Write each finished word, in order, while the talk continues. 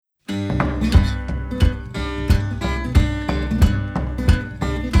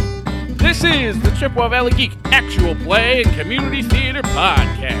This is the Chippewa Valley Geek Actual Play and Community Theater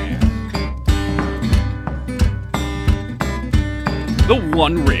Podcast. The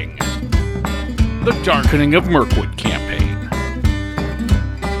One Ring. The Darkening of Mirkwood campaign.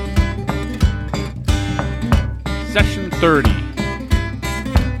 Session 30.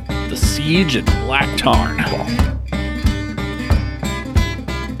 The Siege at Black Tarn.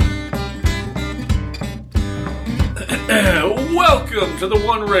 Welcome to the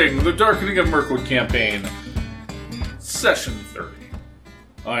One Ring, the Darkening of Mirkwood campaign, Session 30.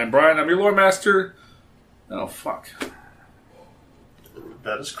 I'm Brian, I'm your lore master. Oh, fuck.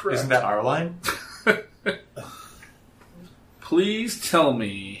 That is correct. Isn't that our line? Please tell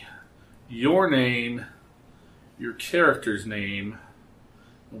me your name, your character's name,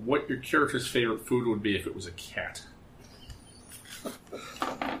 and what your character's favorite food would be if it was a cat.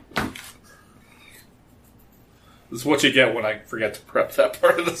 This is what you get when I forget to prep that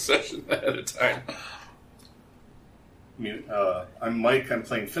part of the session ahead of time. I'm Mike. I'm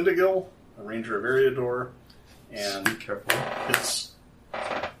playing Findigil, a ranger of Eriador, and Be careful. his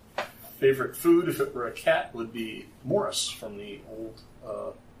favorite food, if it were a cat, would be Morris from the old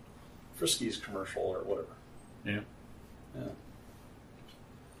Friskies commercial or whatever. Yeah. Yeah.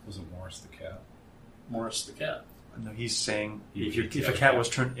 Wasn't Morris the cat? Morris the cat. No, he's saying If if a cat was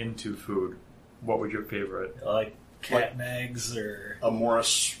turned into food, what would your favorite? Like cat and eggs or... A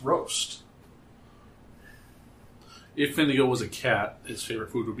Morris roast. If Findigo was a cat, his favorite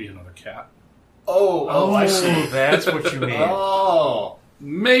food would be another cat. Oh, I see. That's what you mean. Oh.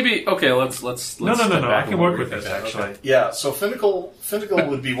 Maybe. Okay, let's No. step I back can and work read with this, that. actually. Okay. Yeah, so Findigil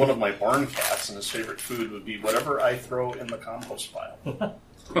would be one of my barn cats, and his favorite food would be whatever I throw in the compost pile.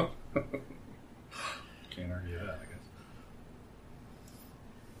 Can't argue that, I guess.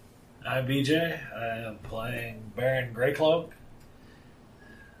 I'm BJ. I am playing Baron Greycloak,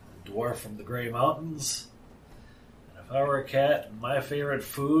 dwarf from the Grey Mountains. And if I were a cat, my favorite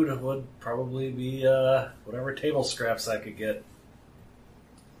food would probably be whatever table scraps I could get.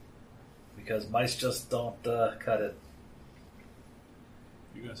 Because mice just don't cut it.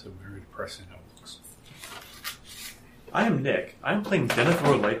 You guys have very depressing outlooks. I am Nick. I'm playing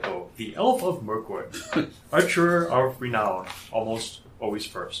Denethor Lightbow, the Elf of Mirkwood, archer of renown, almost always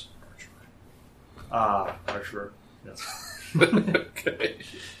first. Archer. Yes. Okay.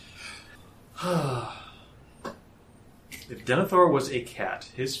 If Denethor was a cat,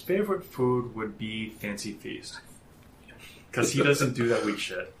 his favorite food would be Fancy Feast. Because he doesn't do that weak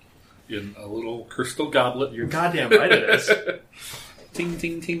shit. In a little crystal goblet. You're goddamn right it is. Ting,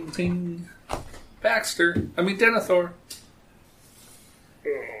 ting, ting, ting. Denethor.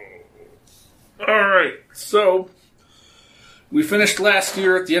 Alright, so we finished last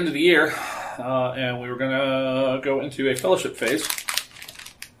year at the end of the year, and we were going to go into a fellowship phase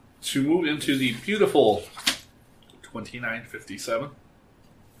to move into the beautiful 2957.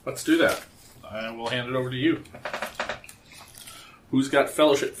 Let's do that. I will hand it over to you. Who's got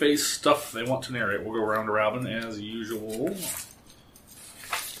fellowship phase stuff they want to narrate? We'll go round robin as usual.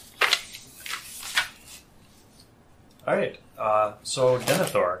 Alright, so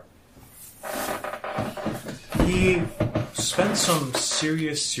Denethor. He spent some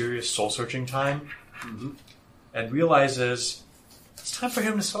serious soul-searching time and realizes it's time for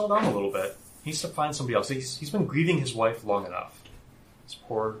him to settle down a little bit. He needs to find somebody else. He's been grieving his wife long enough. His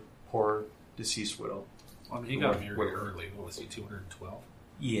poor deceased widow. I mean, he got married early. What was he, 212?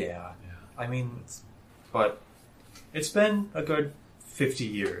 Yeah. I mean, but it's been a good 50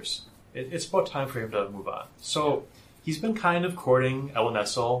 years. It's about time for him to move on. So he's been kind of courting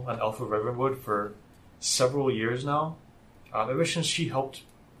Elenessel, an elf of Rivenwood, for several years now. Ever since she helped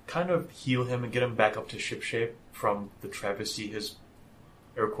kind of heal him and get him back up to shipshape from the travesty his,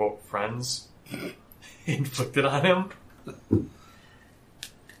 air quote, friends inflicted on him.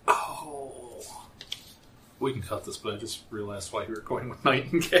 We can cut this, but I just realized why you were going with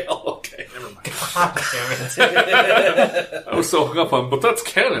Nightingale. Okay, never mind. God damn it. I was so hung up on, but that's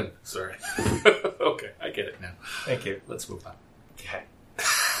canon. Sorry. Okay, I get it now. Thank you. Let's move on. Okay.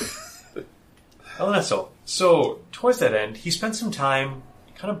 Elenessel. So, towards that end, he spent some time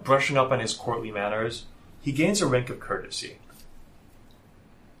kind of brushing up on his courtly manners. He gains a rank of courtesy.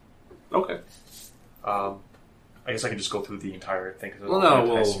 Okay. I guess I can just go through the entire thing. Well, no,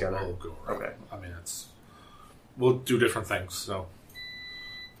 we'll together. go around. Okay. I mean, we'll do different things, so.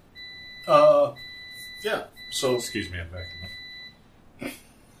 Yeah, so Excuse me, I'm back.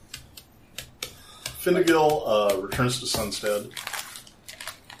 Findigil returns to Sunstead,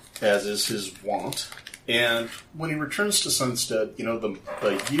 as is his wont. And when he returns to Sunstead, you know, the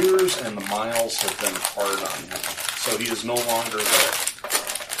years and the miles have been hard on him. So he is no longer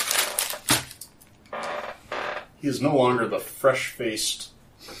he is no longer the fresh-faced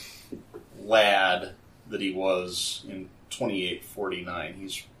lad that he was in 2849.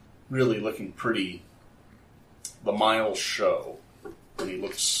 He's really looking pretty the Miles show. And he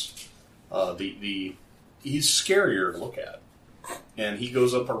looks he's scarier to look at. And he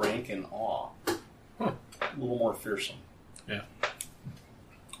goes up a rank in awe. A little more fearsome. Yeah.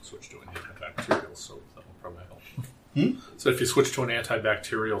 Switch to an antibacterial soap, that'll probably help. So if you switch to an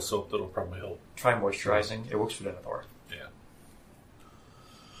antibacterial soap, that'll probably help. Try moisturizing. It works for Denethor. Yeah.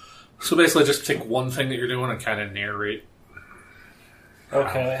 So basically just take one thing that you're doing and kind of narrate.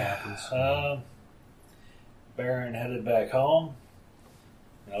 Okay. Baron headed back home.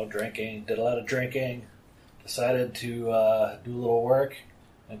 Drinking. Did a lot of drinking. Decided to do a little work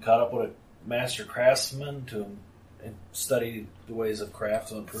and caught up with a master craftsman to study the ways of craft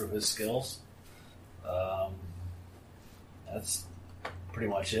to improve his skills. That's pretty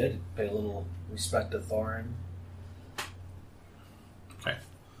much it. Pay a little respect to Tarn.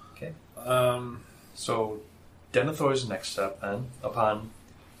 Okay. So, Denethor's next step, then, upon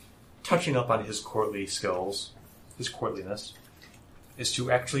touching up on his courtly skills, his courtliness, is to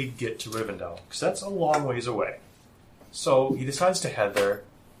actually get to Rivendell, because that's a long ways away. So, he decides to head there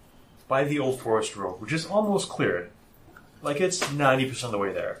by the Old Forest Road, which is almost cleared. Like, it's 90% of the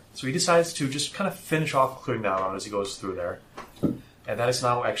way there. So he decides to just kind of finish off clearing that out as he goes through there. And that is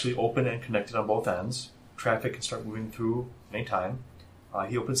now actually open and connected on both ends. Traffic can start moving through anytime.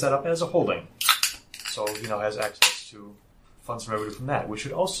 He opens that up as a holding. So he now has access to funds from revenue from that, which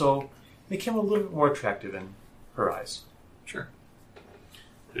should also make him a little bit more attractive in her eyes. Sure.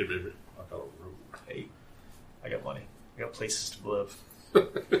 Hey, baby. I got a room. Hey, I got money. I got places to live.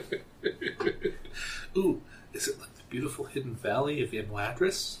 Ooh, is it like the beautiful hidden valley of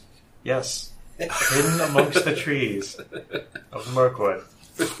Imladris? Yes. Hidden amongst the trees of Mirkwood.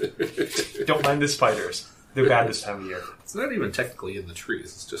 Don't mind the spiders. They're bad this time of year. It's not even technically in the trees.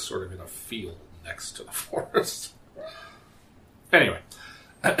 It's just sort of in a field next to the forest. Anyway.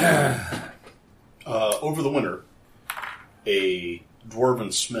 Over the winter, a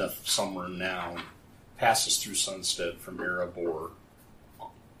dwarven smith somewhere now passes through Sunstead from Erebor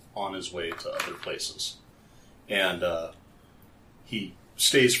on his way to other places. And he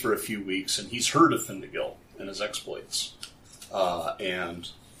stays for a few weeks, and he's heard of Findegil and his exploits. And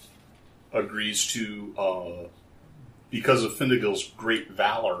agrees to, because of Findegil's great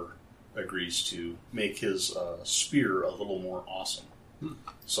valor, agrees to make his spear a little more awesome.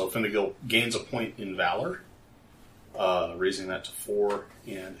 So Findegil gains a point in valor, raising that to 4,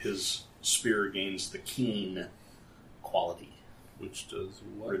 and his spear gains the keen quality. Which does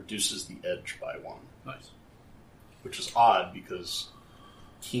what? Reduces the edge by 1. Nice. Which is odd, because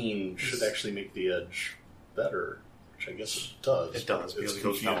keen should actually make the edge better, which I guess it does. It does, because it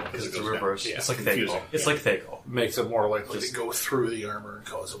goes confusing down, because it's a it goes reverse. down. It's like confusing. Thagel. It's like Thagel. Makes it more likely to go through the armor and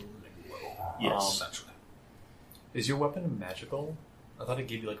cause a wounding blow. Yes. Essentially. Is your weapon magical? I thought it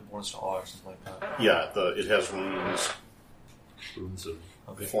gave you like a bonus to awe or something like that. Yeah, it has runes. Runes of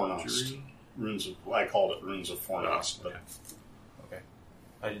Fornost. Runes of, I called it runes of Fornost, but Okay.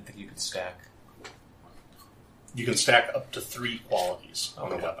 I didn't think you could stack. you can stack up to 3 qualities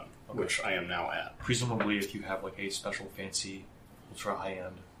on a Okay. weapon, Okay. which I am now at. Presumably, if you have like a special fancy, ultra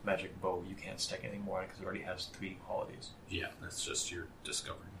high-end magic bow, you can't stack anything more on it because it already has 3 qualities. Yeah, that's just your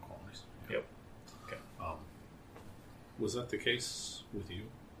discovering qualities. Yep. Okay. Was that the case with you?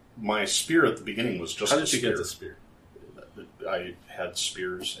 My spear at the beginning was just How a did you spear. get the spear? I had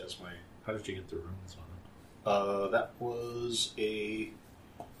spears as my... How did you get the runes on it? that was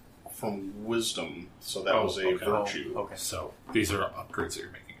from wisdom, so that was a okay. virtue. Okay. So these are upgrades that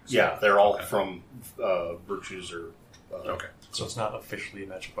you're making. Yeah, they're all Okay. from virtues or... Okay. So it's not officially a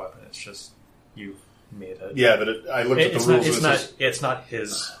magic weapon. It's just you made it. Yeah, but I looked at the It's rules not. It's and it not. says... It's not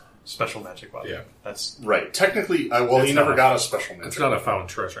his special magic weapon. Yeah. That's Right. Technically, he It's never not- got a special magic. It's not a found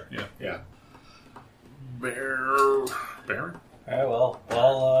treasure. Yeah. Yeah. Baron? Alright, well,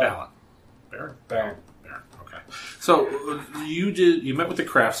 Baron. Baron. Baron. Okay. So you met with the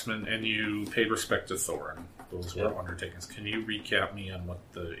craftsman and you paid respect to Thorin. Those were Yep. undertakings. Can you recap me on what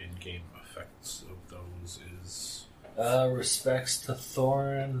the in-game effects of those is? Respects to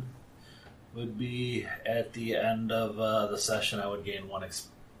Thorin would be at the end of the session, I would gain 1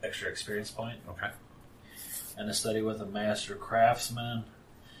 extra experience point. Okay. And a study with a master craftsman,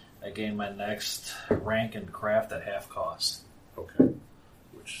 I gain my next rank in craft at half cost. Okay.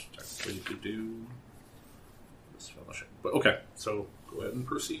 Which technically you could do this fellowship. But okay, so go ahead and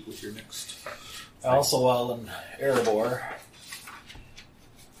proceed with your next. Also, while in Erebor,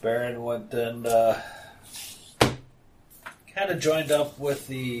 Baron went and kind of joined up with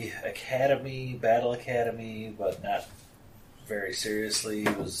the academy, battle academy, but not very seriously. He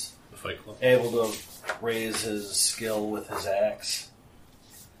was The Fight Club. able to raise his skill with his axe.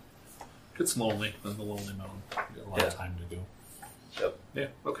 It's lonely in the lonely mountain. You got a lot of time to do. Yep. Yeah.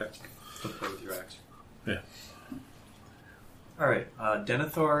 Okay. To play with your axe. Yeah. All right,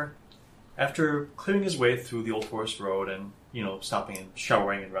 Denethor, after clearing his way through the Old Forest Road and, stopping and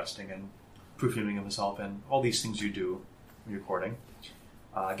showering and resting and perfuming himself and all these things you do when you're courting,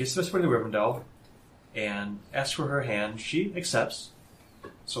 gets to this way to Rivendell and asks for her hand. She accepts,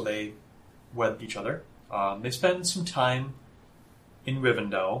 so they wed each other. They spend some time in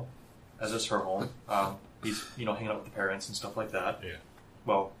Rivendell, as is her home. He's, hanging out with the parents and stuff like that. Yeah.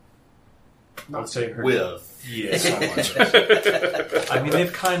 Well, I would say her... With. Yeah, somewhat. I mean,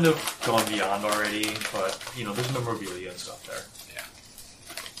 they've kind of gone beyond already, but, there's memorabilia and stuff there.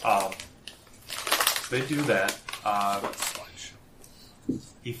 Yeah. They do that.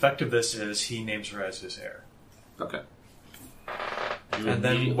 The effect of this is he names her as his heir. Okay. And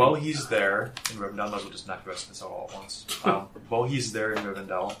then while he's there in Rivendell, might as well just knock the rest of this out all at once. While he's there in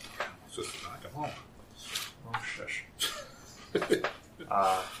Rivendell... Just knock him home. Oh, shush.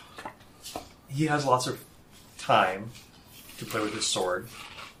 He has lots of time to play with his sword,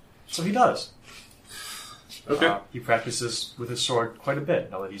 so he does. Okay. He practices with his sword quite a bit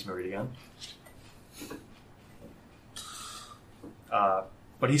now that he's married again.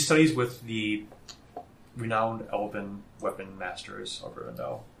 But he studies with the renowned elven weapon masters of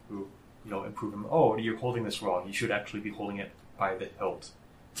Rivendell, who, improve him. Oh, you're holding this wrong. You should actually be holding it by the hilt.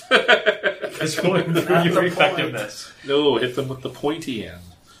 It's going through your effectiveness. No, hit them with the pointy end.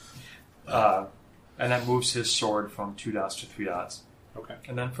 And that moves his sword from 2 dots to 3 dots. Okay.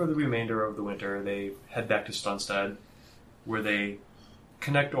 And then for the remainder of the winter, they head back to Stunstead, where they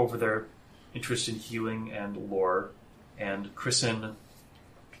connect over their interest in healing and lore, and christen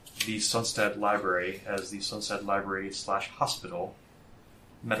the Stunstead Library as the Stunstead Library / Hospital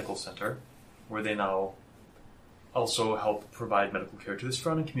Medical Center, where they now also help provide medical care to the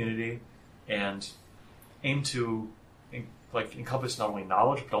surrounding community and aim to encompass not only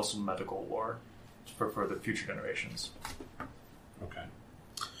knowledge but also medical lore for the future generations. Okay.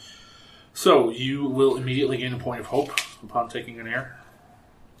 So you will immediately gain a point of hope upon taking an heir.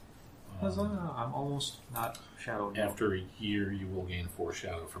 I'm almost not shadowed. After a year, you will gain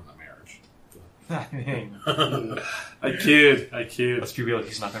foreshadow from the marriage. I mean, I kid. let's be real,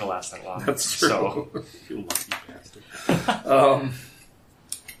 he's not going to last that long. That's true. So, You lucky bastard.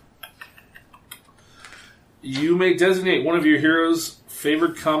 You may designate one of your heroes'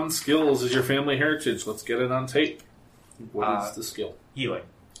 favored common skills as your family heritage. Let's get it on tape. What is the skill? healing.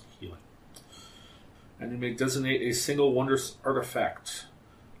 Healing. And you may designate a single wondrous artifact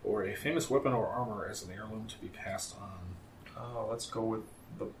or a famous weapon or armor as an heirloom to be passed on. Oh, let's go with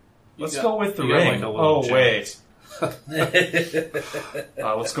the You ring. got like a little Oh, gem. wait.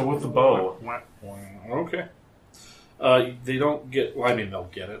 Let's go with the bow. Okay. They don't get... Well, I mean, they'll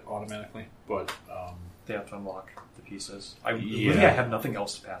get it automatically, but... They have to unlock the pieces. Yeah. Really, I have nothing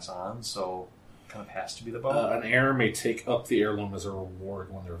else to pass on, so it kind of has to be the bow. an heir may take up the heirloom as a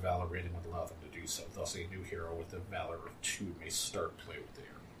reward when their valor rating would allow them to do so. Thus, a new hero with a valor of 2 may start play with the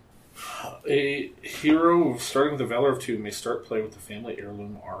heirloom. A hero starting with a valor of 2 may start play with the family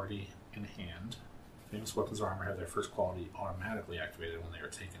heirloom already in hand. Famous weapons or armor have their first quality automatically activated when they are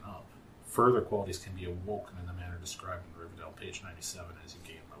taken up. Further qualities can be awoken in the manner described in Rivendell, page 97, as you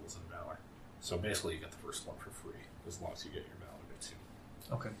gain levels in valor. So basically, you get the first one for free, as long as you get your valor to 2.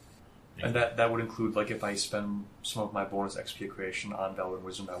 Okay. And that would include, like, if I spend some of my bonus XP creation on Valor and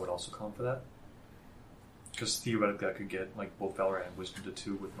Wisdom, that would also count for that? Because theoretically I could get, like, both Valor and Wisdom to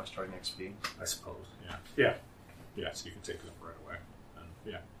 2 with my starting XP. I suppose, yeah. Yeah, so you can take it up right away. And,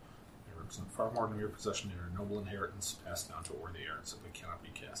 yeah. They represent far more than mere possession. They are noble inheritance passed down to worthy heirs that they cannot be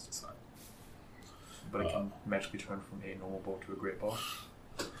cast aside. But it can magically turn from a normal bow to a great bow.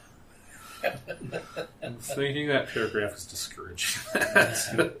 I'm thinking that paragraph is discouraging.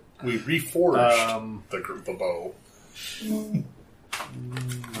 We reforged the bow.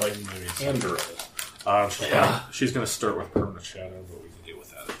 Like maybe And girl. She's going to start with permanent shadow, but we can deal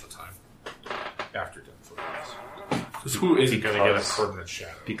with that at the time. After Denethor dies. Because who isn't going to get a permanent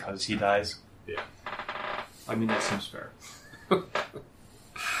shadow? Because he dies? Yeah. I mean, that seems fair.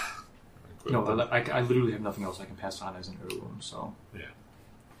 No, I literally have nothing else I can pass on as an heirloom, so... Yeah.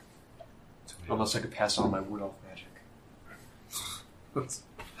 Unless I could pass on my wood elf magic.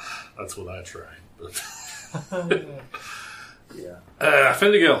 That's what I tried. But Yeah.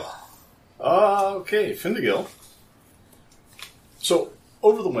 Fendigil. Okay, Fendigil. So,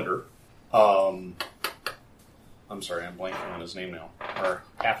 over the winter, I'm sorry, I'm blanking on his name now. Our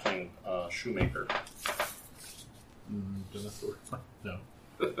halfling shoemaker. No.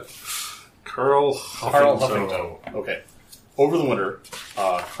 Carl Huffington. Okay. Over the winter,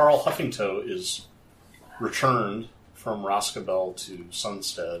 Carl Huffington is returned from Roscabel to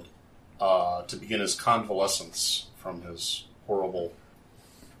Sunstead to begin his convalescence from his horrible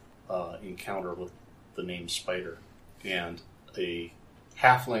encounter with the name Spider. And a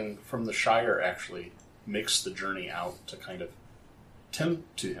halfling from the Shire actually makes the journey out to kind of tend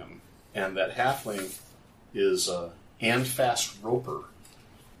to him. And that halfling is Andfast Roper,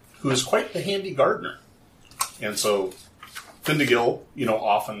 who is quite the handy gardener. And so Findigil,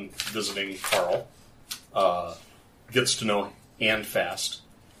 often visiting Carl, gets to know Andfast.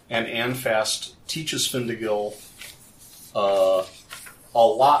 And Andfast teaches Findigil a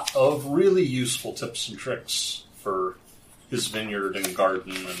lot of really useful tips and tricks for his vineyard and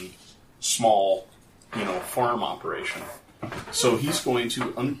garden and small, farm operation. So he's going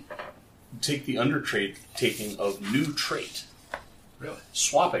to take the undertaking of new trait. Really?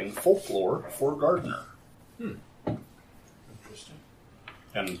 Swapping folklore for gardener. Interesting.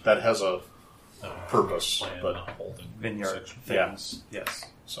 And that has a purpose. Plan, But holding Vineyard section. things. Yes.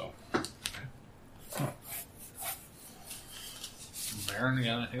 so Baron, you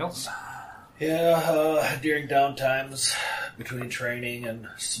got anything else? Yeah, during downtimes between training and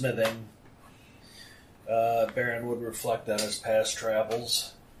smithing, Baron would reflect on his past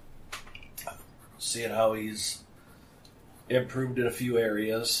travels, seeing how he's improved in a few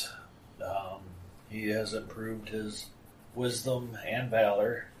areas. He has improved his wisdom and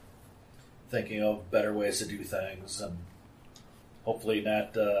valor, thinking of better ways to do things, and hopefully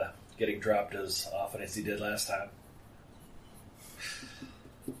not getting dropped as often as he did last time.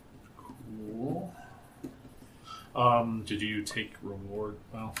 Cool. Did you take reward?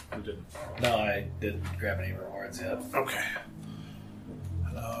 Well, you didn't. No, I didn't grab any rewards yet. Okay.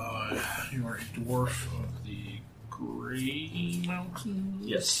 You are a dwarf of the Grey Mountains?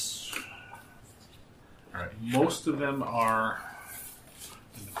 Yes. Alright, most of them are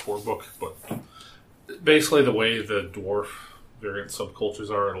in the core book, but basically the way the dwarf variant subcultures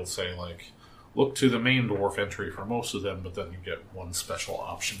are, it'll say, look to the main dwarf entry for most of them, but then you get one special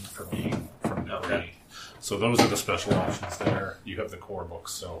option for being from the Okay. So those are the special options there. You have the core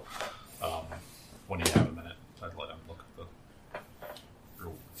books, so when you have a minute, I'd let him look at the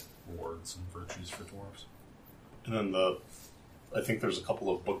rewards and virtues for dwarves. and then I think there's a couple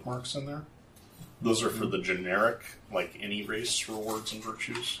of bookmarks in there. Those are for the generic, any race rewards and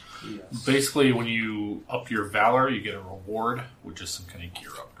virtues. Yes. Basically, when you up your valor, you get a reward, which is some kind of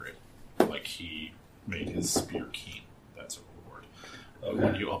gear upgrade. Like he made his spear keen. That's a reward. Okay.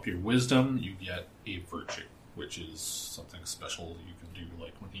 When you up your wisdom, you get a virtue, which is something special you can do,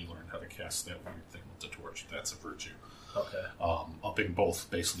 like when he learned how to cast that weird thing with the torch. That's a virtue. Okay. Upping both,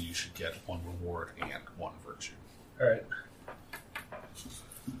 basically, you should get one reward and one virtue. All right.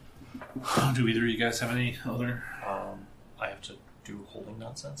 Do either of you guys have any other? I have to do holding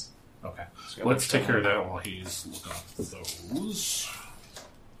nonsense. Okay. So Let's take care of that while he's looking up those.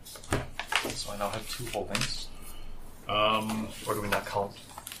 So I now have 2 holdings. Or do we not count?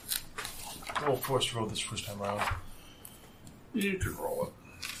 We'll force roll this first time around. You could roll it.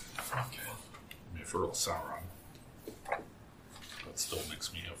 Okay. I mean, if we roll Sauron, that still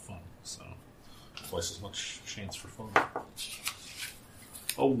makes me have fun. So twice as much chance for fun.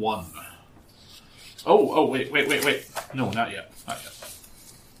 A 1. Oh, wait. No, not yet.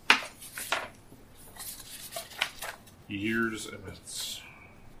 Years emits.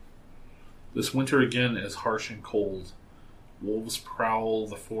 This winter again is harsh and cold. Wolves prowl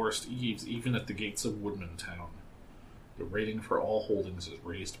the forest eaves, even at the gates of Woodman Town. The rating for all holdings is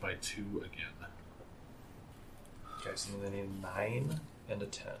raised by 2 again. Okay, so then I need a 9 and a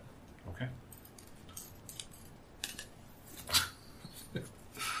 10. Okay.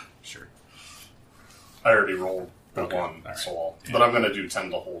 Sure. I already rolled the Okay, 1, all right. so I'll, Yeah. but I'm going to do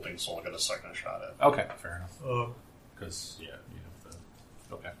 10 to holding, so I'll get a second shot at it. Okay, fair enough. Because, you have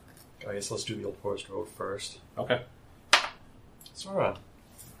the... Okay. I guess let's do the Old Forest Road first. Okay. Sauron.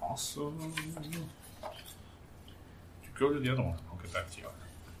 Awesome. Go to the other one. I'll get back to you.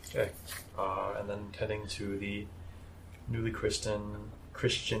 Okay. And then heading to the newly Christian,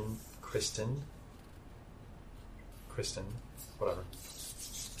 whatever.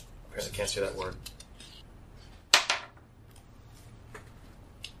 Apparently can't say that word.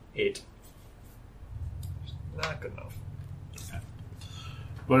 8. Not good enough. Okay.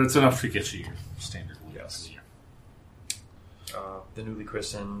 But it's enough to get you your standard loot. Yes. The newly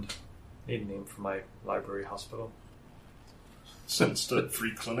christened, need a name for my library hospital. Sunstead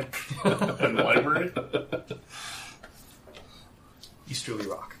Free Clinic and Library. Easterly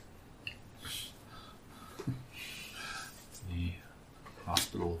Rock. The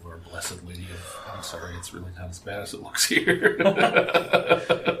Hospital of Our Blessed Lady of... I'm sorry, it's really not as bad as it looks here.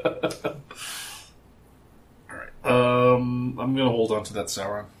 Alright. I'm going to hold on to that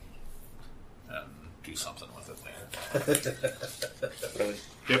Sauron and do something with it later. Really?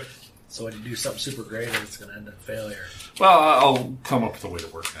 Yep. So when you do something super great, it's going to end in failure. Well, I'll come up with a way to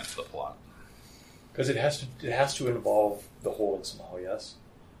work that into the plot. Because it has to involve the holding somehow, yes?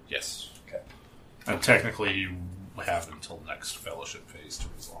 Yes. Okay. And technically, you have until next fellowship phase to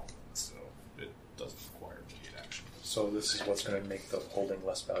resolve it, so it doesn't require immediate action. So this is what's going to make the holding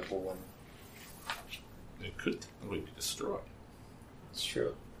less valuable when... It could technically be destroyed It's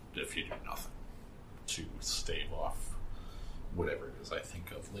true. if you do nothing to stave off whatever it is I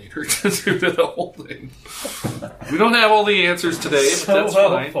think of later to do to the holding. We don't have all the answers today, but that's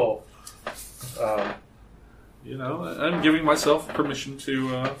fine. helpful. You know, I'm giving myself permission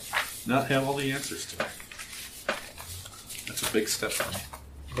to not have all the answers today. That's a big step for me.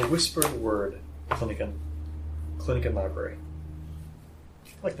 The Whispered Word, Clinic and Library. I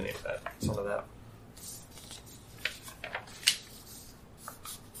like the name of that. Some of that.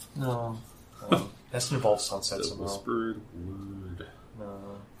 No. Has to involve sunset The somehow. Whispered Word.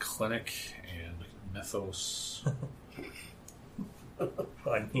 No. Clinic and Mythos.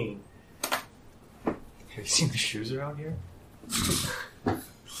 I mean... Have you seen the shoes around here? You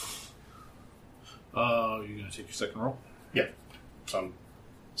gonna take your second roll? Yeah. So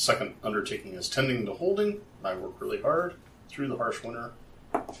second undertaking is tending to holding. I work really hard through the harsh winter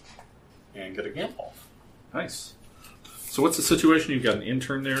and get a GAMP off. Nice. So what's the situation? You've got an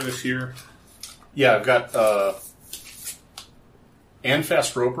intern there this year? Yeah, I've got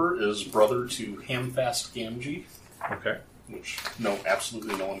Anfast Roper is brother to Hamfast Gamgee, Okay. which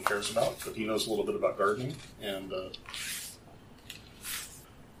absolutely no one cares about, but he knows a little bit about gardening. And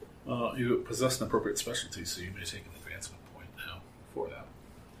You possess an appropriate specialty, so you may take an advancement point now for that.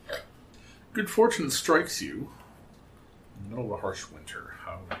 Good fortune strikes you in the middle of a harsh winter.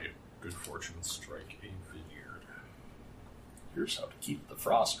 How may good fortune strike a vineyard? here's how to keep the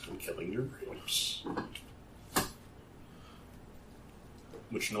frost from killing your grapes,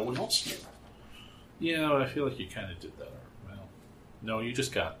 which no one else knew. Yeah, I feel like you kind of did that. Well, no, you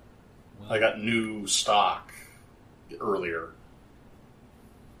just got... I got new stock earlier.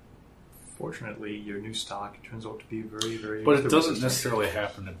 Fortunately, your new stock turns out to be very, very... But it doesn't necessarily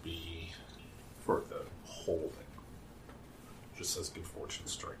happen to be for the holding. It just says good fortune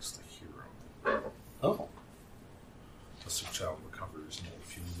strikes the hero. Oh. The sick child recovers and old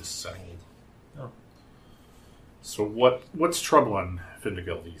feud is settled. Oh. So what's troubling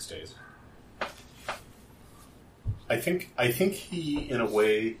Findigil these days? I think he, in a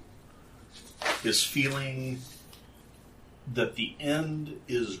way, is feeling that the end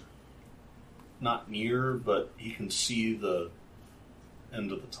is not near, but he can see the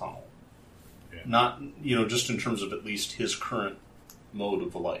end of the tunnel. Yeah. Not, just in terms of at least his current mode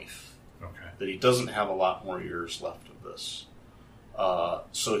of life. Okay. That he doesn't have a lot more years left of this.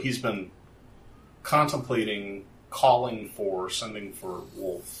 So he's been contemplating sending for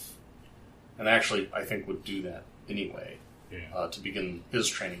Wolf. And actually, I think would do that anyway. Yeah. To begin his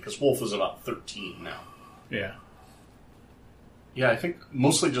training, because Wolf is about 13 now. Yeah. Yeah, I think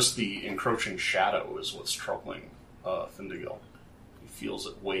mostly just the encroaching shadow is what's troubling Findigil. He feels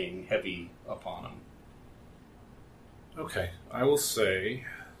it weighing heavy upon him. Okay. I will say...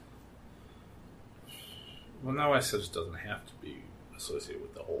 Well, now I said it doesn't have to be associated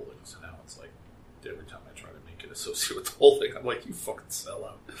with the holding, so now it's like every time I try to make it associated with the holding, I'm like, you fucking sell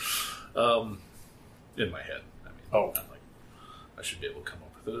out. In my head. I mean, I'm like, I should be able to come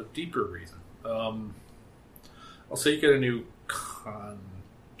up with a deeper reason. I'll say you get a new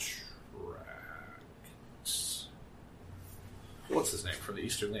contract. What's his name from the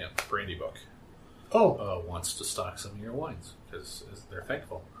Eastern Land? Brandy Book. Wants to stock some of your wines because they're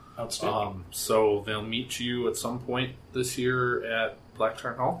thankful. Outstanding. So they'll meet you at some point this year at Black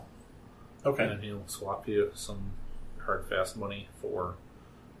Tarn Hall. Okay. And he'll swap you some hard, fast money for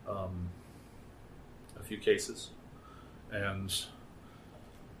a few cases. And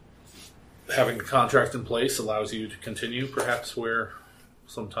having the contract in place allows you to continue, perhaps where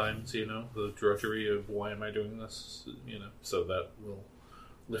sometimes, the drudgery of why am I doing this, so that will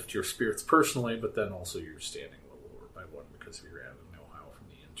lift your spirits personally, but then also you're standing a little lower by one because of your added know-how from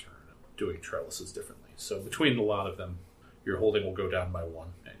the intern of doing trellises differently. So between a lot of them, your holding will go down by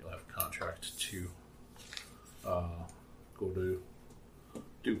one, and you'll have a contract to go to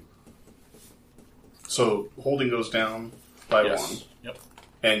do. So holding goes down, by Yes. 1. Yep.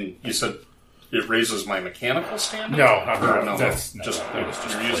 And you said it raises my mechanical standard? No, Just that was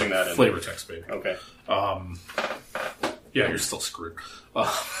just you're using that in flavor text, baby. Okay. Yeah, you're still screwed.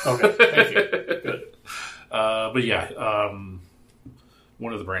 Okay, thank you. Good. But yeah,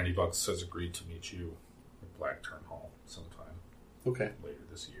 one of the Brandy Bugs has agreed to meet you at Black Tarn Hall sometime Okay. later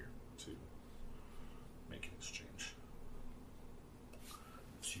this year to make an exchange.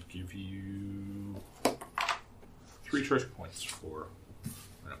 To give you 3 treasure points for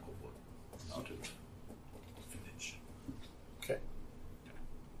an equivalent amount of vintage. Okay.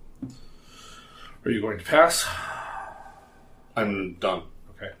 Are you going to pass? I'm done.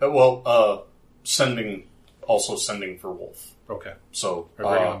 Okay. Sending for Wolf. Okay. So, Are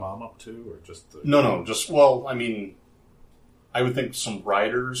we bringing Mom up too, or just the... No, I would think some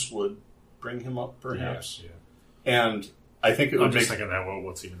riders would bring him up, perhaps. Yeah. And I think it would I'm just make... thinking that, well,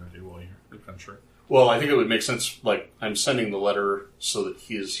 what's he going to do while you're adventuring? Well, I think it would make sense, like, I'm sending the letter so that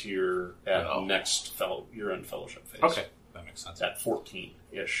he is here at next year-end fellowship phase. Okay, that makes sense. At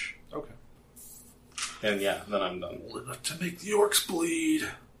 14-ish. Okay. And yeah, then I'm done. Old enough to make the orcs bleed.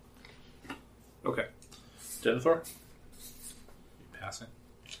 Okay. Denethor? You passing?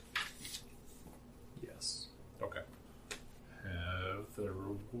 Yes. Okay. Have the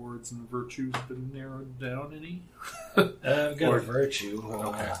rewards and virtues been narrowed down any? I've got a virtue.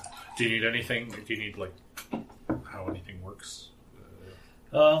 Okay. Do you need anything? Do you need, like, how anything works?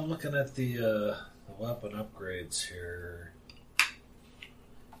 I'm looking at the weapon upgrades here.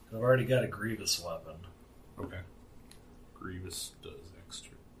 I've already got a Grievous weapon. Okay. Grievous does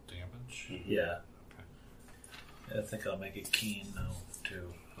extra damage. Mm-hmm. Yeah. Okay. I think I'll make it keen now,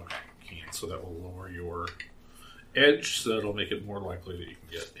 too. Okay, keen. So that will lower your edge, so it'll make it more likely that you can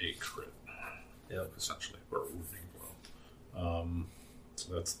get a crit. Yep. Essentially, or a wounding blow.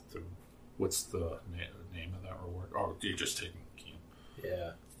 So that's the... What's the name of that reward? Oh, you're just taking keen.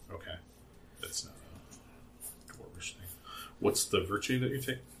 Yeah. Okay. That's not a dwarvish thing. What's the virtue that you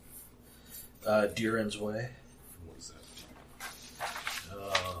take? Deeran's Way. What is that?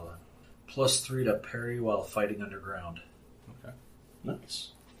 +3 to parry while fighting underground. Okay.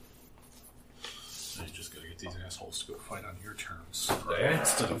 Nice. So you just gotta get these assholes to go fight on your terms.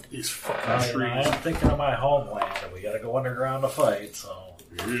 Instead of these fucking I'm trees. thinking of my homeland, and we gotta go underground to fight, so...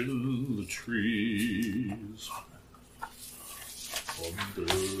 In the trees. Under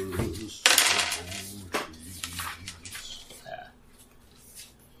the trees.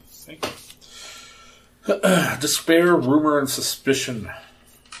 Thank you. Despair, rumor, and suspicion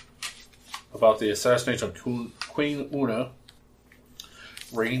about the assassination of Queen Una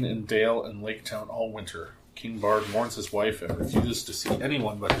reign in Dale and Laketown all winter. King Bard mourns his wife and refuses to see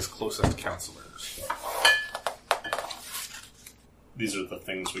anyone but his closest counselors. These are the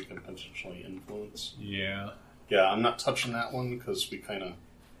things we can potentially influence. Yeah. Yeah, I'm not touching that one because we kind of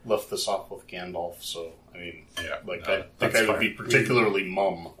left this off with Gandalf, so, I mean, Yeah, like, no, I think that's I would fine. be particularly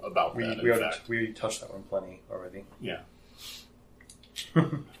mum about We that, in already, fact. we touched that one plenty already. Yeah.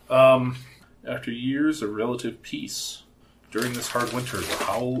 After years of relative peace, during this hard winter, the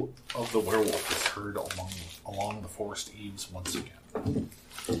howl of the werewolf is heard along the forest eaves once again.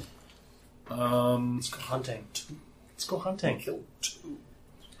 Let's go hunting. Let's go hunting. Killed 2.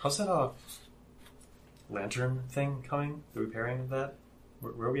 How's that lantern thing coming? The repairing of that?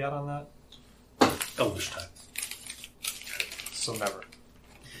 Where are we at on that? Elvish time. So never.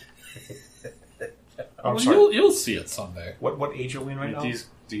 Well, I'm sorry. you'll see it someday. What age are we in right now?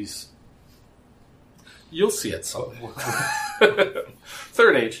 These. You'll see it someday.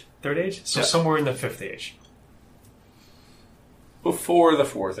 Third age. Third age? So Yeah. somewhere in the fifth age. Before the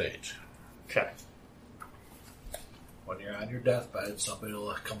fourth age. Okay. When you're on your deathbed, somebody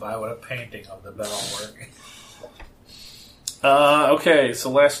will come by with a painting of the bell work. Okay, so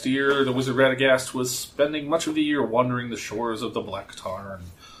last year the wizard Radagast was spending much of the year wandering the shores of the Black Tarn.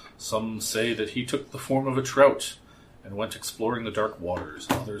 Some say that he took the form of a trout and went exploring the dark waters.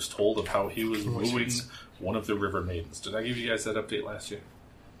 Others told of how he was wooing one of the river maidens. Did I give you guys that update last year?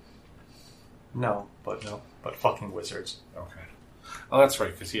 No, but fucking wizards. Okay. Oh, that's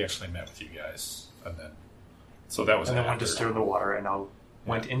right, because he actually met with you guys, and then so that was. And then went to after. steer the water, and now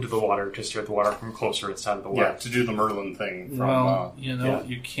went into the water to steer the water from closer inside of the water. Yeah, to do the Merlin thing from... Well, yeah.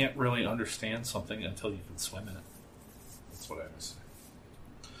 you can't really understand something until you can swim in it. That's what I was saying.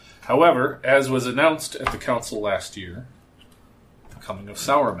 However, as was announced at the council last year, the coming of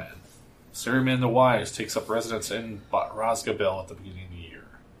Sourman. Saruman the Wise takes up residence in Rosgabel at the beginning of the year.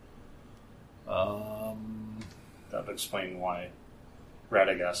 That would explain why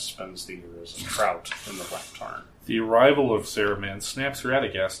Radagast spends the year as a trout in the Black Tarn. The arrival of Saruman snaps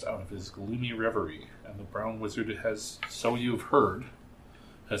Radagast out of his gloomy reverie, and the brown wizard has, so you've heard,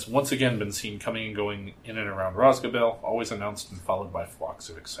 has once again been seen coming and going in and around Rosgabel, always announced and followed by flocks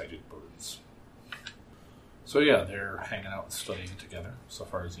of excited birds. So yeah, they're hanging out and studying together, so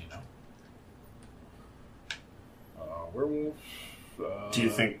far as you know. Werewolf. Do you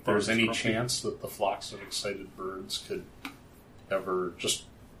think there's any chance that the flocks of excited birds could ever, just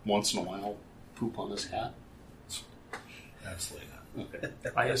once in a while, poop on his hat? Absolutely not. Okay.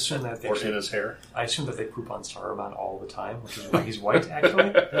 I assume that Or in his hair? I assume that they poop on Saruman all the time, which is why he's white,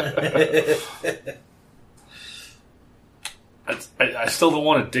 actually. I still don't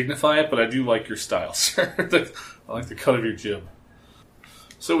want to dignify it, but I do like your style, sir. I like the cut of your jib.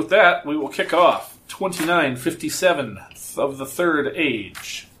 So with that, we will kick off 2957 of the Third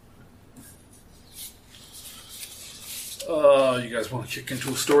Age. You guys want to kick into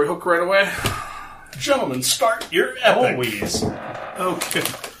a story hook right away? Gentlemen, start your epic. Always. Okay.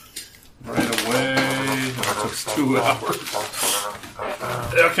 Right away. That took 2 hours.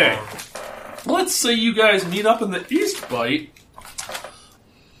 Okay. Let's say you guys meet up in the East Bite.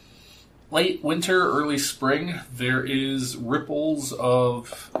 Late winter, early spring, there is ripples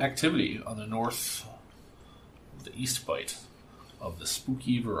of activity on the north of the East Bite of the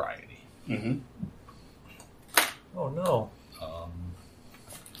spooky variety. Mm-hmm. Oh, no.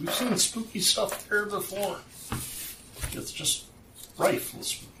 We've seen spooky stuff here before. It's just rife with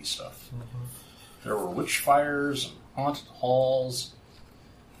spooky stuff. Mm-hmm. There were witch fires and haunted halls,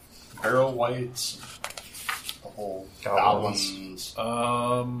 barrel whites, the whole Goblins.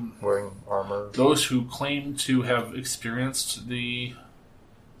 goblins. Wearing armor. Those who claim to have experienced the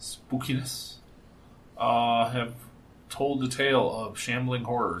spookiness have told the tale of shambling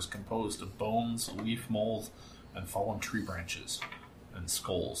horrors composed of bones, leaf mold, and fallen tree branches, and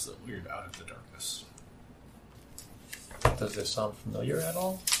skulls that weird out of the darkness. Does this sound familiar at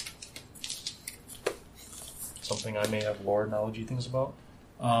all? Something I may have lore knowledge-y things about?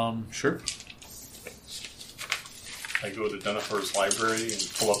 Sure. I go to Denethor's library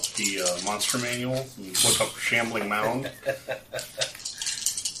and pull up the monster manual and look up Shambling Mound.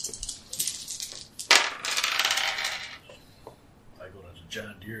 I go to the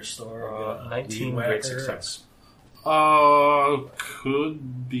John Deere store. 19 great success.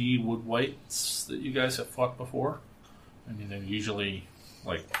 Could be wood whites that you guys have fought before. I mean, they're usually,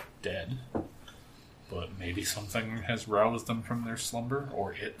 dead. But maybe something has roused them from their slumber,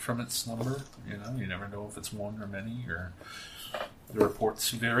 or it from its slumber. You know, you never know if it's one or many, or the reports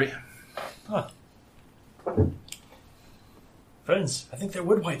vary. Huh. Friends, I think they're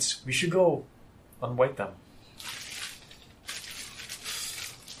wood whites. We should go unwhite them.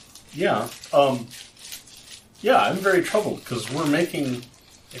 Yeah. I'm very troubled because we're making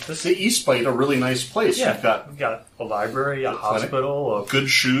the East Bite a really nice place. Yeah, We've we've got a library, a hospital, good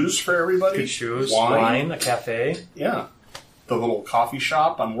shoes for everybody. good shoes, wine, a cafe. Yeah. The little coffee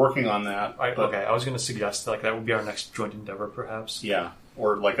shop. I'm working on that. Okay, I was going to suggest that would be our next joint endeavor, perhaps. Yeah.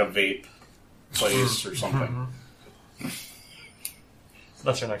 Or like a vape place or something.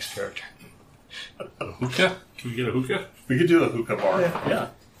 That's our next character. A hookah? Can we get a hookah? We could do a hookah bar. Yeah.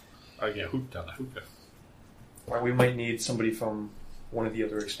 I get hooked on a hookah. Or we might need somebody from one of the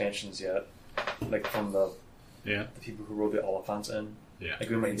other expansions yet. Like from the people who rode the Oliphants in. Yeah. Like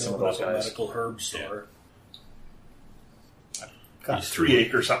we might need some of Like those a guys. medical herb store. Got 3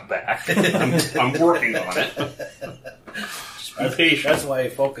 acres up back. I'm working on it. Just be patient. That's why I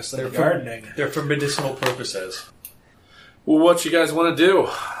focus on gardening. They're for medicinal purposes. Well, what you guys want to do?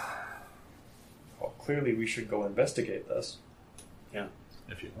 Well, clearly we should go investigate this. Yeah.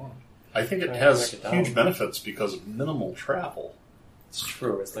 If you want. I think it Try and has break it down. huge benefits because of minimal travel. It's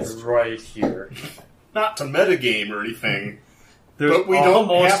true. It's like right here. Not to metagame or anything, There's but we don't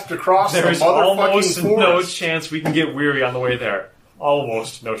have to cross the There's motherfucking almost no forest. chance we can get weary on the way there.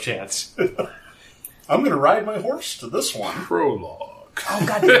 Almost no chance. I'm going to ride my horse to this one. Prologue. Oh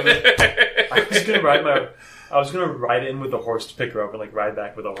god damn it! I was gonna ride in with the horse to pick her up and ride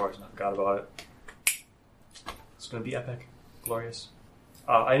back with the horse, and I forgot about it. It's gonna be epic, glorious.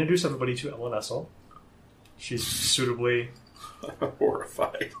 I introduced everybody to Ellen Essel. She's suitably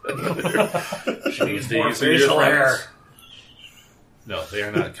Horrified. She needs These more are your facial hair. friends. No, they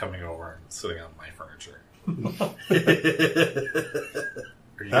are not coming over and sitting on my furniture.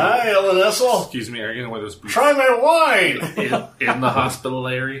 Hi, Ellen Essel. Excuse me, are you going to wear those boots Try my wine. in the hospital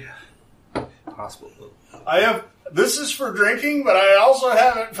area? Hospital. I have. This is for drinking, but I also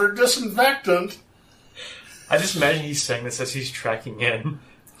have it for disinfectant. I just imagine he's saying this as he's tracking in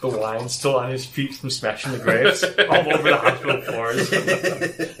the wine still on his feet from smashing the grapes all over the hospital floors.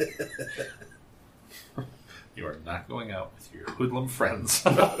 You are not going out with your hoodlum friends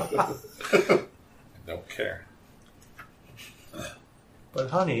and Don't care. But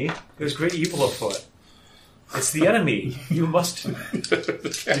honey, there's great evil afoot. It's the enemy. You must.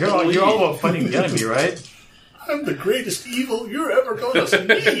 You're all about fighting the enemy, right? I'm the greatest evil you're ever going to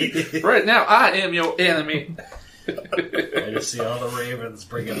meet. Right now, I am your enemy. I just see all the ravens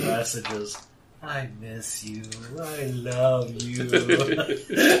bringing messages. I miss you. I love you.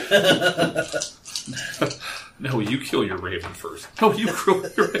 No, you kill your raven first. No, you kill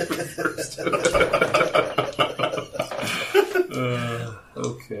your raven first.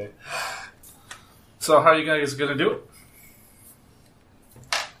 Okay. So, how are you guys going to do it?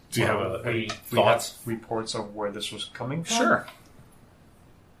 Do you have any thoughts? Have reports of where this was coming from? Sure.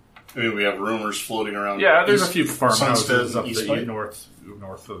 I mean, we have rumors floating around. Yeah, there's a East- few farmhouses Sunstead, up East the Light. north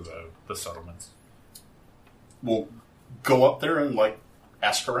of the settlements. We'll go up there and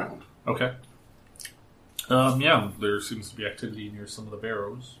ask around. Okay. Yeah, there seems to be activity near some of the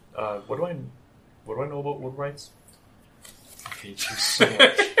barrows. What do I know about wood rights? I hate you so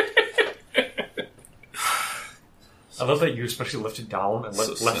much. I love that you especially left it down and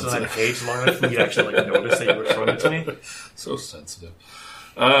left it on that page long enough for me to actually notice that you were showing it to me. So sensitive.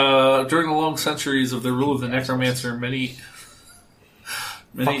 During the long centuries of the rule of the necromancer, many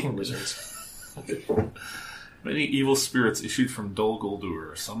Fucking wizards. many evil spirits issued from Dol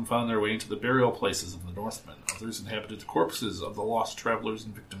Guldur. Some found their way into the burial places of the Northmen. Others inhabited the corpses of the lost travelers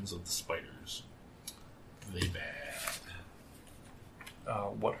and victims of the spiders. They bad.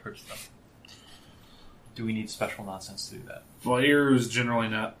 What hurts them? Do we need special nonsense to do that? Fire is generally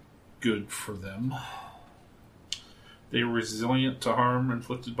not good for them. They are resilient to harm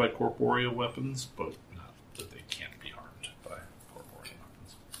inflicted by corporeal weapons, but not that they can't be harmed by corporeal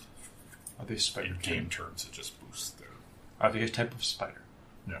weapons. Are they spider? In game terms, it just boosts their... Are they a type of spider?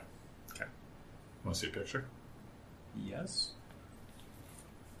 No. Okay. Want to see a picture? Yes.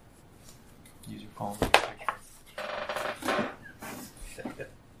 Use your phone.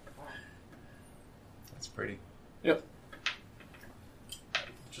 That's pretty. Yep.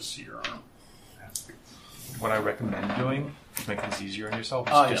 Just see your arm. What I recommend doing to make things easier on yourself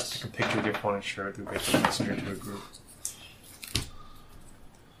is just take a picture with your phone and share it through Facebook Messenger to a group.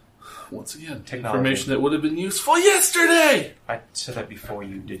 Once again, Technology. information that would have been useful yesterday! I said that before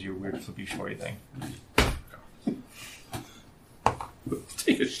you did your weird flippy shorty thing.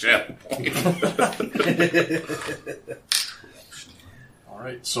 Take a shot. All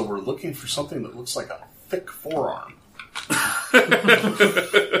right, so we're looking for something that looks like a thick forearm.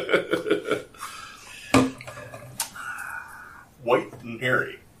 White and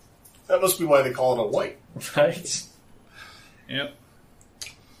hairy. That must be why they call it a white. Right? Yep.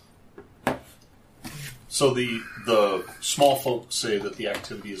 So the small folk say that the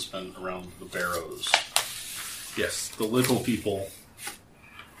activity has been around the barrows. Yes, the little people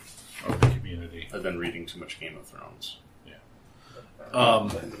of the community. I've been reading too much Game of Thrones. Yeah.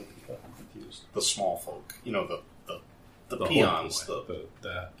 The small folk. You know, the The peons, the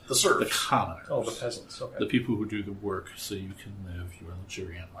the serfs. the commoners. Oh, the peasants. Okay. The people who do the work so you can live your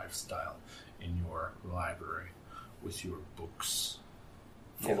luxuriant lifestyle in your library with your books.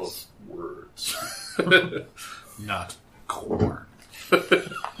 Full of words. Not corn.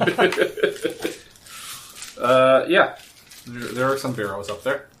 Yeah. There are some barrows up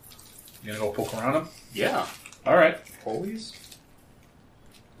there. You gonna go poke around them? Yeah. Alright. Always?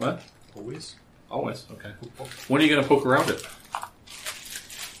 What? Always? Always. Okay. When are you gonna poke around it?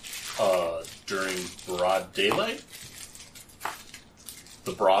 During broad daylight.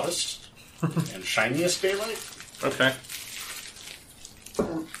 The broadest and shiniest daylight. Okay.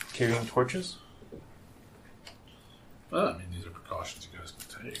 Carrying torches? Well, I mean, these are precautions you guys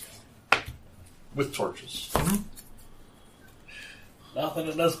can take. With torches. Nothing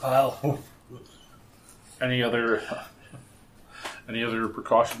in this pile. Any other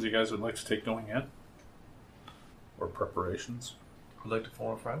precautions you guys would like to take going in? Or preparations? Would like to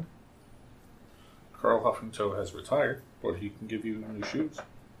phone a friend? Carl Huffington has retired, but he can give you new shoes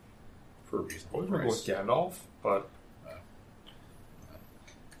for a I reasonable was going to go with price. Gandalf, but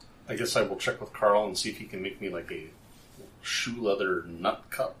I guess I will check with Carl and see if he can make me like a shoe leather nut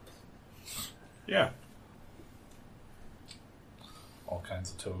cup. Yeah. All kinds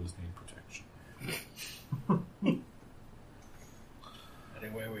of toes need protection.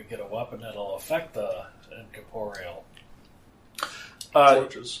 Anyway, we get a weapon that'll affect the incorporeal.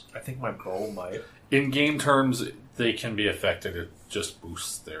 Torches. I think my bow might. In game terms, they can be affected. It just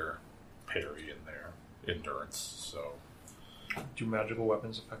boosts their parry and their endurance. So, Do magical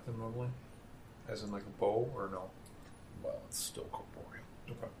weapons affect them normally? As in like a bow or no? well, it's still corporeal.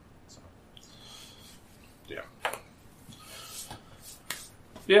 Okay. So, yeah.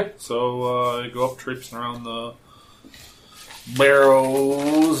 Yeah, so you go up traipsing around the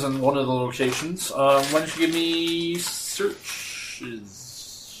barrows in one of the locations. Why don't you give me searches?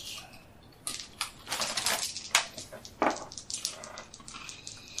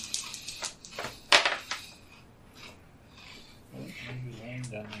 Down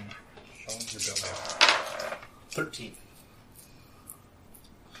there. Showing your building. 13.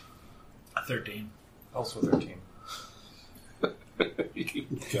 13. Also 13.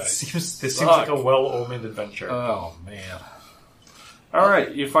 Guys. This seems like a well-omened adventure. Oh, man.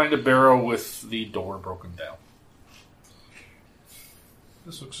 Alright, you find a barrow with the door broken down.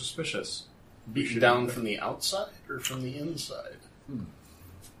 This looks suspicious. Beaten down from the outside or from the inside?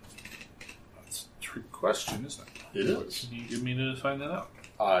 That's a trick question, isn't it? It What is. can you give me to find that out?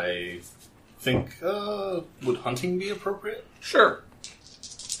 I think, would hunting be appropriate? Sure.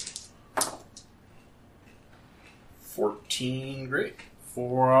 14, great.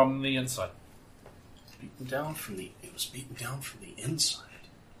 From the inside. Beaten down from the. It was beaten down from the inside.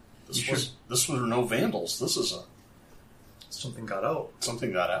 You This were no vandals. This is Something got out.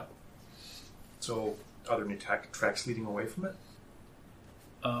 something got out. So, are there any tracks leading away from it?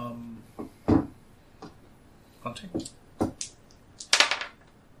 Hunting?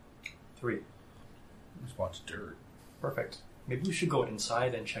 3. Just watch dirt. Perfect. Maybe we should go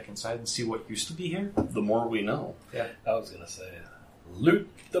inside and check inside and see what used to be here. The more we know. Yeah. I was going to say, loot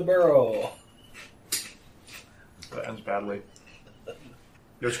the burrow. That ends badly.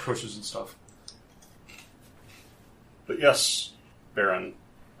 There's crushers and stuff. But yes, Baron,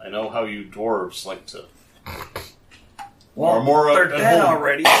 I know how you dwarves like to. Well, more they're at dead home.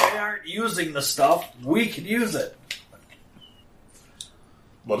 already. They aren't using the stuff. We can use it.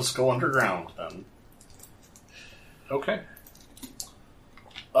 Let us go underground then. Okay.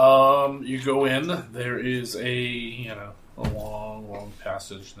 You go in. There is a long, long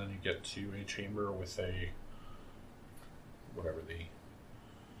passage. Then you get to a chamber with whatever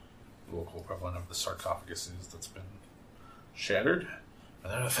the local equivalent of the sarcophagus is that's been shattered.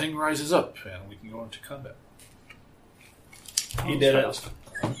 And then a thing rises up, and we can go into combat. He did it.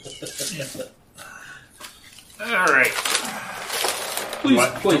 All right. Please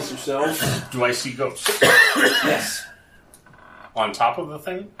place yourselves. Do I see ghosts? Yes. On top of the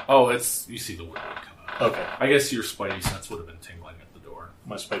thing? Oh, you see the wood come out. Okay. I guess your spidey sense would have been tingling at the door.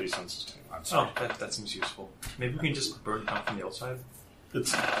 My spidey sense is tingling. I'm sorry. Oh, that seems useful. Maybe we can just burn down from the outside.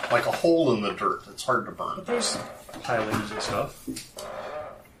 It's like a hole in the dirt. It's hard to burn. But there's pilings and stuff.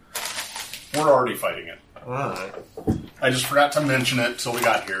 We're already fighting it. Alright. I just forgot to mention it till we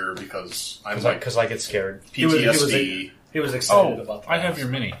got here because I'm like I get scared. PTSD. He was excited Oh, about that. I have your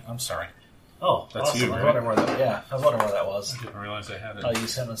mini. I'm sorry. Oh, That's awesome. you, I was right? wondering where that. Yeah, I was wondering where that was. I didn't realize I had it. I'll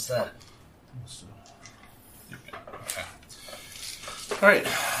use him instead. Okay. All right.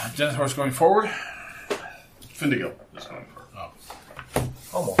 Denethor's going forward. Findigo is going for. Oh.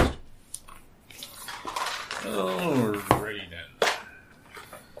 Almost. Alrighty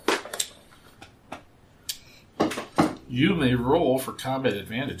then. You may roll for combat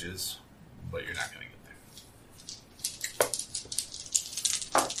advantages, but you're not going to get there.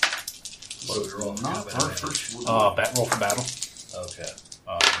 What are we rolling? Not Combat our advantage? first. Roll for battle. Okay.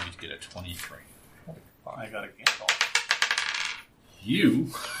 You need to get a 23. I got a Gandalf. You,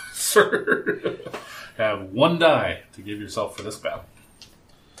 sir, have one die to give yourself for this battle.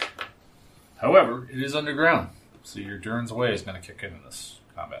 However, it is underground, so your Durin's Away is going to kick in this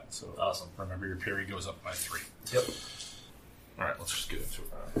combat. So Awesome. remember, your parry goes up by 3. Yep. All right, let's just get into it.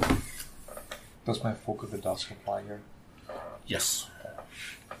 Does my Folk of the Dusk apply here? Yes.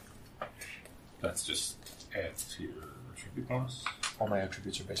 That's just adds to your tribute bonus. All my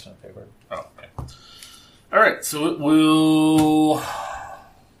attributes are based on favor. Oh, okay. All right, so it will. Well,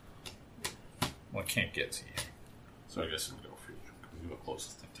 it can't get to you, so I guess it would go for you. We'll do the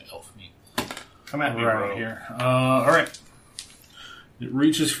closest thing to elf meat. Come at me, Right bro. here. All right. It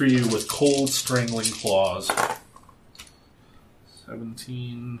reaches for you with cold, strangling claws.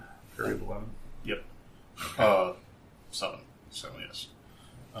 17. Very 11. Yep. 7. 7, yes.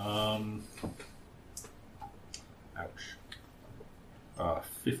 Ouch.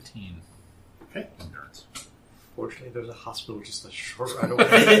 15. Okay. Endurance. Fortunately, there's a hospital just a short ride away.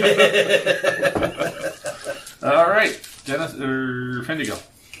 All right, Dennis or Fendigo.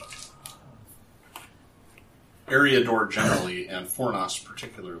 Ariador generally, and Fornos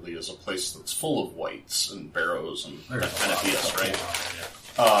particularly, is a place that's full of whites and barrows and that kind of BS, right?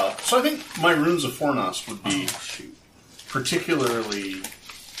 So I think my runes of Fornos would be particularly.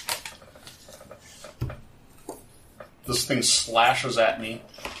 This thing slashes at me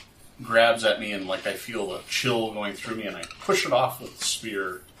grabs at me and like I feel the chill going through me, and I push it off with the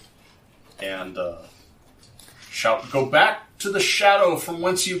spear and shout, "Go back to the shadow from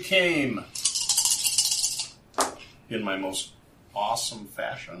whence you came!" in my most awesome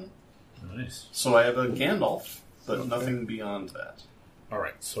fashion. Nice. So I have a Gandalf, but nothing beyond that. All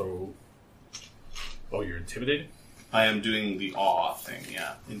right. So, you're intimidating. I am doing the awe thing.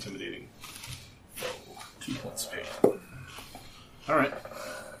 Yeah, intimidating. 2 points paid. All right.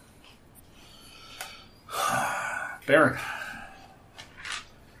 Baron.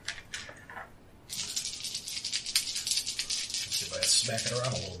 See if I smack it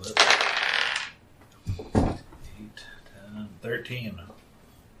around a little bit. 8, 10, 13.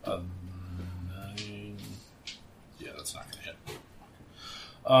 9. Yeah, that's not going to hit.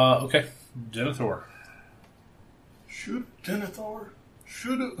 Okay. Denethor. Shoot, Denethor.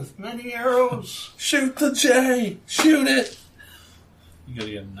 Shoot it with many arrows. Shoot the J! Shoot it! You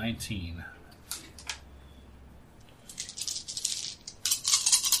gotta get a 19.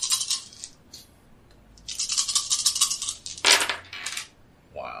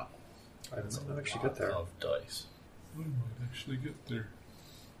 Wow. I didn't actually get there. Of dice. I might actually get there.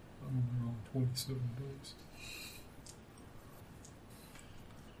 I'm on 27 dice.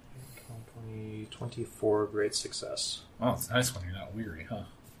 20, 24, great success. Oh, it's nice when you're not weary, huh?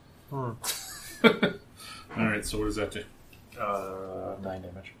 Hmm. Alright, so what does that do? 9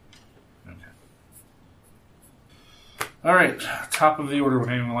 damage. Okay. Alright, top of the order. Would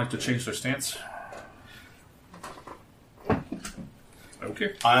anyone like to change their stance?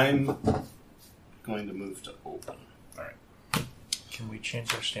 Okay. I'm going to move to open. Alright. Can we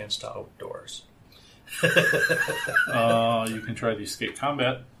change our stance to outdoors? You can try the escape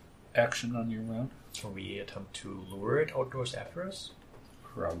combat action on your round. Can we attempt to lure it outdoors after us?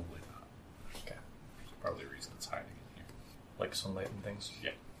 Probably not. Okay. There's probably a reason it's hiding in here. Like sunlight and things?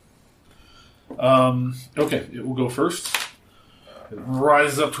 Yeah. Okay, it will go first. It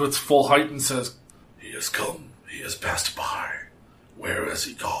rises up to its full height and says, "He has come. He has passed by. Where has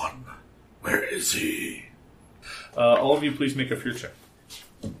he gone? Where is he?" All of you, please make a fear check.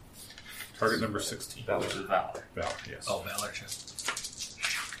 Target number 16. Valor. Valor. Valor, yes. Oh, Valor check.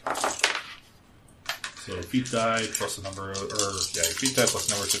 So feat die plus the number, your feat die plus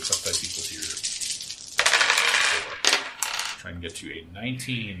number of success dice equals your. Trying to get to a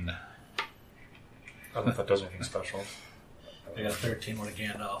 19. I don't know if that does anything special. I got 13 with a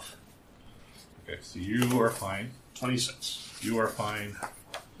Gandalf. Okay, so you are fine. 26. You are fine.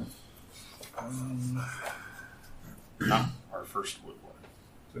 Not our first wood one.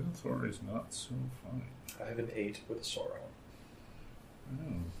 Denethor is not so fine. I have an 8 with a Sauron.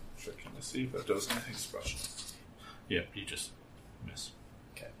 Checking to see if that does anything special. Yeah, you just miss.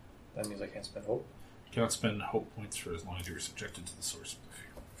 Okay. That means I can't spend hope? You cannot spend hope points for as long as you are subjected to the source of the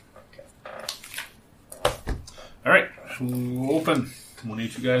fear. Okay. Alright, we'll open. One of you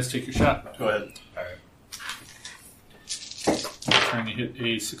two guys take your shot. Go ahead. Alright. You're trying to hit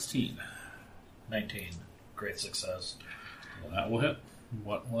a 16. 19. Great success. Well, that will hit.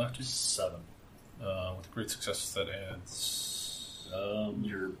 What will that do? 7. With great success, that adds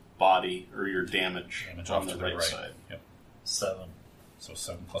Your body or your damage damage on off the to the right right. side. Yep. 7. So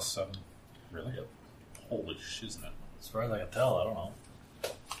 7 plus 7. Really? Yep. Holy shiznit. As far as I can tell, I don't know.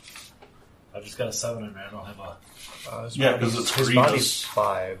 I just got a 7 in there. I don't have a... Yeah, because it's his Grievous. body's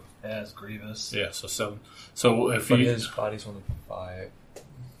 5, Yeah, it's Grievous. Yeah, so 7. So if but you... his body's only 5.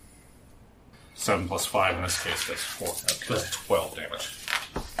 7 plus 5 in this case, that's 4. That's 12 damage.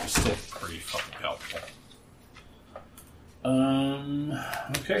 It's still pretty fucking palpable.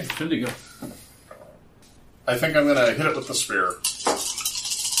 Okay, Vindigo. I think I'm going to hit it with the spear.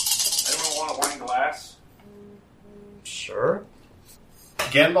 Anyone want a wine glass? Sure.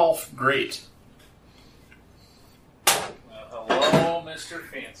 Gandalf, great. Hello, Mr.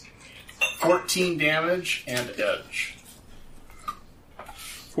 Fancy. 14 damage and edge.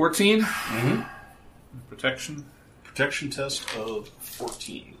 14? Mm-hmm. Protection. Protection test of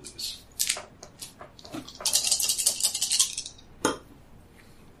 14, please.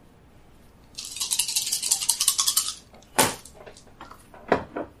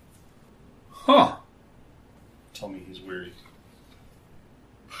 Huh. Tell me he's weary.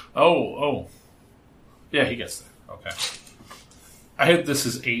 Oh. Yeah, he gets there. Okay. I had this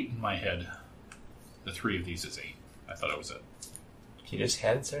as 8 in my head. The 3 of these is 8. I thought it was it. He just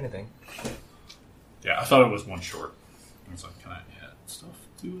hadn't said anything. Yeah, I thought it was one short. I was like, can I add stuff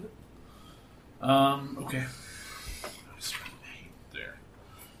to it? Okay. Just there.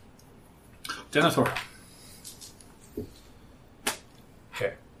 Denethor.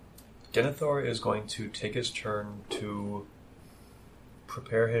 Okay. Denethor is going to take his turn to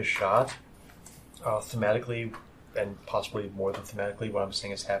prepare his shot, thematically, and possibly more than thematically, what I'm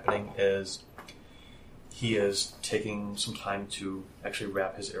saying is happening is he is taking some time to actually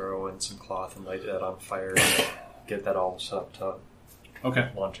wrap his arrow in some cloth and light it on fire and get that all set up to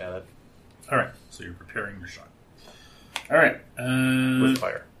launch at it. All right. So you're preparing your shot. All right. With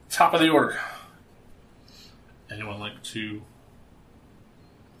fire. Top of the order. Anyone like to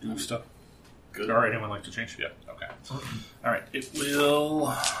do stuff? Good. Or anyone like to change? Yeah. Okay. All right. It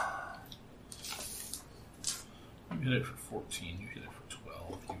will. You hit it for 14. You hit it for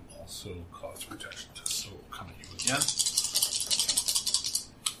 12. You also cause protection test, so we'll come at you again.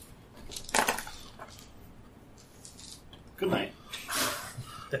 Good night.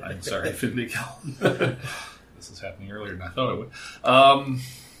 I'm sorry, Findigal. This is happening earlier than I thought it would.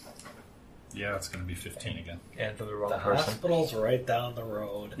 Yeah, it's going to be 15 again. And for the wrong The person. hospital's right down the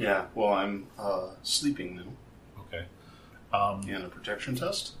road. Yeah, well, I'm sleeping now. Okay. And a protection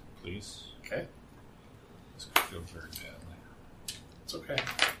test? Please. Okay. This could go very badly. It's okay.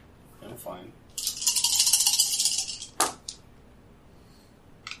 I'm fine.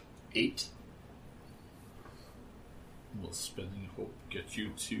 8. Will spending hope get you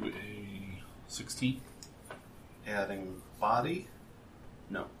to a 16? Adding body?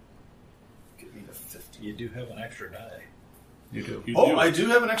 No. Get me to 50. You do have an extra die. You do. You Oh, do. I do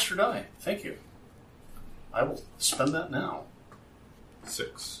have an extra die. Thank you. I will spend that now.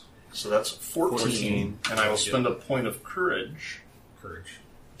 6. So that's 14. And I will spend a point of courage Courage.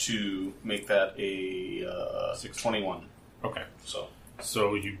 to make that a 21. Okay. So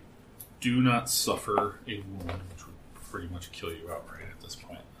you do not suffer a wound, which would pretty much kill you outright at this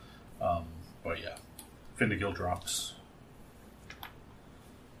point. But yeah, Findigal drops.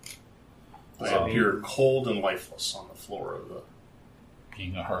 I appear cold and lifeless on the floor of the...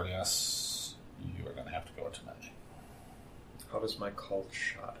 Being a hard ass, you are going to have to go into melee. How does my called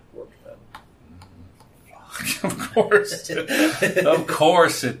shot work then? Of course. Of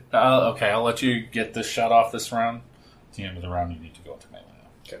course. Okay, I'll let you get this shot off this round. At the end of the round, you need to go into melee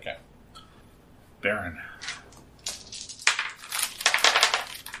now. Okay. Baron.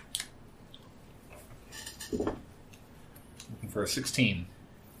 Looking for a 16.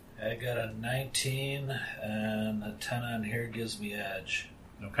 I got a 19, and a 10 on here gives me edge.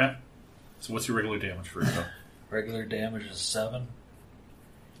 Okay. So what's your regular damage for yourself? Regular damage is 7.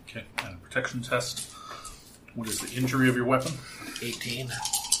 Okay. And a protection test. What is the injury of your weapon? 18. Or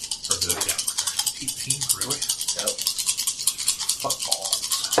the, 18? Really? Yep. Fuck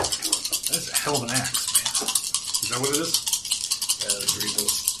balls. That is a hell of an axe, man. Is that what it is?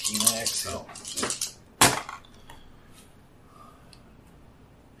 Regal's keen axe. No.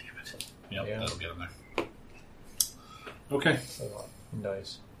 Damn it. Yep, Yeah. that'll get him there. Okay.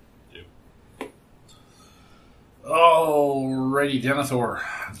 Nice. Alrighty, Denethor.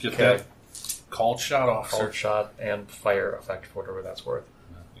 Get Okay. that called shot off, sir. Called shot and fire effect for whatever that's worth.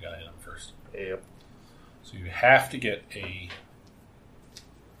 You gotta hit him first. Yep. So you have to get a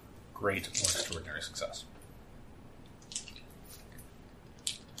great or extraordinary success.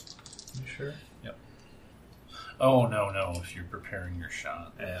 You sure? Yep. Oh, no. If you're preparing your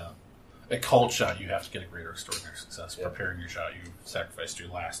shot. Yeah. A called shot, you have to get a great or extraordinary success. Yep. Preparing your shot, you sacrificed your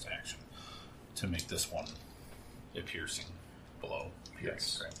last action to make this one a piercing blow.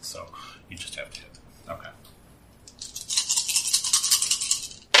 Yes. Right? So you just have to hit. Okay.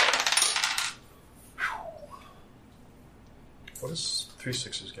 What does 3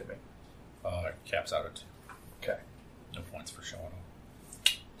 6s get me? Caps out at 2. Okay. No points for showing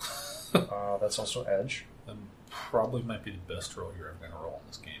up. That's also edge. That probably might be the best roll you're ever going to roll in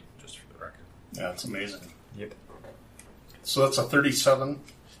this game, just for the record. Yeah, it's amazing. Yep. So that's a 37.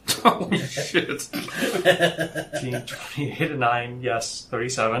 Holy shit. 18, 28, a 9, yes,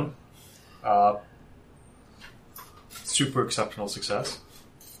 37. Super exceptional success.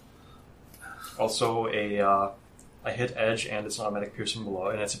 Also, I hit edge and it's an automatic piercing blow,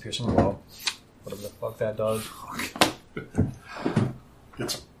 and it's a piercing blow. Whatever the fuck that does.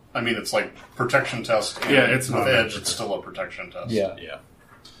 It's like protection test. And Yeah, it's with not edge. bad. It's still a protection test. Yeah. Yeah.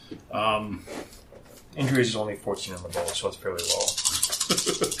 Injuries is only 14 on the bow, so it's fairly low.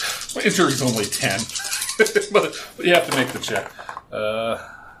 My injury's only 10. but you have to make the check. And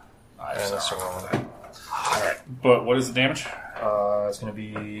that's the wrong one. Alright. But what is the damage? It's going to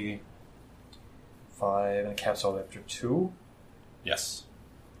be 5 and it caps out after 2. Yes.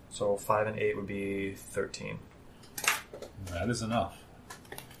 So 5 and 8 would be 13. That is enough.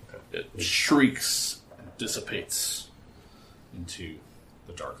 It shrieks and dissipates into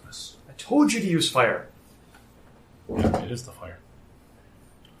the darkness. I told you to use fire. Yeah, it is the fire.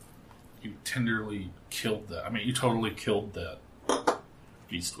 You tenderly killed that. I mean, you totally killed that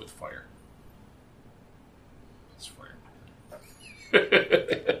beast with fire. It's fire.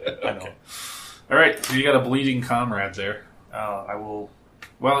 I know. All right, so you got a bleeding comrade there. I will.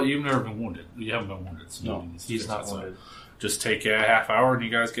 Well, you've never been wounded. You haven't been wounded. So No, nobody needs to He's fix not that. So wounded. just take a half hour, and you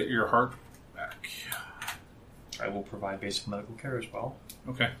guys get your heart back. I will provide basic medical care as well.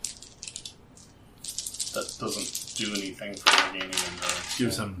 Okay. That doesn't do anything for regaining endurance.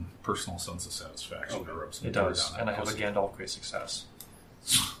 Gives him personal sense of satisfaction. Okay. to rub some It dirt does, on and I that have a pussy. Gandalf great success.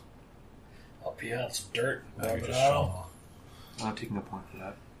 I'll pee out some dirt. Now you're Rub it just out. I'm taking a point for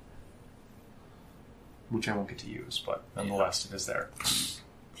that, which I won't get to use, but nonetheless, it is there.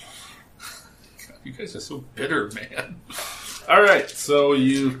 You guys are so bitter, man. All right, so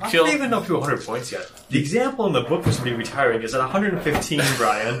you I'm kill. not even up to 100 points yet. The example in the book for somebody retiring is at 115,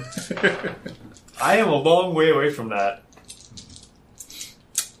 Brian. I am a long way away from that.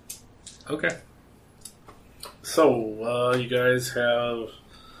 Okay. So you guys have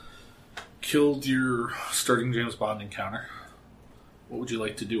killed your starting James Bond encounter. What would you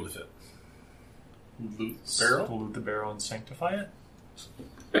like to do with it? Loot barrel? Loot the barrel and sanctify it?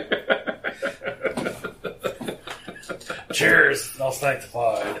 Cheers. All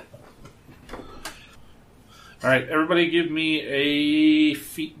sanctified. All right, everybody, give me a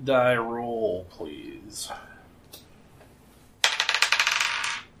feat die roll, please.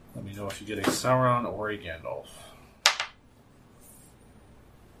 Let me know if you get a Sauron or a Gandalf.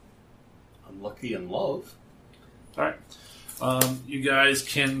 Unlucky in love. All right. You guys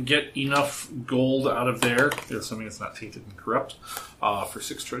can get enough gold out of there, assuming it's not tainted and corrupt, for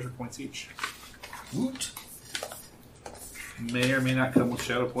 6 treasure points each. Woot. May or may not come with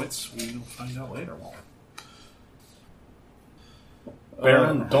shadow points. We will find out later.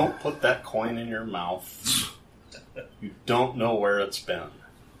 Baron, don't put that coin in your mouth. You don't know where it's been.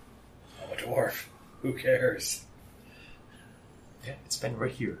 I'm a dwarf. Who cares? Yeah, it's been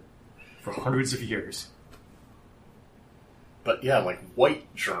right here for hundreds of years. But yeah, like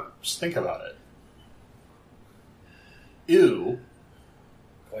white germs. Think about it. Ew.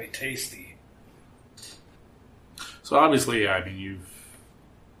 Quite tasty. So obviously, I mean, you've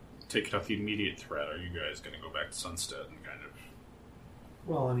taken out the immediate threat. Are you guys going to go back to Sunstead and kind of...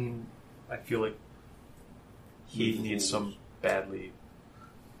 Well, I mean, I feel like he needs some badly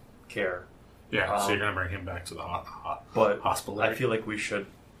care. Yeah, so you're going to bring him back to the But hospital. I feel like we should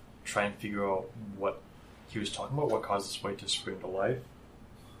try and figure out what he was talking about, what caused this white to spring to life.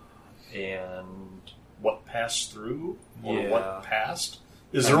 And What passed through? Or Yeah. what passed?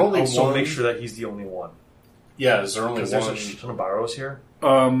 Is there only also one? make sure that he's the only one. Yeah, is there only Because one? there's a shit ton of Barrows here.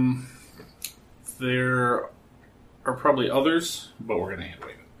 There are probably others, but we're going to hand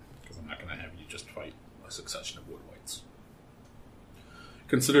wave it. Because I'm not going to have you just fight a succession of wood whites.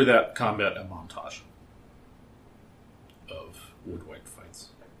 Consider that combat a montage of wood white fights.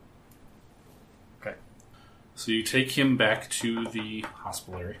 Okay. So you take him back to the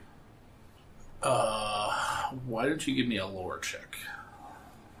hospitallary. Why don't you give me a lore check?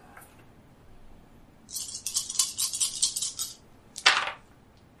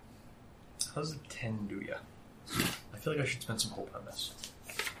 How does a 10 do ya? I feel like I should spend some hope on this.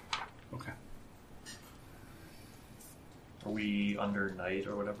 Okay. Are we under night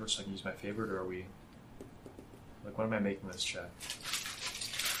or whatever, so I can use my favorite, or are we... Like, when am I making this check?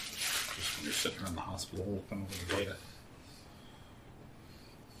 Just when you're sitting around the hospital looking over the data.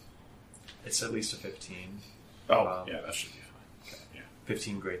 It's at least a 15. Oh, yeah, that should be fine. Okay, yeah.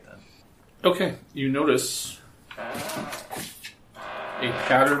 15, great then. Okay, you notice a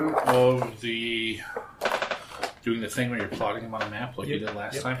pattern of the doing the thing where you're plotting them on a map like you did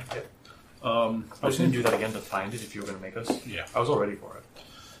last time. Yep. I I was going to do that again to find it if you were going to make us. Yeah. I was all ready for it.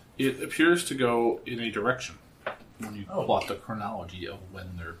 It appears to go in a direction when you Oh. plot the chronology of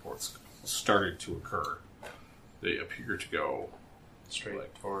when the reports started to occur. They appear to go Straight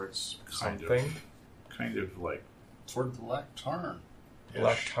Like, towards kind of. something. kind of like Toward the Tarn.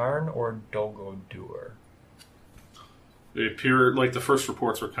 Black Tarn or Dolgo Doer? they appear like the first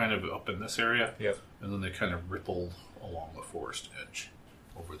reports were kind of up in this area, Yep. and then they kind of rippled along the forest edge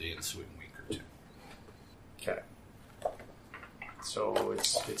over the ensuing week or two. Okay. So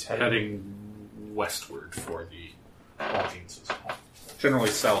it's Heading westward for the audiences. Generally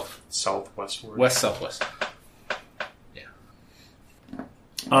southwestward. west-southwest. Yeah.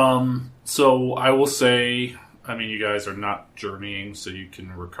 So I will say, I mean, you guys are not journeying, so you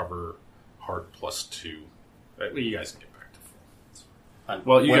can recover heart +2. You guys can get back to full.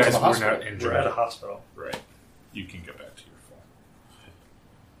 Well, you Went to guys the were hospital. not injured. We're at a hospital. Right. You can get back to your full.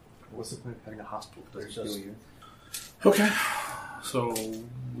 What's the point of having a hospital that doesn't There's heal you? Okay. So,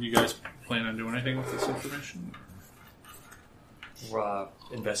 you guys plan on doing anything with this information?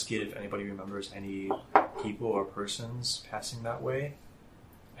 investigate if anybody remembers any people or persons passing that way,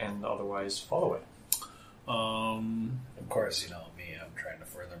 and otherwise follow it. Of course, you know me. I'm trying to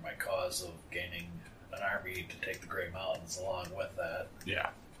further my cause of gaining an army to take the Grey Mountains along with that. Yeah,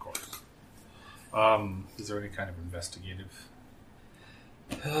 of course. Is there any kind of investigative?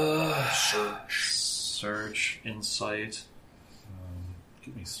 Search, insight.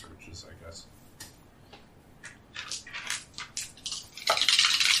 Give me searches, I guess.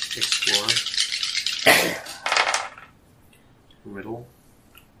 Explore. Riddle.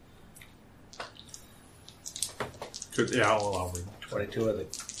 Yeah, I'll read. 22 of the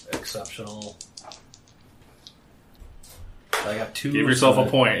exceptional. I got 2. Give yourself a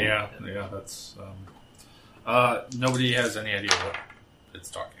point. Yeah, that's. Nobody has any idea what it's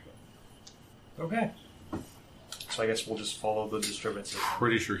talking about. Okay. So I guess we'll just follow the disturbances.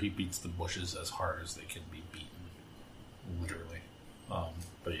 Pretty sure he beats the bushes as hard as they can be beaten, literally.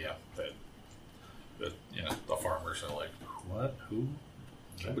 But yeah, the farmers are like, what? Who?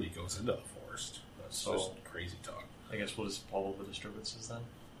 Nobody goes into the forest. That's just crazy talk. I guess we'll just follow the disturbances then.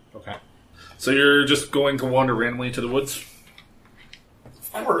 Okay. So you're just going to wander randomly into the woods?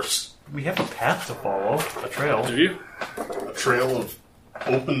 Of course. We have a path to follow, a trail. Do you? A trail of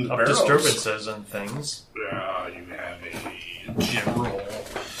opened Of barrels. disturbances and things. You have a general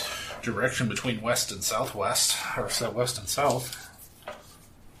direction between west and southwest, or west and south.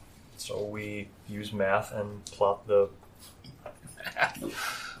 So we use math and plot the...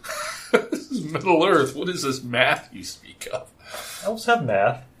 This is Middle Earth. What is this math you speak of? Elves have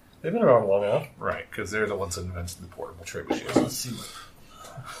math. They've been around long enough. Right, because they're the ones that invented the portable trebuchet. Let's see.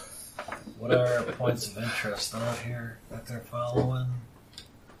 What are points of interest out here that they're following?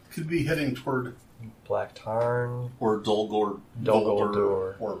 Could be heading toward Black Tarn. or Dulgor,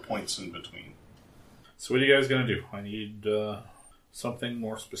 Dulgor. or points in between. So what are you guys going to do? I need something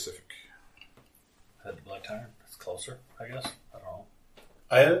more specific. Head to Black Tarn. It's closer, I guess. I don't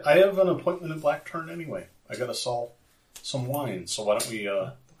know. I have an appointment in Black Tarn anyway. I got to sell some wine, so why don't we...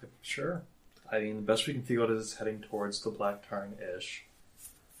 Sure. I mean, the best we can figure out is heading towards the Black Tarn-ish.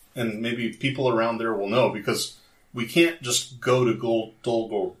 And maybe people around there will know, because we can't just go to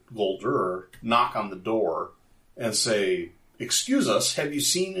Goldur, knock on the door, and say, "Excuse us, have you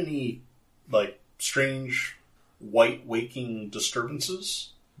seen any, strange white waking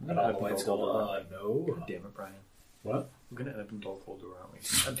disturbances?" And all the lights go on. No. God damn it, Brian. What? We're going to end up in Dolfolder, aren't we?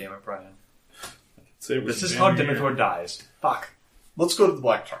 God damn it, Brian. This is how Denethor dies. Fuck. Let's go to the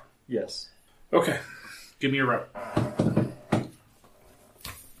Black Tarn. Yes. Okay. Give me a route.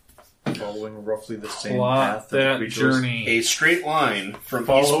 Following roughly the same Plot path that that the creature was... journey. A straight line from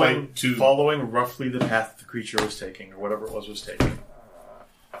Following, east to... following roughly the path the creature was taking, or whatever it was taking.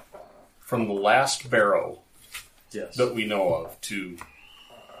 From the last barrow Yes. that we know of to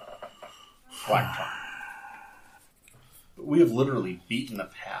Black Tarn. But we have literally beaten a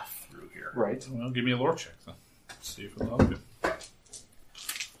path through here. Right. Well, give me a lore check then. See if it'll help you.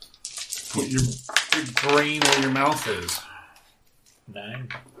 Put your brain where your mouth is. 9.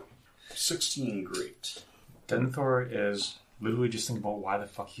 16, great. Denethor is literally just thinking about why the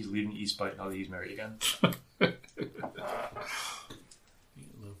fuck he's leaving Eastbite now that he's married again.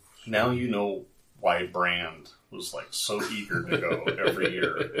 Now you know why Brand was so eager to go every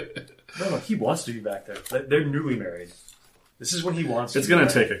year. No, he wants to be back there. They're newly married. This is when he wants to It's be going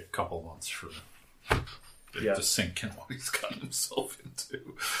back. to take a couple months for it Yeah. to sink in what he's gotten himself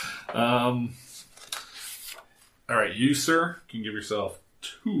into. All right, you, sir, can give yourself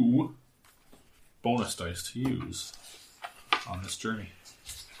 2 bonus dice to use on this journey.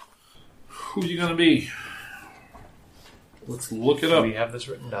 Who are you going to be? Let's look it up. We have this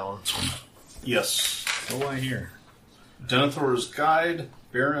written down. Yes. What do I hear? Denethor is guide,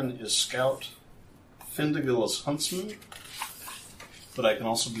 Baron is scout, Findigil is huntsman, but I can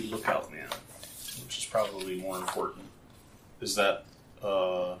also be lookout man, which is probably more important. Is that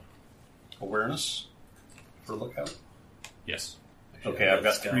awareness for lookout? Yes. Okay, I've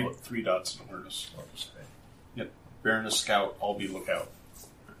got three dots in awareness. Yep. Baron is scout, I'll be lookout.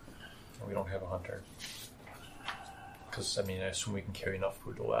 We don't have a hunter. Because, I assume we can carry enough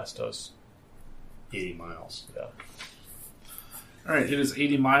food to last us. 80 miles. Yeah. All right, it is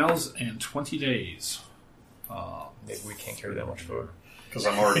 80 miles and 20 days. Maybe we can't carry that much food. Because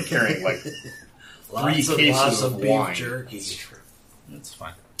I'm already carrying 3 Lots cases of beef wine. jerky. That's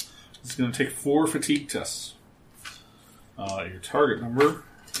fine. It's going to take 4 fatigue tests. Your target number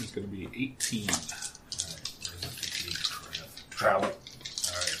is going to be 18. Travel.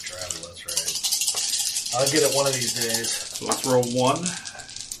 Alright, travel, that's right. I'll get it one of these days. So let's roll 1.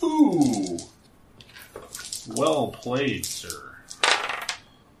 Ooh! Well played, sir.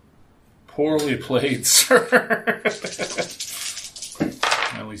 Poorly played, sir.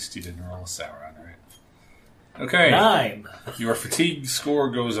 At least you didn't roll a Sauron, right? Okay. 9. Your fatigue score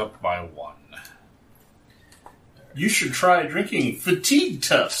goes up by 1. You should try drinking fatigue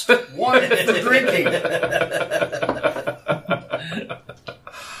test. 1 for drinking.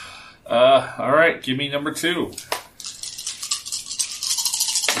 All right, give me number 2. It's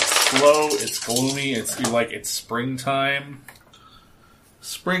slow. It's gloomy. It's springtime.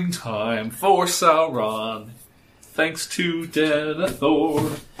 Springtime for Sauron. Thanks to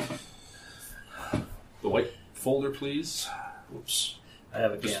Denethor. The white folder, please. Oops. I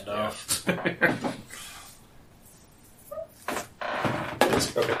have a Gandalf.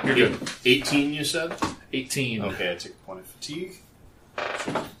 Okay, You're good. 18, you said? 18. Okay, I take a point of fatigue.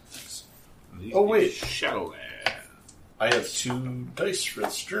 The Oh, wait. Shadowland. I have 2 dice for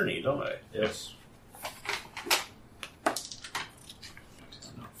this journey, don't I? Yes.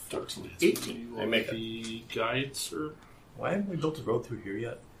 13. 18. I make it. The guide, sir. Why haven't we built a road through here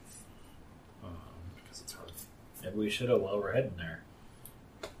yet? Because it's hard. Maybe we should have while we're heading there.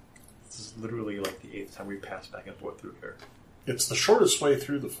 This is literally like the 8th time we passed back and forth through here. It's the shortest way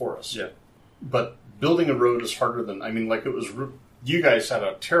through the forest. Yeah. But building a road is harder than... I mean, like, it was... You guys had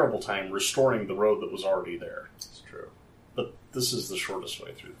a terrible time restoring the road that was already there. It's true. But this is the shortest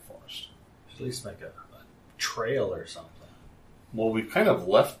way through the forest. At least make a trail or something. Well, we've kind of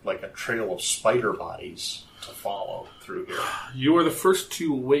left, like, a trail of spider bodies to follow through here. You are the first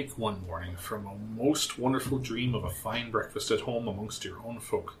to awake one morning from a most wonderful dream of a fine breakfast at home amongst your own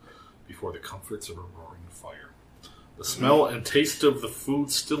folk before the comforts of a roaring fire. The smell and taste of the food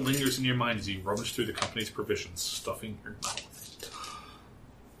still lingers in your mind as you rummage through the company's provisions, stuffing your mouth.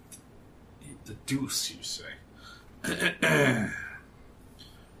 Eat the deuce, you say.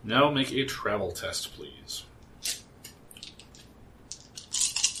 Now make a travel test, please.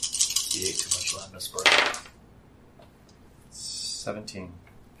 You ate too much lamb this birthday. 17.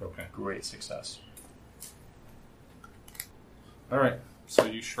 Okay. Great success. Alright, so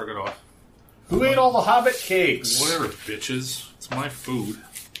you shrug it off. Who ate all the hobbit cakes? Whatever, bitches. It's my food.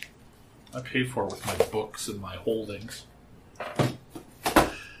 I paid for it with my books and my holdings.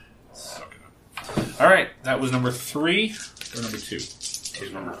 Suck it up. Alright, that was number 3 or number 2? That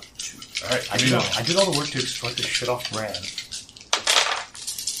was number 2. Alright, I did all the work to extract the shit off Bran.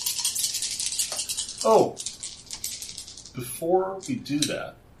 Oh, before we do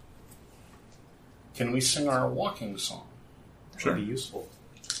that, can we sing our walking song? Sure. That'd be useful.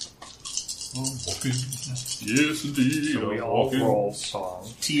 Walking. Yes, indeed. So we I'm all walking. roll song.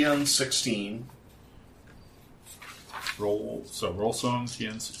 TN 16. Roll song,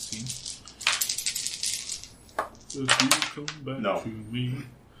 TN16. If you come back No. to me.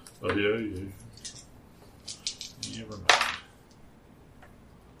 Oh, yeah. Never mind.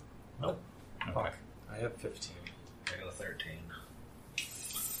 Nope. Okay. Fuck. I have 15. I got a 13.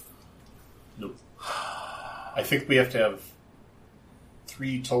 Nope. I think we have to have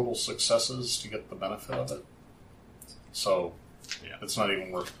 3 total successes to get the benefit of it. So, Yeah. it's not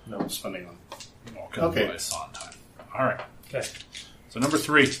even worth spending on. Walking Okay. by Sondheim. Alright. Okay. So number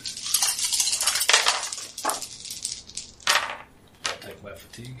 3. I'll take my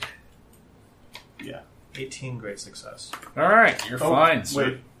fatigue. Yeah. 18, great success. Alright, you're fine, sir.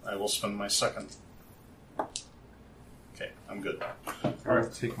 Wait, I will spend my second. Okay, I'm good. I'll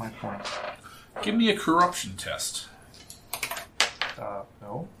take my points. Give me a corruption test. No. Alright,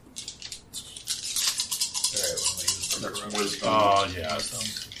 well, I use the That's corruption. wisdom. Oh, yeah.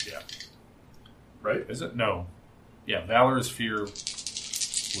 Yeah. Right? Is it? No. Yeah, valor is fear.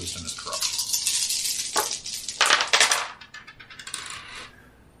 Wisdom is corruption.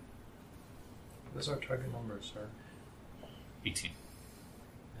 What is our target number, sir? 18.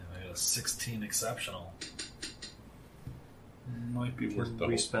 And I got a 16 exceptional. Might be worth Can the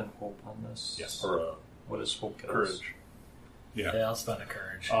we whole- spend hope on this? Yes. Or What does hope get us? courage. Yeah. Yeah, I'll spend a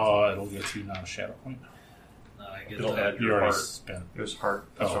courage. It'll get you not a shadow point. No, I get It'll the- add You your already heart. spent. It was hard.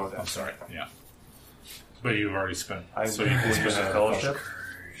 Oh, I'm sorry. Yeah. But you've already spent. I so would you can spend spend a fellowship.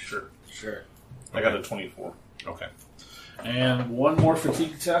 Sure. Sure. I got a 24. Okay. And one more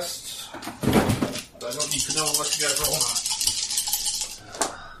fatigue test. I don't need to know what you guys roll on.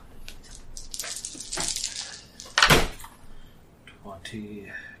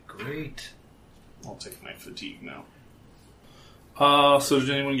 20. Great. I'll take my fatigue now. So did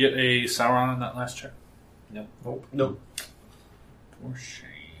anyone get a Sauron on that last check? Nope. Nope. For shame.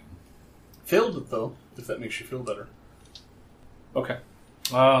 Failed it, though, if that makes you feel better. Okay.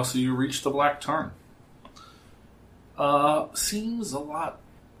 So you reach the Black Tarn. Seems a lot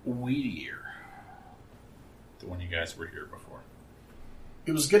weedier than when you guys were here before.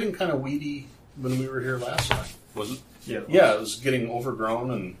 It was getting kind of weedy when we were here last time. Was it? Yeah, it was getting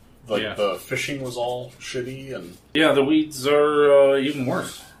overgrown and Yeah. the fishing was all shitty and Yeah, the weeds are even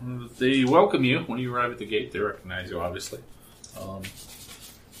worse. They welcome you when you arrive at the gate. They recognize you, obviously. You're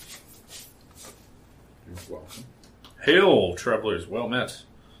welcome. Hail, travelers, well met.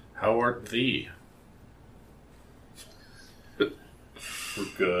 How art thee? we're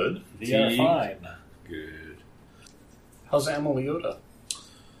good. We are fine. Good. How's Ameliota?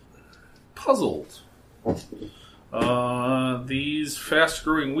 Puzzled. These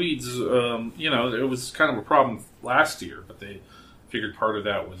fast-growing weeds, it was kind of a problem last year, but they figured part of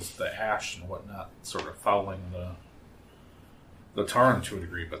that was the ash and whatnot sort of fouling the Tarn to a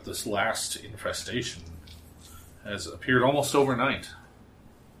degree, but this last infestation has appeared almost overnight,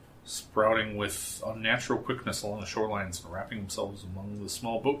 sprouting with unnatural quickness along the shorelines and wrapping themselves among the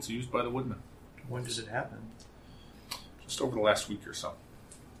small boats used by the woodmen. When does it happen? Just over the last week or so.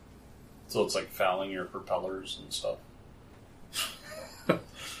 So it's like fouling your propellers and stuff.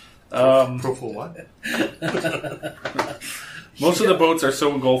 Profile what? Most of the boats are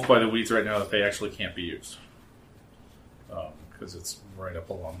so engulfed by the weeds right now that they actually can't be used. Because it's right up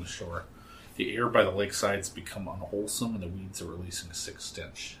along the shore. The air by the lakesides become unwholesome, and the weeds are releasing a sick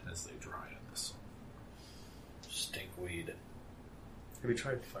stench as they dry in the sun. Stinkweed. Have you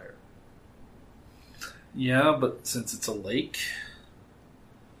tried fire? Yeah, but since it's a lake...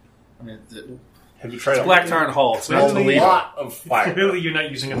 I mean, Have you tried Black Tarn Hall. It's not a Toledo. lot of fire? Clearly, you're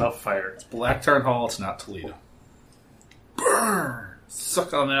not using enough fire. It's Black Tarn Hall. It's not Toledo. Burn!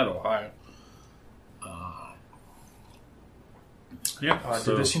 Suck on that, Ohio. Did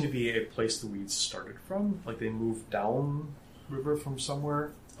there seem to be a place the weeds started from? Like they moved down river from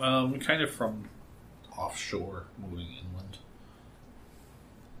somewhere? Kind of from offshore, moving inland.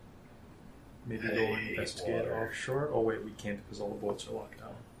 Maybe go and investigate offshore? Oh wait, we can't because all the boats are locked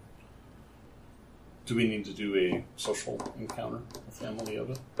down. Do we need to do a social encounter with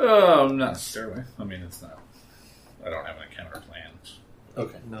Ameliota? Not necessarily. I mean, it's not... I don't have an encounter planned.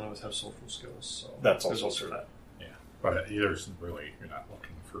 Okay. None of us have social skills, so That's there's also also that. Yeah. But there's really... You're not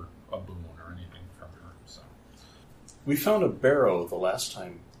looking for a boon or anything from her, so... We found a barrow the last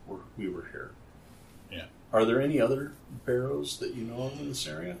time we were here. Yeah. Are there any other barrows that you know of in this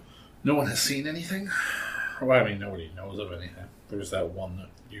area? No one has seen anything? Well, I mean, nobody knows of anything. There's that one that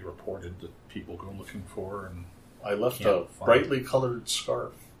you reported that people go looking for, and... I left Can't a find brightly colored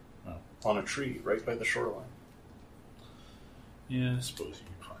scarf Oh. on a tree right by the shoreline. Yeah, I suppose you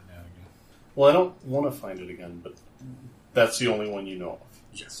can find that again. Well, I don't want to find it again, but that's the only one you know of.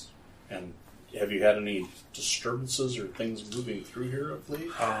 Yes. And have you had any disturbances or things moving through here of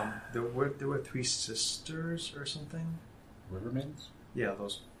late? There were three sisters or something. Rivermans? Yeah,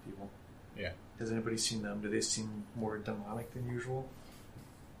 those people. Yeah. Has anybody seen them? Do they seem more demonic than usual?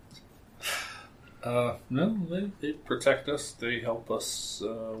 No, they protect us. They help us,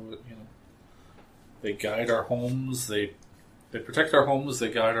 They guide our homes. They protect our homes.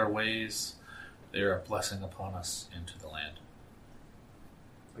 They guide our ways. They are a blessing upon us into the land.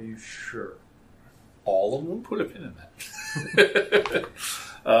 Are you sure? All of them? Put a pin in that.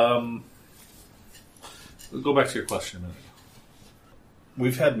 We'll go back to your question a minute ago.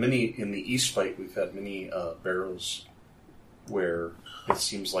 We've had many, in the East Fight, we've had many barrows where it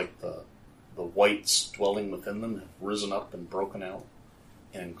seems like the whites dwelling within them have risen up and broken out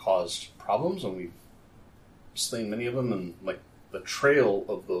and caused problems, and we've slain many of them, and like the trail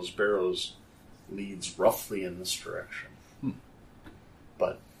of those barrows leads roughly in this direction.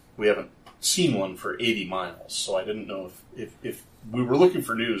 But we haven't seen one for 80 miles, so I didn't know if we were looking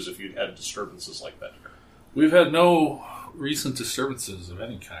for news if you'd had disturbances like that here. We've had no recent disturbances of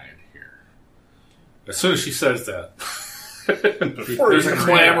any kind here. As soon as she says that, there's a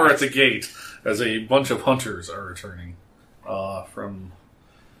clamor at the gate as a bunch of hunters are returning from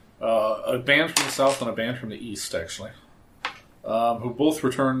a band from the south and a band from the east, actually, who both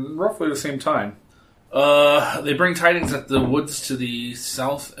return roughly at the same time. They bring tidings that the woods to the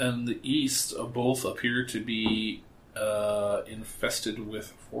south and the east both appear to be infested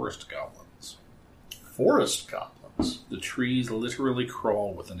with forest goblins. Forest goblins? The trees literally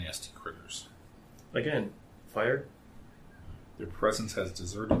crawl with the nasty critters. Again, fire? Their presence has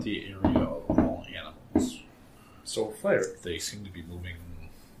deserted the area of all animals. So fire. They seem to be moving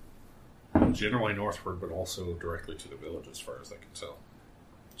generally northward, but also directly to the village as far as I can tell.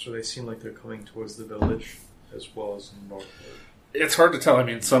 So they seem like they're coming towards the village as well as northward. It's hard to tell. I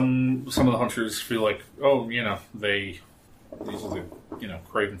mean, some of the hunters feel like, these are the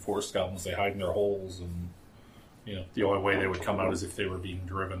craven forest goblins. They hide in their holes and the only way they would come out is if they were being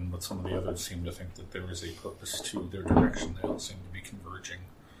driven, but some of the others seem to think that there is a purpose to their direction. They all seem to be converging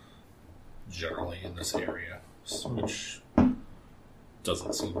generally in this area, which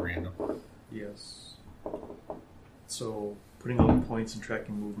doesn't seem random. Yes. So putting all the points and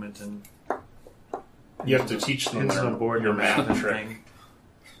tracking movement and You have to teach them pins on board your and math and trick.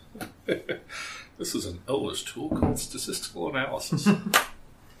 thing. This is an Elvish tool called statistical analysis.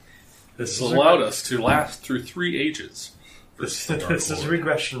 This It's is allowed us to last through 3 ages. This is a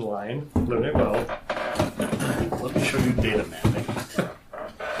regression line. Learn it well. Let me show you data mapping.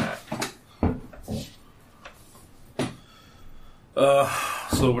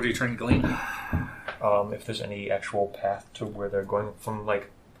 So what are you trying to glean? If there's any actual path to where they're going from,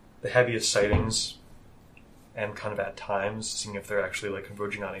 like the heaviest sightings, and kind of at times seeing if they're actually like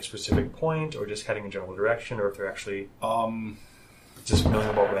converging on a specific point or just heading in a general direction, or if they're actually just milling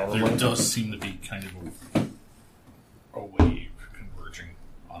about randomly. There does seem to be kind of a wave converging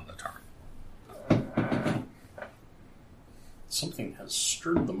on the Tarn. Something has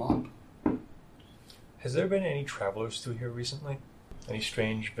stirred them up. Has there been any travelers through here recently? Any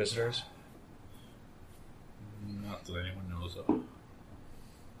strange visitors? Not that anyone knows of.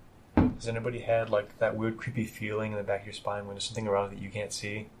 Has anybody had like that weird creepy feeling in the back of your spine when there's something around that you can't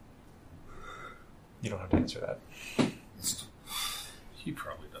see? You don't have to answer that. He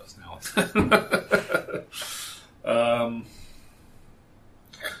probably does now.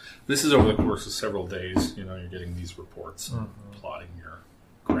 This is over the course of several days. You're getting these reports and plotting your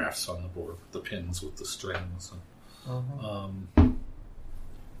graphs on the board with the pins with the strings and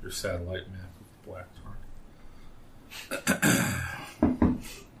your satellite map of Black Tarn.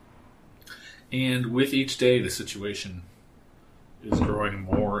 And with each day, the situation is growing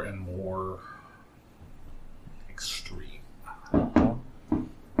more and more extreme.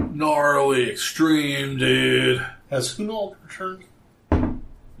 Gnarly extreme, dude. Has Hunold returned? No.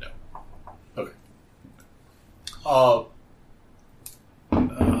 Okay.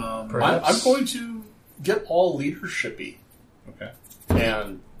 Perhaps. I'm going to get all leadershipy Okay.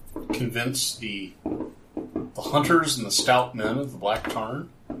 and convince the hunters and the stout men of the Black Tarn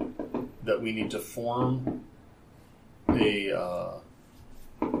that we need to form for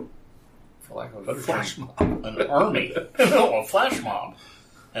lack of a better Flash term, mob. an army. No, a flash mob.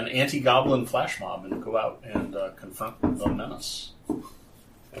 An anti-goblin flash mob, and go out and confront the menace.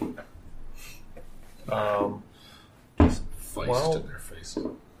 Feist Well- in their face.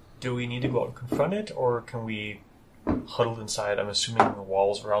 Do we need to go out and confront it, or can we huddle inside? I'm assuming the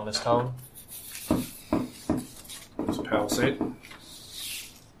walls around this town. There's a palisade.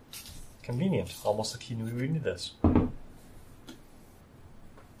 Convenient. Almost like he knew we needed this.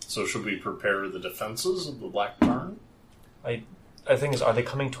 So should we prepare the defenses of the Black Tarn? The thing is, are they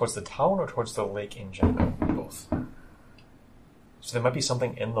coming towards the town or towards the lake in general? Both. So there might be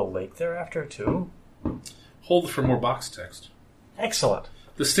something in the lake thereafter, too? Hold for more box text. Excellent.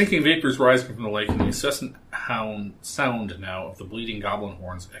 The stinking vapors rising from the lake and the incessant sound now of the bleeding goblin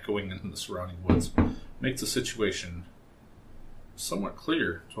horns echoing into the surrounding woods makes the situation somewhat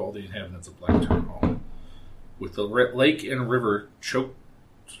clear to all the inhabitants of Black Tarn Hall. With the lake and river choked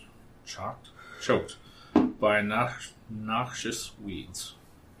by noxious weeds,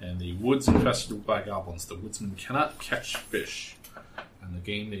 and the woods infested by goblins, the woodsmen cannot catch fish and the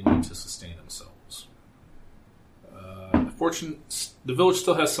game they need to sustain themselves. The village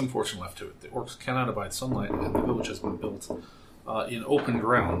still has some fortune left to it. The orcs cannot abide sunlight, and the village has been built in open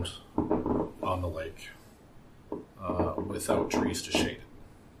ground on the lake without trees to shade it.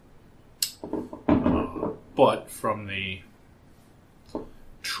 But from the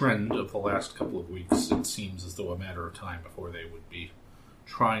trend of the last couple of weeks, it seems as though a matter of time before they would be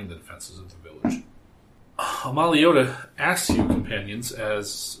trying the defenses of the village. Amaliota asks you, companions,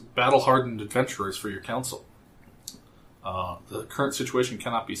 as battle-hardened adventurers for your counsel. The current situation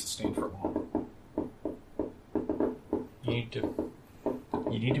cannot be sustained for long. You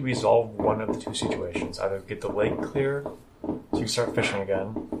need to resolve one of the two situations. Either get the lake clear so you can start fishing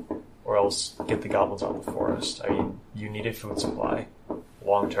again, or else get the goblins out of the forest. I mean, you need a food supply,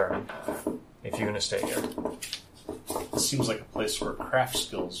 long term, if you're going to stay here. It seems like a place where craft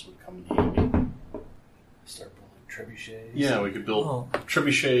skills would come in handy. Start building trebuchets. Yeah, we could build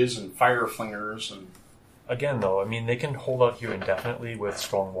trebuchets and fire flingers and... Again, though, I mean, they can hold out here indefinitely with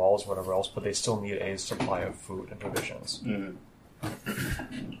strong walls, whatever else, but they still need a supply of food and provisions.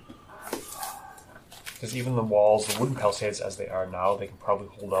 Because even the walls, the wooden palisades as they are now, they can probably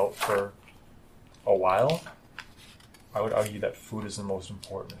hold out for a while. I would argue that food is the most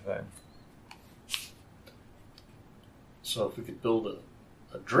important thing. So if we could build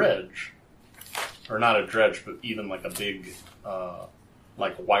a dredge or not a dredge, but even like a big,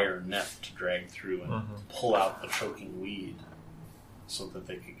 like wire net to drag through and pull out the choking weed, so that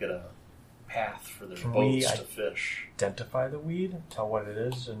they could get a path for their boats to fish. Identify the weed, tell what it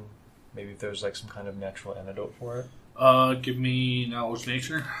is, and maybe if there's like some kind of natural antidote for it. Give me knowledge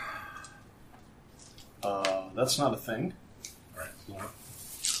nature. That's not a thing. All right.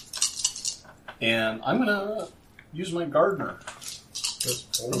 And I'm gonna use my gardener.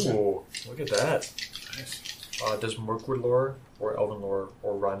 Oh, look at that. Nice. Does Mirkwood lore or Elven lore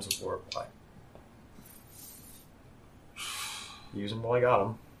or Rhymes of lore apply? Use them while I got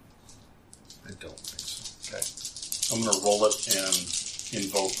them. I don't think so. Okay. I'm gonna roll it and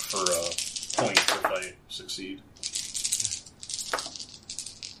invoke for a point if I succeed.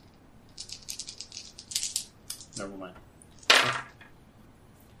 Never mind.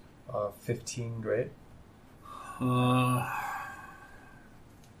 15, great.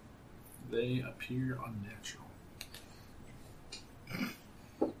 They appear unnatural.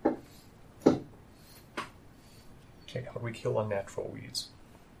 Okay, how do we kill unnatural weeds?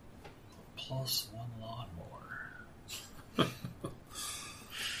 +1 lawnmower.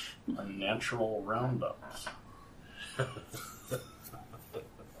 Unnatural roundups.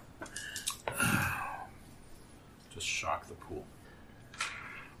 Just shock the pool.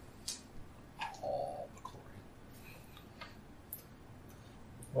 All the chlorine.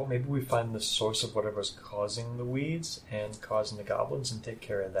 Well, maybe we find the source of whatever's causing the weeds and causing the goblins and take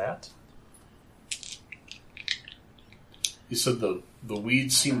care of that. You said the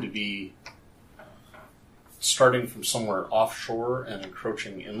weeds seem to be starting from somewhere offshore and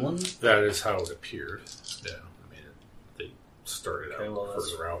encroaching inland. That is how it appeared. Yeah, I mean, they started Okay, out well,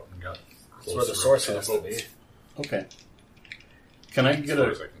 that's- further out and got That's closer where the source to has the to boats. be. Okay. Can I As get far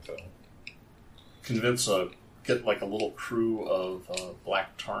as I can tell. get like a little crew of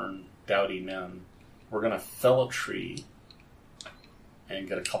black Tarn dowdy men? We're gonna fell a tree and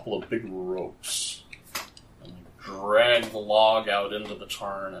get a couple of big ropes and drag the log out into the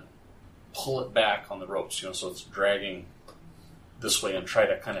tarn and pull it back on the ropes, so it's dragging this way, and try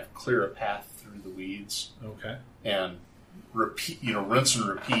to kind of clear a path through the weeds Okay. and repeat, rinse and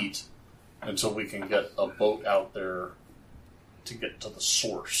repeat until we can get a boat out there to get to the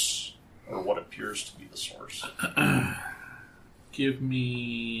source, or what appears to be the source. Give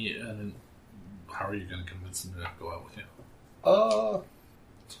me how are you going to convince them to go out with you?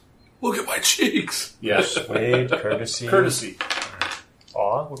 Look at my cheeks! Yes. Persuade, courtesy. Courtesy.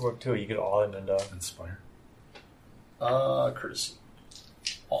 Awe would work too. You could awe them and Inspire. Courtesy.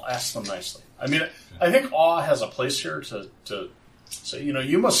 I'll ask them nicely. I mean, I think awe has a place here to say,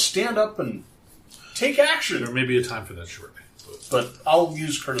 you must stand up and take action. There may be a time for that shortly. But I'll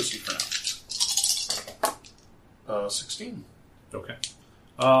use courtesy for now. 16. Okay.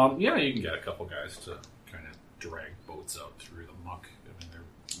 Yeah, you can get a couple guys to kind of drag boats out through the muck. I mean, they're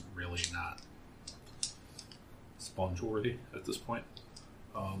really not sponge-worthy at this point.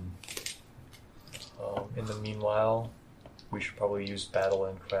 in the meanwhile, we should probably use battle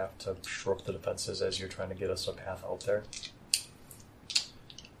and craft to shore up the defenses as you're trying to get us a path out there.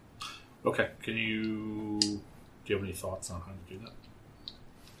 Okay. Do you have any thoughts on how to do that?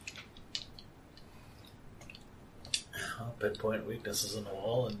 I'll pinpoint weaknesses in the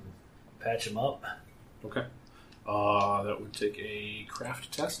wall and patch them up. Okay. That would take a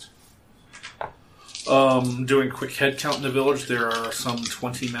craft test. Doing a quick head count in the village, there are some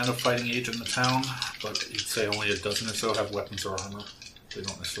 20 men of fighting age in the town, but you'd say only a dozen or so have weapons or armor. They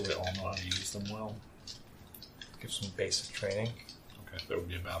don't necessarily all know how to use them well. Give some basic training. Okay, that would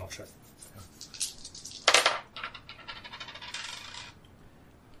be a battle check.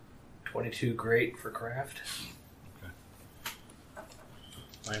 22 great for craft. Okay.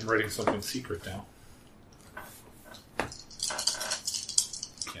 I'm writing something secret now.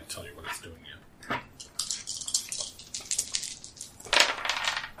 Can't tell you what it's doing yet.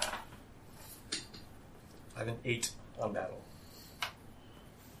 I have an 8 on battle.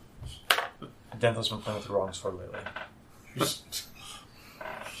 Denthos been playing with the wrong sword lately.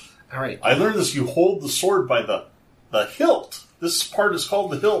 Alright. I learned this. You hold the sword by the hilt. This part is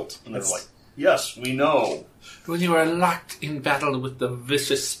called the hilt. And they're like, yes, we know. When you are locked in battle with the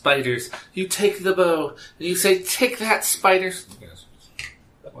vicious spiders, you take the bow, and you say, "Take that, spiders!" Yes.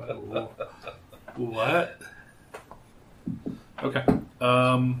 What? Okay.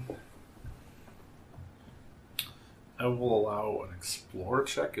 I will allow an explore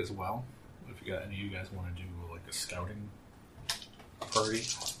check as well. If you got any of you guys want to do like a scouting party.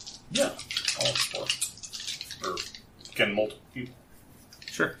 Yeah, I'll explore. Or can multiple people?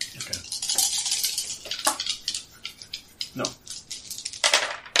 Sure. Okay. No.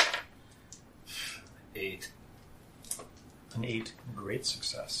 8. An 8, great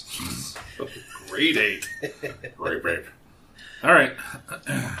success. Great 8. Great, babe. All right.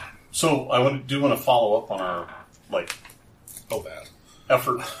 So I do want to follow up on our Bad.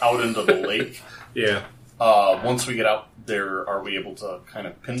 effort out into the lake. Yeah. Once we get out there, are we able to kind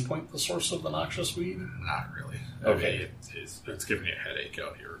of pinpoint the source of the noxious weed? Not really. Okay. I mean, it's giving you a headache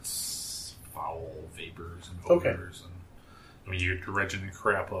out here. It's foul vapors and Okay. odors. And, I mean, you're dredging the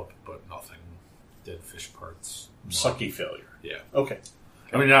crap up, but nothing. Dead fish parts. Sucky failure. Yeah. Okay.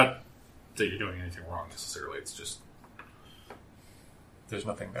 I mean, not that you're doing anything wrong necessarily. It's just... There's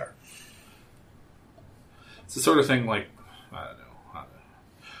nothing there. It's the sort of thing like... I don't know.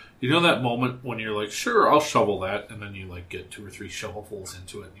 You know that moment when you're like, sure, I'll shovel that, and then you like get 2 or 3 shovelfuls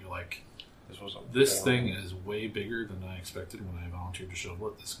into it, and you're like, this thing is way bigger than I expected when I volunteered to shovel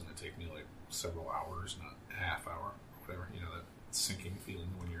it. This is going to take me like several hours, not a half hour, whatever. You know, that sinking feeling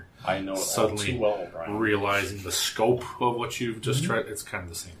when you're I know it all suddenly too well, Brian. realizing the scope of what you've just tried. It's kind of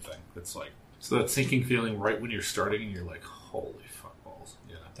the same thing. It's like, so that sinking feeling right when you're starting, and you're like, holy fuck balls.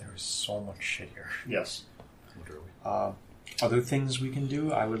 Yeah, There is so much shit here. Yes. literally. Other things we can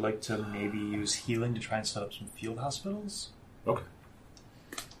do, I would like to maybe use healing to try and set up some field hospitals. Okay.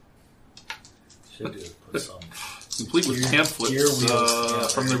 Should do. Put some Complete with gear pamphlets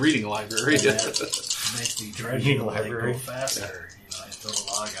wheels from the reading library. make the dredging Reading library. go faster. You know, you throw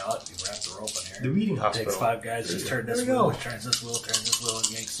the log out, you wrap the rope in The here. reading Takes hospital. 5 guys, just turn this There we wheel, go. turns this wheel,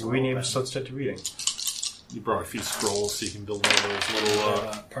 and yanks the We rope name in. subset to reading. You brought a few scrolls so you can build one of those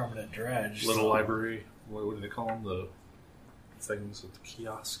little Permanent dredge. little so- library. What do they call them? The things with the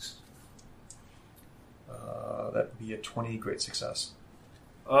kiosks. That would be a 20, great success.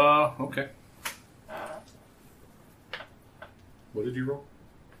 Okay. What did you roll?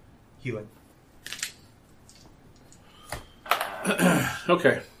 Healing.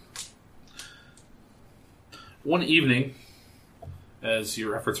 Okay. One evening, as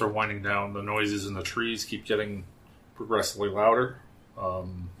your efforts are winding down, the noises in the trees keep getting progressively louder.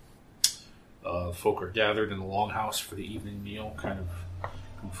 Folk are gathered in the longhouse for the evening meal, kind of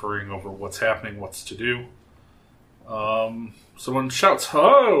conferring over what's happening, what's to do. Someone shouts,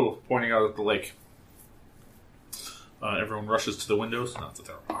 "Ho!" pointing out at the lake. Everyone rushes to the windows. Not that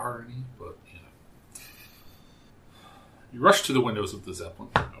there are any, but, you know. You rush to the windows of the Zeppelin.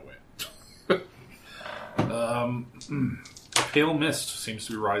 Oh, wait. A pale mist seems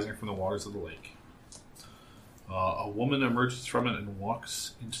to be rising from the waters of the lake. A woman emerges from it and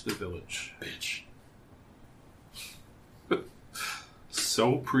walks into the village. Bitch.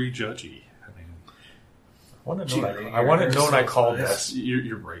 So prejudgy. I mean, I want to Gee, know. your I want to hair know, and I smells called nice. this.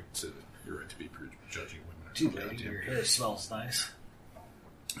 you're right to be prejudging women. Gee, Oh, lady, goddamn. your hair smells nice.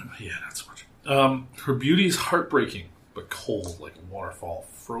 Yeah, that's what. Her beauty's heartbreaking, but cold like a waterfall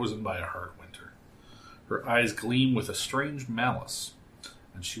frozen by a hard winter. Her eyes gleam with a strange malice,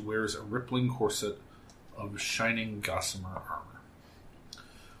 and she wears a rippling corset of shining gossamer armor.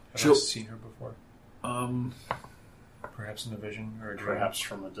 Have She'll- I seen her before? Perhaps in a vision or a dream. Perhaps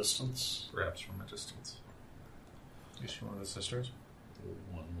from a distance. Perhaps from a distance. Is she one of the sisters?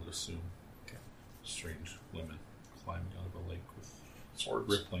 One would assume. Okay. Strange women climbing out of a lake with Swords.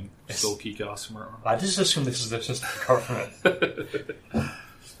 rippling, Yes. silky gossamer armor. I just assume this is their sister government.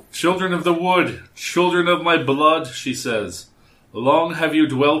 Children of the wood, children of my blood, she says, long have you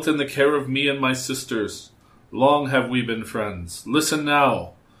dwelt in the care of me and my sisters. Long have we been friends. Listen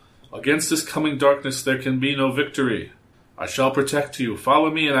now. Against this coming darkness there can be no victory. I shall protect you. Follow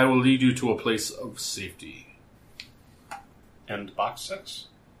me and I will lead you to a place of safety. And box 6?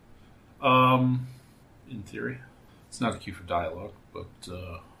 In theory. It's not a cue for dialogue, but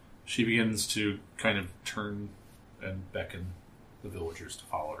she begins to kind of turn and beckon the villagers to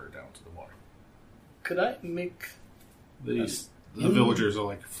follow her down to the water. Could I make The villagers are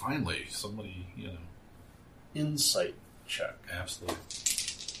like, finally, somebody, you know. insight check? Absolutely.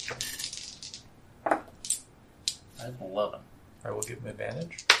 I have 11. I will give him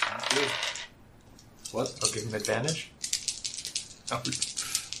advantage. What? I'll give him advantage. How would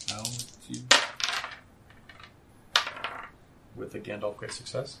you... With a Gandalf great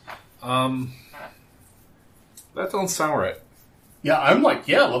success. That don't sound right. Yeah, I'm like,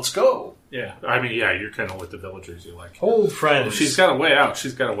 yeah, let's go. Yeah, I mean, yeah, you're kind of with the villagers. You're like, Old friends. well, she's got a way out.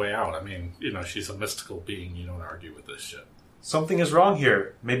 She's got a way out. I mean, you know, she's a mystical being. You don't argue with this shit. Something is wrong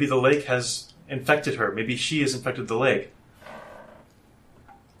here. Maybe the lake has infected her. Maybe she has infected the lake.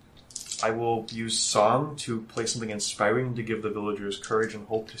 I will use song to play something inspiring to give the villagers courage and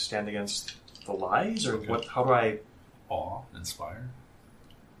hope to stand against the lies? Or Okay. what? How do I... Awe, inspire.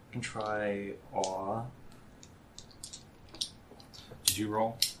 I can try awe. Did you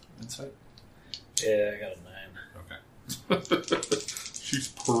roll insight? Yeah, I got a 9. Okay. She's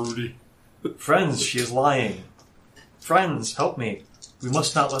pretty. Friends, she is lying. Friends, help me. We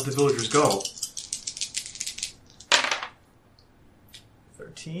must not let the villagers go.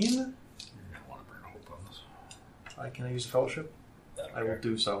 13? You're going to want to burn hope on this. Can I use a fellowship? I will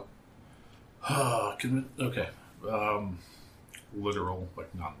do so. Okay. Literal,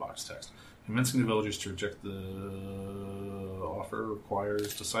 like non-box text. Convincing the villagers to reject the offer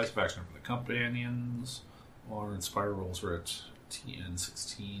requires decisive action from the companions. Or inspire rolls are at TN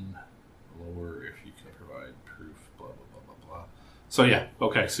 16. Lower if you can provide proof. Blah blah blah blah blah. So yeah,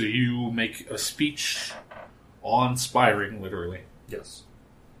 okay. So you make a speech on inspiring, literally. Yes.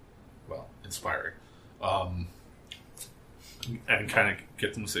 Well, inspiring, and kind of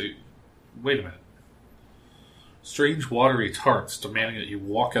get them to say, "Wait a minute. Strange watery tarts demanding that you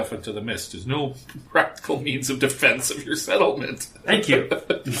walk off into the mist is no practical means of defense of your settlement." Thank you.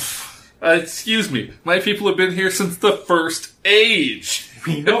 Excuse me. My people have been here since the First Age.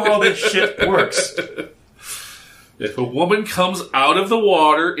 We know how this shit works. If a woman comes out of the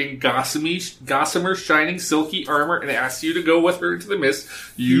water in gossamer shining silky armor and asks you to go with her into the mist,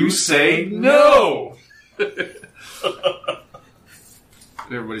 you say no.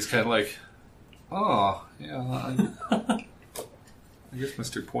 Everybody's kind of like, oh, yeah, I guess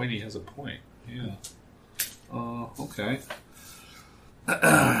Mr. Pointy has a point. Yeah. Okay.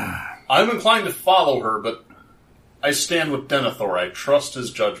 I'm inclined to follow her, but I stand with Denethor. I trust his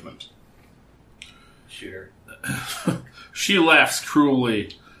judgment. Shoot her. She laughs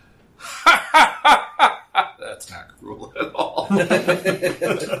cruelly. That's not cruel at all.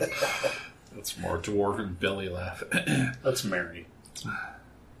 That's more dwarven belly laugh. That's Mary.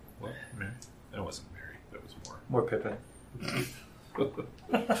 What? Mary? That wasn't Mary. That was more. More Pippin.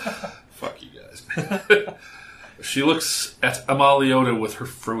 Fuck you guys. She looks at Amaliota with her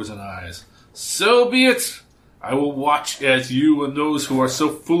frozen eyes. So be it. I will watch as you and those who are so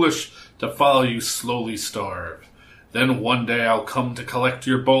foolish to follow you slowly starve. Then one day I'll come to collect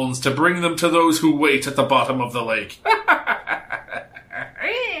your bones to bring them to those who wait at the bottom of the lake.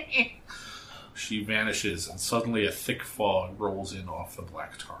 She vanishes, and suddenly a thick fog rolls in off the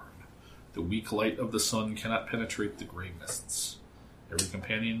black Tarn. The weak light of the sun cannot penetrate the gray mists. Every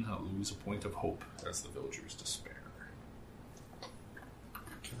companion lose a point of hope as the villagers despair.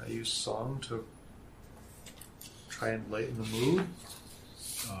 Can I use song to try and lighten the mood?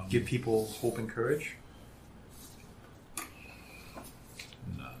 Give people hope and courage?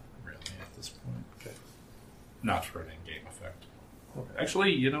 Not really at this point. Okay. Not for an in-game effect. Okay.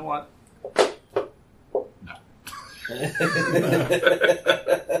 Actually, you know what? No.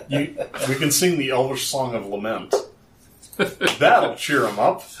 We can sing the Elvish Song of Lament. That'll cheer him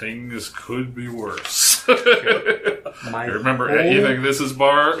up. Things could be worse. My You remember, whole- you think this is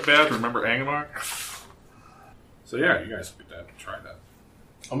bad? Remember Angmar? So yeah, you guys could try that.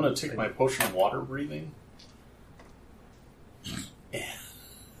 I'm going to take my potion of water breathing.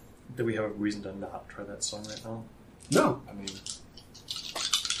 Do we have a reason to not try that song right now? No. I mean,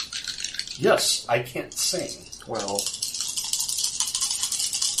 Yes, I can't sing. well,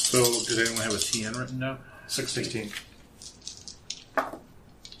 So, did anyone have a TN written down? 16. Did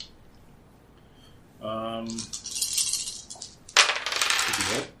you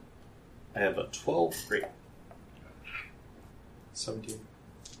roll? I have a 12. Great. 17.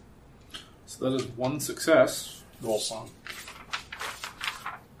 So that is one success. Roll song.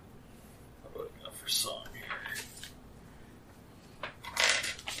 What do I got for song here?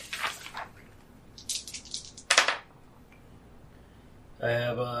 I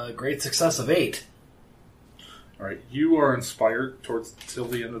have a great success of 8. All right, you are inspired till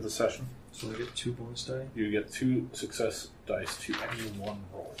the end of the session. So we get 2 bonus die? You get 2 success dice to any one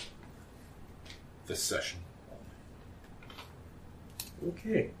roll. This session.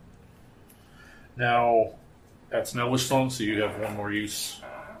 Okay. Now, that's an Elvish song, so you have one more use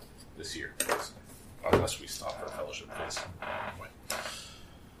this year. Unless we stop our fellowship phase. Anyway.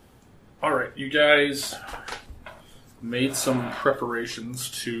 Alright, you guys made some preparations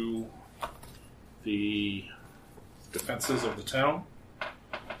to the defenses of the town.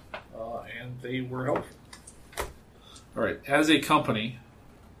 And they were helpful. Alright, as a company,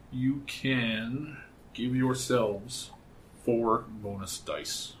 you can give yourselves 4 bonus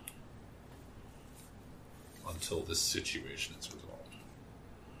dice until this situation is resolved.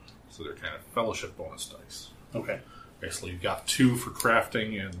 So they're kind of fellowship bonus dice. Okay. Basically, you got 2 for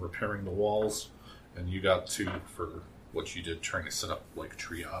crafting and repairing the walls, and you got 2 for what you did trying to set up like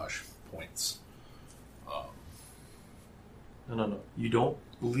triage points. No. You don't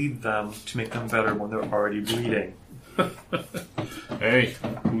bleed them to make them better when they're already bleeding. Hey,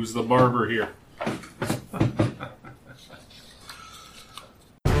 who's the barber here?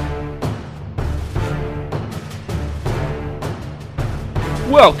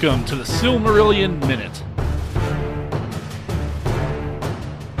 Welcome to the Silmarillion Minute.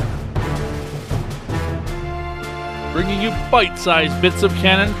 Bringing you bite-sized bits of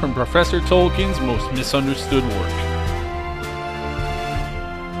canon from Professor Tolkien's most misunderstood work.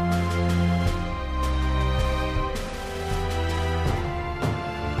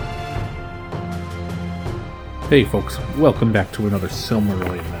 Hey folks, welcome back to another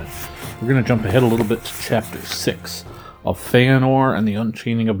Silmarillion Minute. We're going to jump ahead a little bit to Chapter 6 of Feanor and the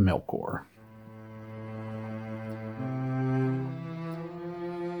Unchaining of Melkor.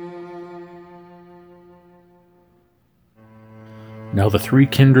 Now the three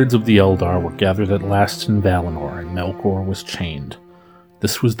kindreds of the Eldar were gathered at last in Valinor, and Melkor was chained.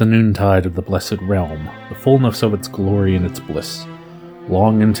 This was the noontide of the Blessed Realm, the fullness of its glory and its bliss,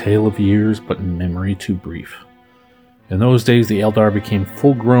 long in tale of years, but in memory too brief. In those days the Eldar became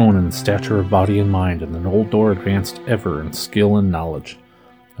full-grown in stature of body and mind, and the Noldor advanced ever in skill and knowledge.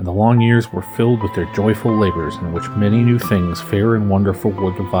 And the long years were filled with their joyful labors, in which many new things fair and wonderful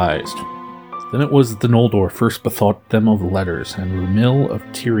were devised. Then it was that the Noldor first bethought them of letters, and Rumil of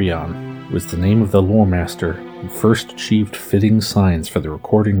Tirion was the name of the lore-master, who first achieved fitting signs for the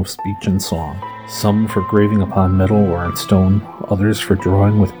recording of speech and song, some for graving upon metal or on stone, others for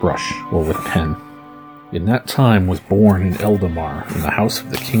drawing with brush or with pen. In that time was born in Eldamar, in the house of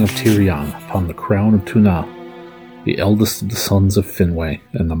the king of Tirion, upon the crown of Tuna, the eldest of the sons of Finwë,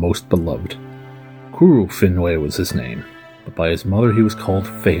 and the most beloved. Cúrul Finwë was his name, but by his mother he was called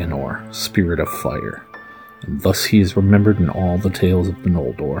Feanor, Spirit of Fire, and thus he is remembered in all the tales of the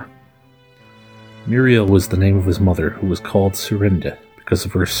Noldor. Miriel was the name of his mother, who was called Serinde, because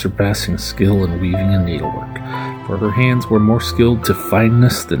of her surpassing skill in weaving and needlework, for her hands were more skilled to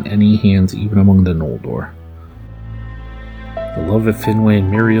fineness than any hands even among the Noldor. The love of Finwë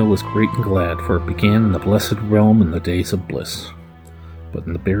and Miriel was great and glad, for it began in the Blessed Realm in the days of bliss. But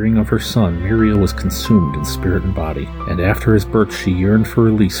in the bearing of her son, Miriel was consumed in spirit and body, and after his birth she yearned for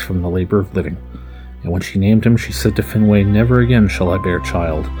release from the labor of living. And when she named him, she said to Finwë, "Never again shall I bear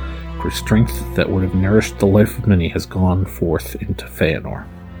child, for strength that would have nourished the life of many has gone forth into Feanor."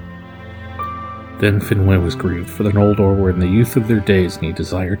 Then Finwë was grieved, for the Noldor were in the youth of their days, and he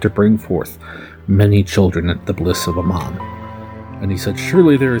desired to bring forth many children at the bliss of Aman. And he said,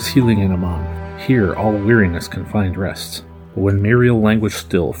 "Surely there is healing in Aman. Here all weariness can find rest." But when Miriel languished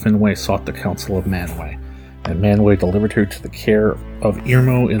still, Finwë sought the counsel of Manwë, and Manwë delivered her to the care of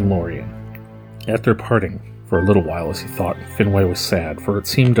Irmo in Lorien. At their parting, for a little while as he thought, Finwë was sad, for it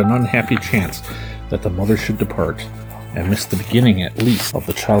seemed an unhappy chance that the mother should depart, and miss the beginning at least of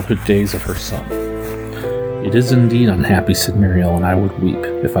the childhood days of her son. "It is indeed unhappy," said Miriel, "and I would weep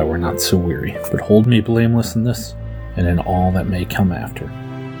if I were not so weary. But hold me blameless in this, and in all that may come after."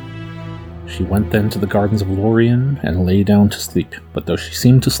 She went then to the gardens of Lorien, and lay down to sleep. But though she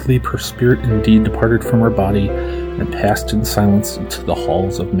seemed to sleep, her spirit indeed departed from her body, and passed in silence into the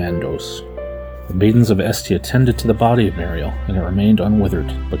halls of Mandos. The maidens of Estia tended to the body of Miriel, and it remained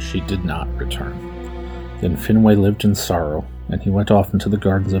unwithered, but she did not return. Then Finwë lived in sorrow, and he went off into the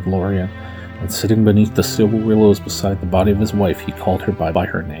gardens of Lorien, and sitting beneath the silver willows beside the body of his wife, he called her by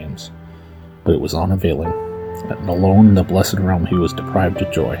her names. But it was unavailing, and alone in the Blessed Realm he was deprived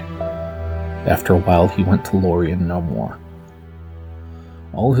of joy. After a while he went to Lorien no more.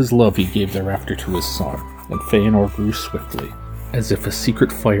 All his love he gave thereafter to his son, and Feanor grew swiftly, as if a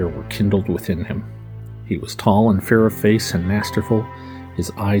secret fire were kindled within him. He was tall and fair of face and masterful, his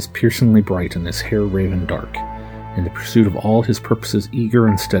eyes piercingly bright and his hair raven dark. In the pursuit of all his purposes eager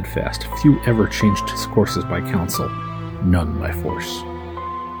and steadfast, few ever changed his courses by counsel, none by force.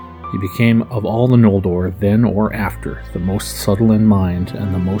 He became, of all the Noldor, then or after, the most subtle in mind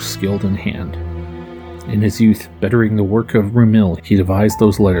and the most skilled in hand. In his youth, bettering the work of Rumil, he devised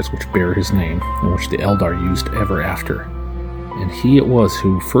those letters which bear his name, and which the Eldar used ever after. And he it was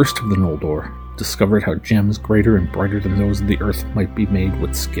who, first of the Noldor, discovered how gems greater and brighter than those of the earth might be made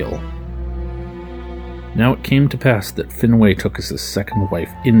with skill. Now it came to pass that Finwë took as his second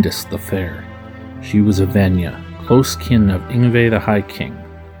wife Indis the Fair. She was a Venya, close kin of Yngve the High King,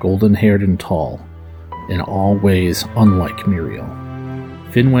 golden-haired and tall, in all ways unlike Miriel.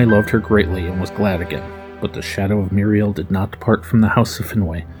 Finwë loved her greatly and was glad again, but the shadow of Miriel did not depart from the house of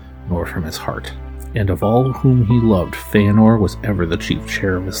Finwë, nor from his heart. And of all whom he loved, Feanor was ever the chief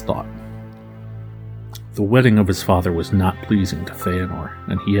share of his thought. The wedding of his father was not pleasing to Feanor,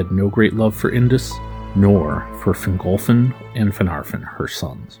 and he had no great love for Indis, nor for Fingolfin and Finarfin, her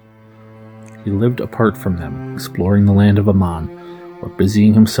sons. He lived apart from them, exploring the land of Aman, or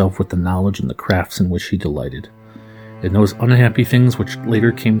busying himself with the knowledge and the crafts in which he delighted. In those unhappy things which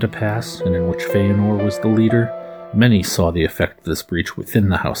later came to pass, and in which Feanor was the leader, Many saw the effect of this breach within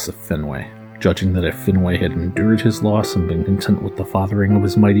the House of Finwë, judging that if Finwë had endured his loss and been content with the fathering of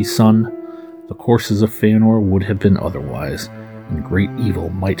his mighty son, the courses of Feanor would have been otherwise, and great evil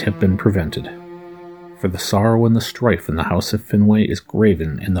might have been prevented. For the sorrow and the strife in the House of Finwë is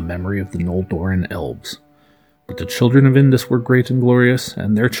graven in the memory of the Noldoran elves. But the children of Indus were great and glorious,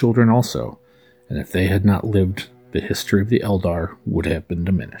 and their children also, and if they had not lived, the history of the Eldar would have been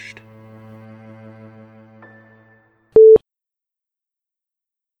diminished.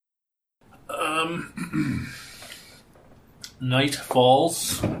 Night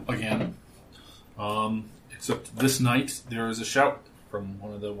falls again. Except this night, there is a shout from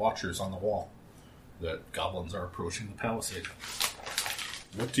one of the watchers on the wall that goblins are approaching the palisade.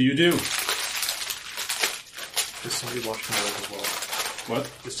 What do you do? Is somebody watching the lake as well? What?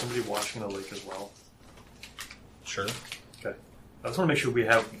 Is somebody watching the lake as well? Sure. Okay. I just want to make sure we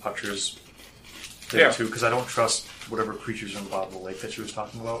have watchers there too, because I don't trust whatever creatures on the bottom of the lake that she was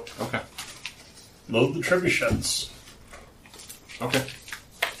talking about. Okay. Load the trebuchets. Okay.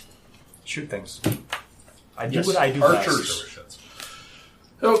 Shoot things. I do Yes, what I do archers. best.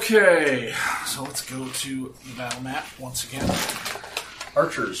 Okay, so let's go to the battle map once again.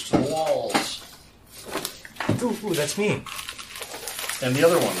 Archers to the walls. Ooh, that's me. And the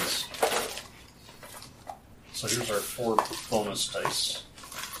other ones. So here's our 4 bonus dice.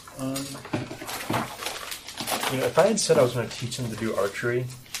 If I had said I was going to teach them to do archery,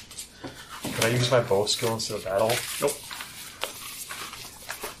 could I use my bow skill instead of battle? Nope.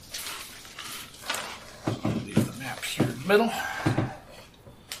 Leave the map here in the middle.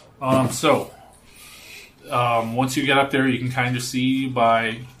 Once you get up there, you can kind of see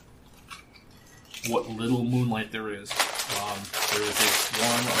by what little moonlight there is. There is a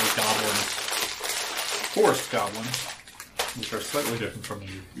swarm of goblins, forest goblins, which are slightly different from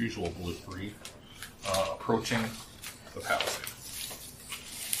the usual blue breed, approaching the palisade.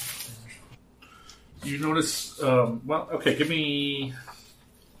 You notice, give me,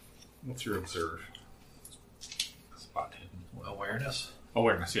 what's your observe? Spot hidden. Awareness?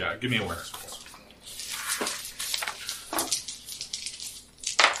 Awareness, yeah. Give me awareness, please.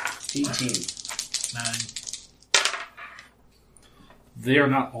 18. 9. They are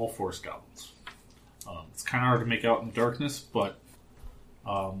not all forest goblins. It's kind of hard to make out in the darkness, but,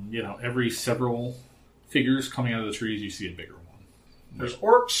 every several figures coming out of the trees, you see a bigger one. There's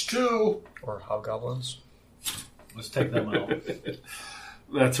orcs too. Or hobgoblins? Let's take them out.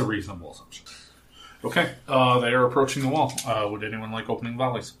 That's a reasonable assumption. Okay, they are approaching the wall. Would anyone like opening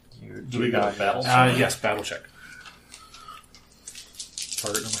volleys? Do we got a battle? Yes, battle check.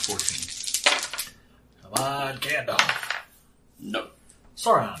 Target number 14. Come on, Gandalf. No.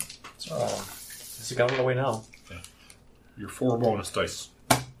 Sauron. Is it got on the way now? Your 4 bonus dice.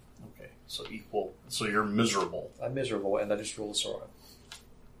 Okay, so equal. So you're miserable. I'm miserable, and I just rolled a sword.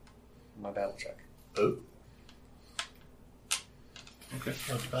 My battle check. Oh. Okay.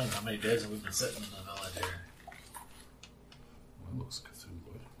 Well, it depends how many days have we been sitting in the village here. Well, it looks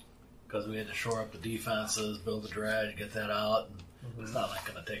Cthulhu. Because we had to shore up the defenses, build the dredge, get that out. And It's not like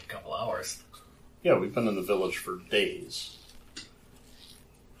going to take a couple hours. Yeah, we've been in the village for days.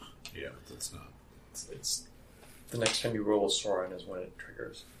 Yeah, but that's not. It's the next time you roll a Sauron is when it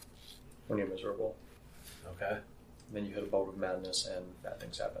triggers. When you're miserable. Okay. Then you hit a bout of madness and bad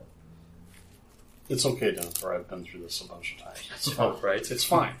things happen. It's okay, Denethor. I've been through this a bunch of times. It's Oh, fine. right? It's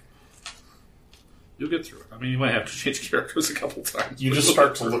fine. You'll get through it. I mean, you might have to change characters a couple times. You but just you'll start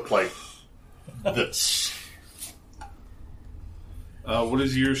get to through look like this. What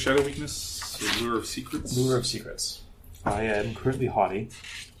is your shadow weakness? Lure of Secrets? Lure of Secrets. I am currently haughty,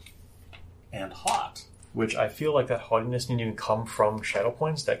 And hot. which I feel like that haughtiness didn't even come from shadow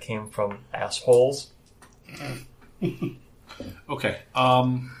points. That came from assholes. Okay.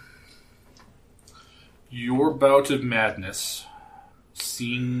 Your bout of madness,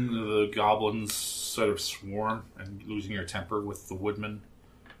 seeing the goblins sort of swarm and losing your temper with the woodmen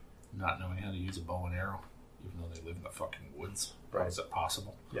not knowing how to use a bow and arrow, even though they live in the fucking woods. How is that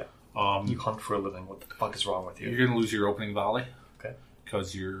possible? Yeah. Um, You hunt for a living. What the fuck is wrong with you? You're going to lose your opening volley. Okay.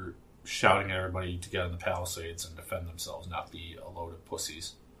 Because you're shouting at everybody to get in the palisades and defend themselves, not be a load of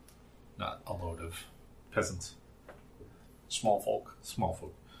pussies. Not a load of peasants. Small folk. Small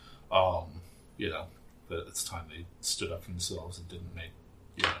folk. It's time they stood up for themselves and didn't make,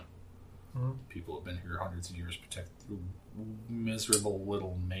 people who have been here hundreds of years protect their miserable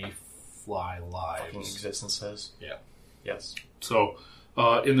little mayfly Fucking lives. existences. Yeah. Yes. So,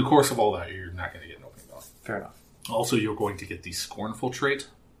 in the course of all that, you're not going to get an opening volley. Fair enough. Also, you're going to get the Scornful trait.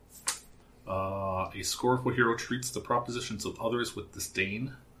 A scornful hero treats the propositions of others with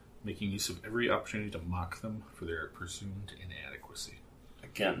disdain, making use of every opportunity to mock them for their presumed inadequacy.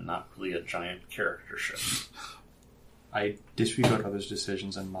 Again, not really a giant character shift. I disregard others'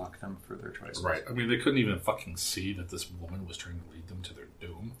 decisions and mock them for their choices. Right. I mean, they couldn't even fucking see that this woman was trying to lead them to their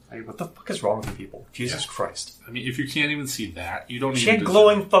doom. Hey, what the fuck is wrong with you people? Jesus Christ. I mean, if you can't even see that, you don't She even... had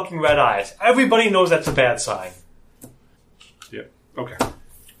glowing fucking red eyes. Everybody knows that's a bad sign. Yeah. Okay.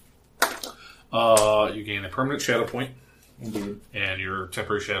 You gain a permanent shadow point. Indeed. And your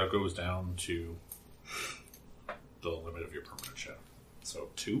temporary shadow goes down to the limit of your permanent shadow. So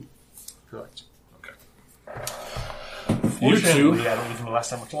 2. Correct. Okay. Fortunately, I don't need them to last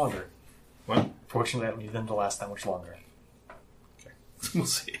that much longer. What? Fortunately, I don't need them to last that much longer. Okay. We'll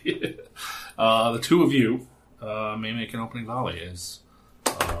see. The 2 of you may make an opening volley as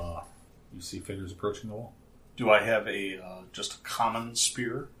you see figures approaching the wall. Do I have just a common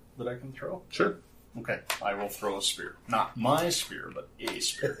spear that I can throw? Sure. Okay, I will throw a spear. Not my spear, but a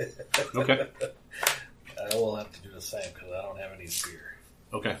spear. Okay. I will have to do the same because I don't have any spear.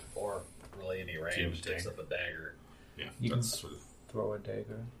 Okay. Or really any Do you have a range dagger? except a dagger. Yeah. You That's can- sort of... Throw a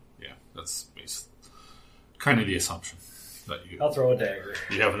dagger. Yeah, that's kind of the assumption that I'll throw a dagger.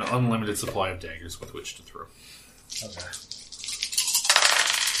 you have an unlimited supply of daggers with which to throw. Okay.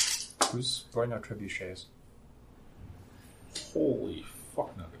 Who's throwing out trebuchets? Holy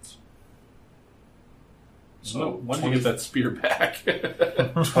fuck nuggets! So, when do you get that spear back?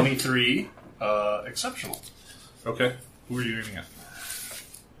 23, exceptional. Okay, who are you aiming at?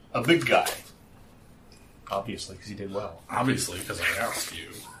 A big guy. Obviously, because he did well. Obviously, because I asked you.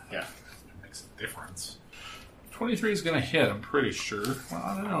 Yeah. It makes a difference. 23 is going to hit, I'm pretty sure. Well,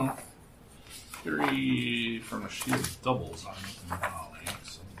 I don't know. 30 from a shield doubles on open volley.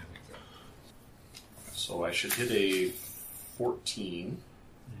 So I'm gonna go. So I should hit a 14.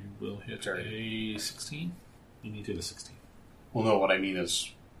 You will hit a 16. You need to hit a 16. Well, no, what I mean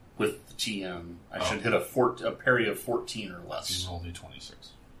is with the TM, I should hit a parry of 14 or less. You rolled a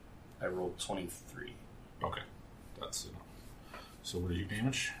 26. I rolled 23. Okay, that's enough. So what are your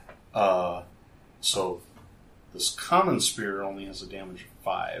damage? So this common spear only has a damage of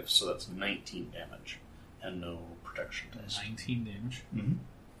 5, so that's 19 damage and no protection test. 19 damage? Mm-hmm.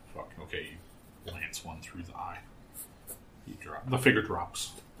 Fuck, okay, you lance one through the eye. You drop. The figure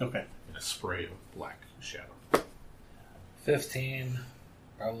drops Okay. in a spray of black shadow. 15.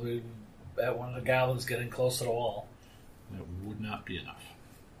 Probably at one of the goblins getting close to the wall. That would not be enough.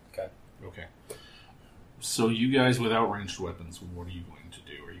 Okay. Okay. So you guys without ranged weapons, what are you going to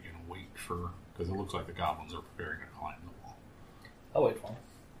do? Are you going to wait for... Because it looks like the goblins are preparing to climb the wall. I'll wait for him.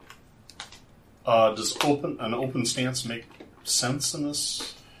 Does an open stance make sense in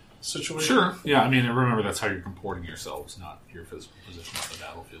this situation? Sure. Yeah, I mean, remember that's how you're comporting yourselves, not your physical position on the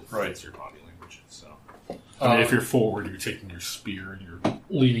battlefield. Right. It's your body language. So, I mean, if you're forward, you're taking your spear and you're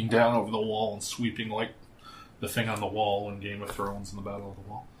leaning down over the wall and sweeping like the thing on the wall in Game of Thrones in the Battle of the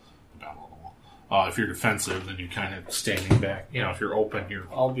Wall. The Battle of the Wall. If you're defensive, then you're kind of standing back. You know, if you're open, you're...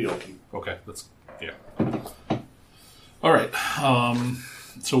 I'll be open. Okay, that's... Yeah. All right.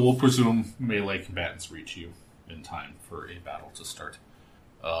 So we'll presume melee combatants reach you in time for a battle to start.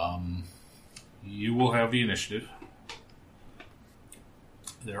 You will have the initiative.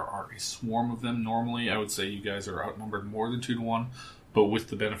 There are a swarm of them. Normally, I would say you guys are outnumbered more than 2 to 1, but with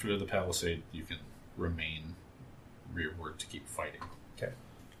the benefit of the palisade, you can remain rearward to keep fighting. Okay.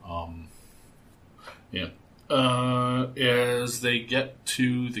 Yeah. As they get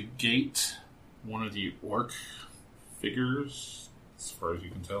to the gate, one of the orc figures, as far as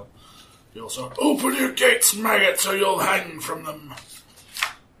you can tell, yell out, "Open your gates, maggots, or you'll hang from them!"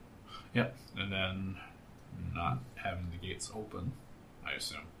 Yep. And then, not having the gates open, I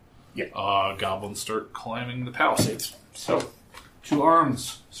assume. Yeah. Goblins start climbing the palisades. So, 2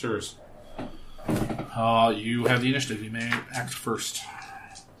 arms, sirs. You have the initiative. You may act first.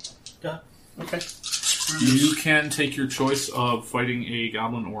 Yeah. Okay. You can take your choice of fighting a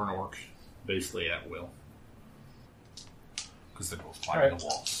goblin or an orc, basically at will. Because they're both climbing the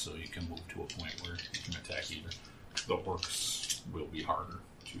walls, so you can move to a point where you can attack either. The orcs will be harder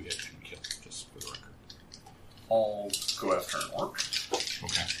to hit and kill, just for the record. I'll go after an orc.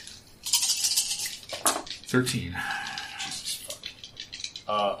 Okay. 13. Jesus fuck.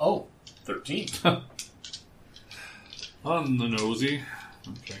 13. On the nosy.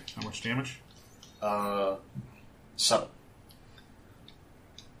 Okay, how much damage? 7.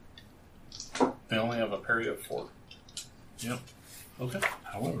 They only have a parry of 4. Yep. Okay.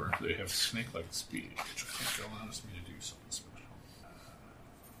 However, they have snake-like speed, which I think allows me to do something special.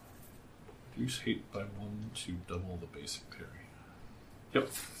 Reduce hate by 1 to double the basic parry. Yep.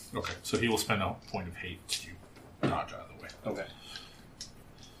 Okay, so he will spend a point of hate to dodge out of the way. Okay.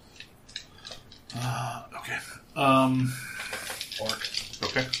 Okay. Orc.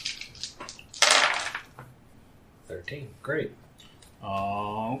 Okay. 13. Great.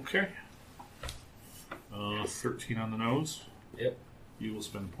 Okay. 13 on the nose. Yep. You will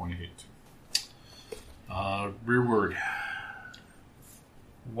spend a point of hate. Rearward.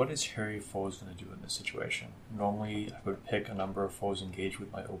 What is Harry Foes going to do in this situation? Normally, I would pick a number of foes engaged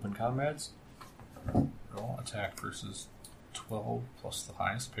with my open comrades. Roll attack versus 12 plus the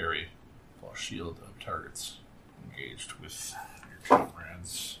highest parry plus shield of targets engaged with your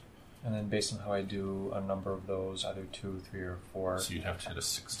comrades. And then based on how I do a number of those, either 2, 3, or 4, So you'd have to hit a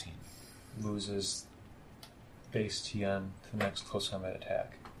 16. loses base TN to the next close combat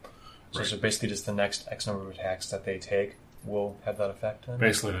attack. Right. So basically just the next X number of attacks that they take will have that effect then?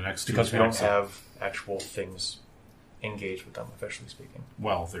 Basically, the next two Because we don't attacks have actual things engaged with them, officially speaking.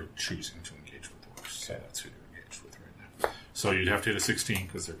 Well, they're choosing to engage with the orcs. So Okay. that's who they're engaged with right now. So you'd have to hit a 16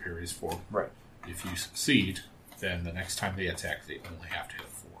 because their parry is 4. Right. If you succeed, then the next time they attack, they only have to hit a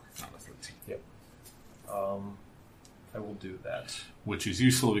 4, not a 13. Yep. I will do that. Which is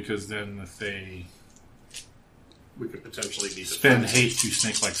useful because then if they We could potentially be spend defending. hate to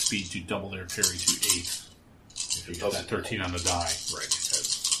snake-like speed to double their parry to 8. If you It get that doesn't 13 on the die, Right. it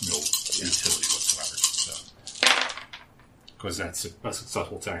has no utility whatsoever. So, because that's a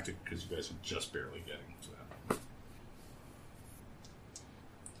successful tactic because you guys are just barely getting to that.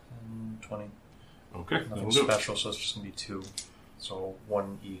 20. Okay, Nothing that'll do it. special, so it's just going to be 2. So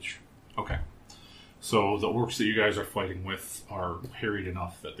 1 each. Okay. So the orcs that you guys are fighting with are harried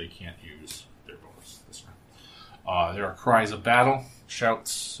enough that they can't use their bonus this round. There are cries of battle,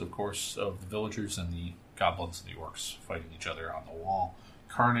 shouts, of course, of the villagers and the goblins and the orcs fighting each other on the wall.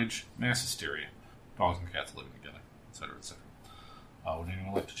 Carnage, mass hysteria, dogs and cats living together, etc., etc. Would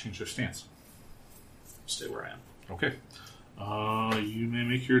anyone like to change their stance? Stay where I am. Okay. You may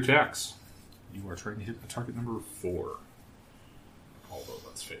make your attacks. You are trying to hit a target number 4. Although,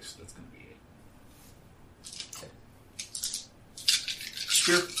 let's face it, that's going to be 8.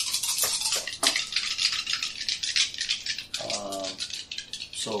 Spear.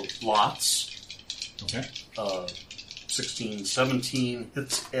 So lots. Okay. 16, 17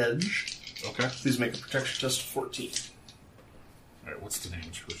 hits edge. Okay. Please make a protection test of 14. Alright, what's the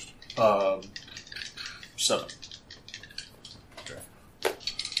damage first? 7. Okay.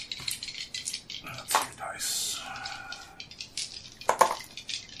 That's your dice.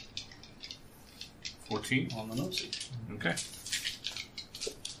 14. On the nosy. Okay.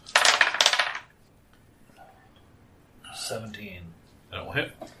 17. That will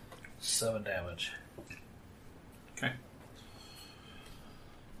hit. 7 damage. Okay.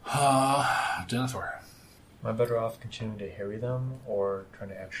 Denethor. Am I better off continuing to harry them or trying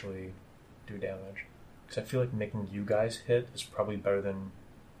to actually do damage? Because I feel like making you guys hit is probably better than...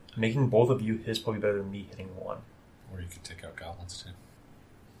 Making both of you hit is probably better than me hitting one. Or you could take out goblins too.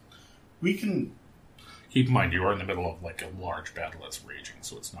 We can. Keep in mind, you are in the middle of like a large battle that's raging,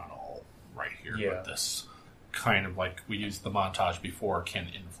 so it's not all right here. Yeah. But this kind of like we used the montage before can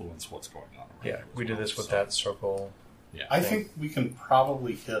influence what's going on. around Yeah, you as we did well, this with so- that circle. Yeah. I think we can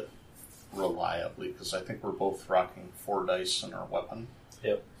probably hit reliably because I think we're both rocking 4 dice in our weapon.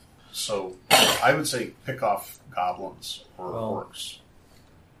 Yep. So I would say pick off goblins or Well- orcs.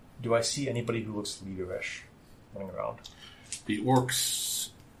 Do I see anybody who looks leaderish running around? The orcs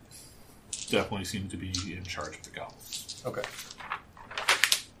definitely seem to be in charge of the goblins. Okay.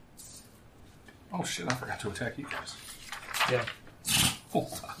 Oh shit, I forgot to attack you guys. Yeah.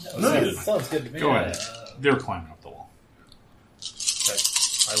 Hold on. No, Sounds, sounds good to me. Go ahead. They're climbing up the wall. Okay.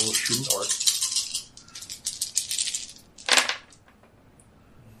 I will shoot an orc.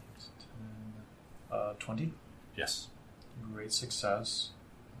 20. Yes. Great success.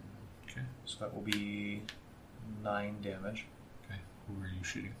 Okay. So that will be 9 damage. Okay. Who are you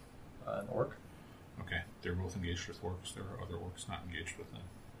shooting? An orc. Okay. They're both engaged with orcs. There are other orcs not engaged with them.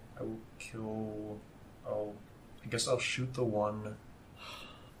 I will kill... I guess I'll shoot the one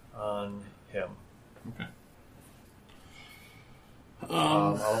on him. Okay.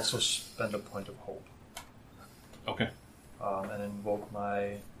 I'll also spend a point of hope. Okay. And invoke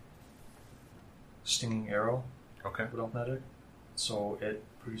my stinging arrow Okay. with automatic. So it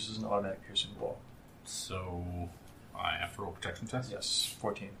produces an automatic piercing blow. So I have to roll protection test? Yes,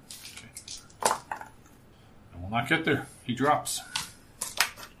 14. Okay. I will not get there. He drops.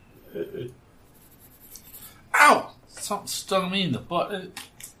 Ow! Something stung me in the butt.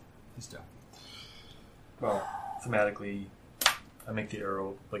 He's down. Well, thematically, I make the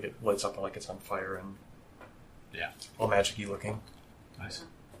arrow like it lights up like it's on fire and Yeah. all magic-y looking. Nice.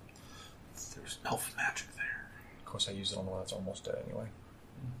 There's elf magic there. Of course, I use it on the one that's almost dead anyway.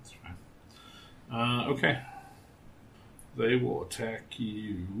 That's fine. Okay. They will attack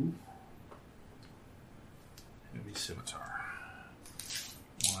you. Heavy scimitar.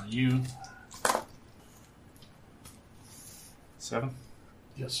 One on you. 7.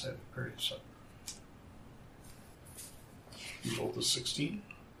 Yes, I have a parry, so. You rolled a 16?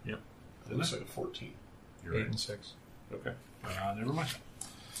 Yep. It looks like a 14. You're 8 right. and 6. Okay. Never mind.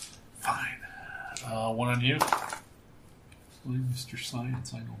 Fine. One on you. Mr.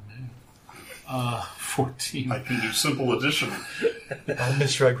 Science, I know man. 14. I can do simple addition. I'm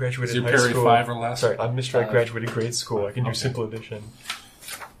Mr. I graduated Is your high parry school. 5 or less? Sorry, I'm Mr. I graduated grade school. I can do Okay. simple addition.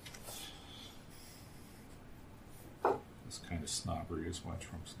 This kind of snobbery is why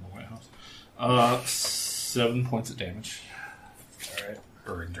Trump's in the White House. 7 points of damage. Alright.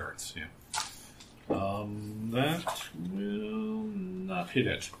 Or endurance, yeah. That will not hit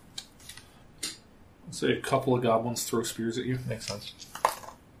it. Let's say a couple of goblins throw spears at you. Makes sense.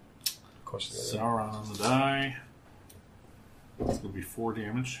 Of course. Sauron on the die. It's going to be 4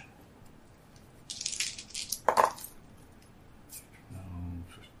 damage.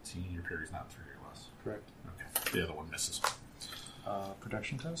 15. Your parry's not 3 or less. Correct. Okay. The other one misses.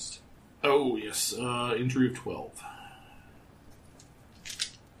 Production test. Oh, yes. Injury of 12.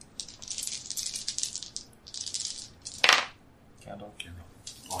 Candle.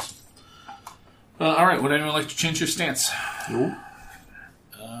 Awesome. All right. Would anyone like to change your stance? No.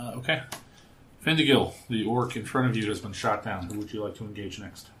 Okay. Fendigil, the orc in front of you, has been shot down. Who would you like to engage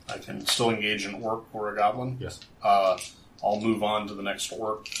next? I can still engage an orc or a goblin. Yes. I'll move on to the next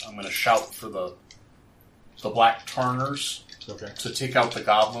orc. I'm going to shout for the black tarners Okay. to take out the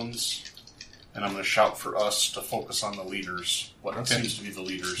goblins, and I'm going to shout for us to focus on the leaders. What Okay. seems to be the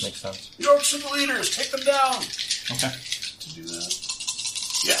leaders. Makes sense. The orcs are the leaders. Take them down. Okay. To do that.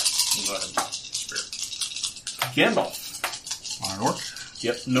 Yeah. Go ahead. Spirit. Gandalf. On an orc?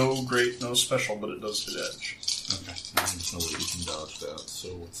 Yep. No special, but it does hit edge. Okay. There's no way you can dodge that. So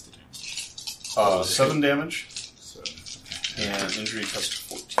what's the damage? 7 damage 7. Okay. and injury test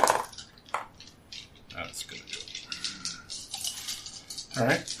 14. That's going to do it. All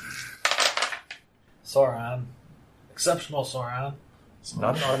right. Sauron. Exceptional Sauron. It's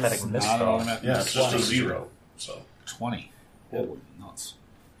not an automatic miss, Not an though. automatic Yeah, miss. it's just a 20. 0. So 20. Holy nuts.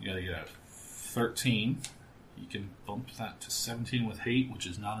 You gotta get a 13. You can bump that to 17 with hate, which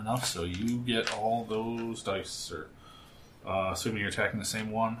is not enough, so you get all those dice, sir. Assuming you're attacking the same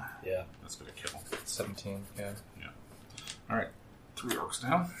one, Yeah. that's gonna kill. 17, yeah. Alright, 3 orcs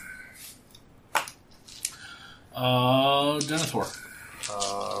down. Denethor.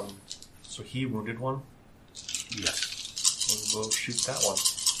 So he wounded one. Yes. We'll shoot that one.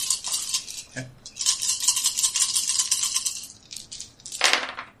 Okay.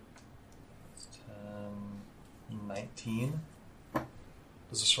 19.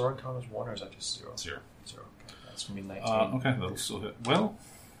 Does the sword count as 1 or is that just 0? 0. 0. Okay. That's going to be 19. Okay, that'll still hit. Well,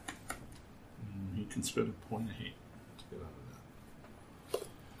 he can spend a point of hate to get out of that.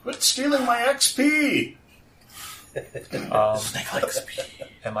 quit stealing my XP.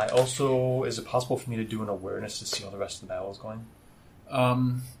 Am I also... Is it possible for me to do an awareness to see how the rest of the battle is going?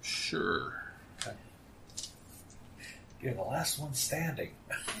 Sure. Okay. You're the last one standing.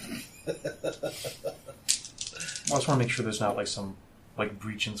 I just want to make sure there's not like some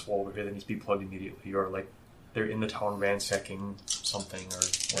breach in this wall over here that needs to be plugged immediately, or like they're in the town ransacking something or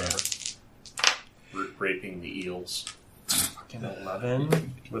whatever. Raping the eels. Fucking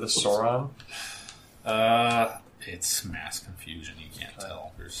 11 with a Sauron. It's mass confusion. You can't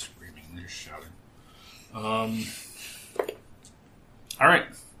tell. They're screaming. They're shouting. All right.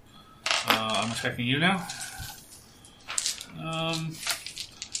 I'm attacking you now.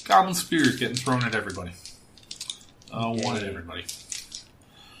 Goblin spears getting thrown at everybody. One at everybody.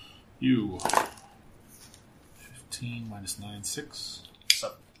 You. 15 minus 9, 6.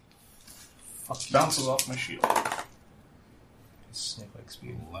 7. Fuck you. Bounces off my shield. Snake-like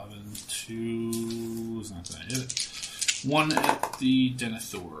speed. 11, 2 is not going to hit it. 1 at the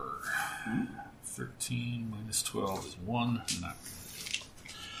Denethor. 13 minus 12 is 1. Not going to do it.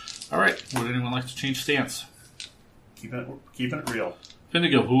 Alright, would anyone like to change stance? Keeping it real.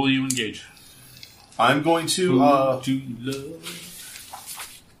 Fendigil, who will you engage? I'm going to Who do you love?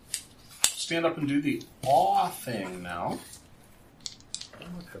 stand up and do the awe thing now. I'm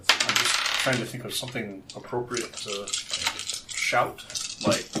just trying to think of something appropriate to shout.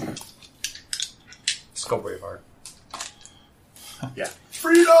 Like, Let's go Braveheart. yeah.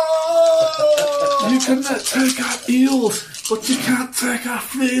 Freedom! You cannot take our eels, but you can't take our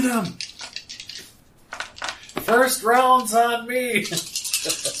freedom. First round's on me.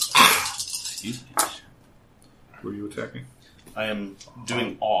 Excuse me. Who are you attacking? I am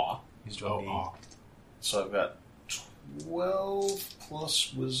doing awe. He's doing So I've got 12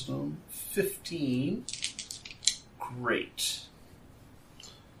 plus wisdom, 15. Great.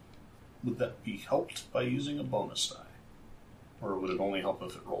 Would that be helped by using a bonus die? Or would it only help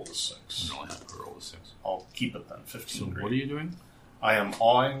if it rolled a 6? You only have to roll a 6. I'll keep it then. 15. So great. what are you doing? I am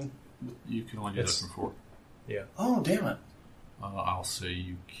awing. You can only do that from 4. Yeah. Oh, damn it. I'll say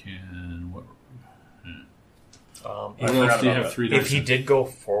you can... What If, else do you have 3 dice? if he did go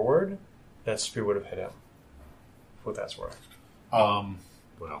forward, that spear would have hit him. For what that's worth. Well,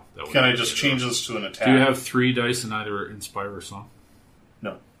 that would Can I be just it. change this to an attack? Do you have 3 dice in either Inspire or Song?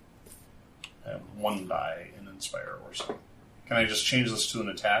 No. I have 1 die in Inspire or Song. Can I just change this to an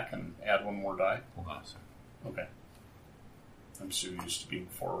attack and add 1 more die? Hold on a second. Okay. I'm so used to being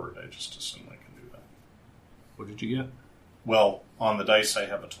forward, I just assume I can do that. What did you get? Well, on the dice I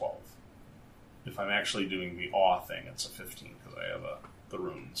have a 12. If I'm actually doing the awe thing, it's a 15 because I have the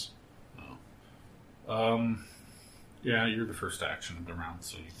runes. Yeah, you're the first action of the round,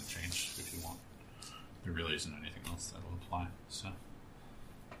 so you can change if you want. There really isn't anything else that will apply. So,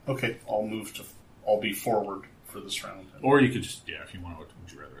 Okay, I'll be forward for this round. or you could just, if you want to,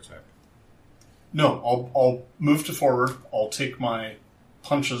 would you rather attack? No, I'll move to forward. I'll take my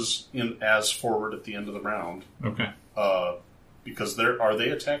punches in as forward at the end of the round. Okay. Because are they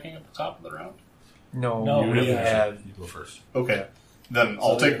attacking at the top of the round? No, you we have- have... You go first. Okay. Then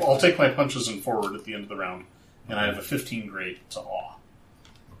I'll take my punches in forward at the end of the round, and I have a 15 grade to awe.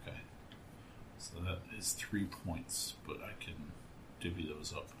 Okay. So that is 3 points, but I can divvy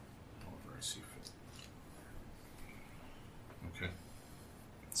those up however I see fit. Okay.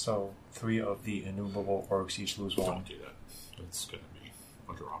 So, 3 of the innumerable orcs each lose 1. Don't do that. That's going to be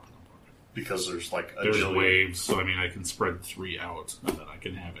a drop in the bucket. Because there's like a There's jillion. waves, so I mean I can spread 3 out, and then I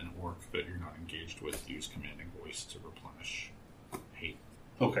can have an orc that you're not engaged with use commanding voice to replenish hate.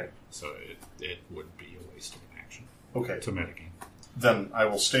 Okay. So it would be a waste of an action Okay. to metagame. Then I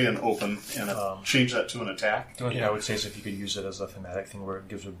will stay in open and change that to an attack. The only thing I would say is if you could use it as a thematic thing where it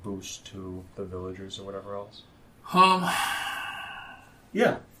gives a boost to the villagers or whatever else.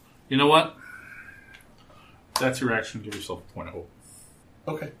 Yeah. You know what? That's your action. Give yourself a point of hope.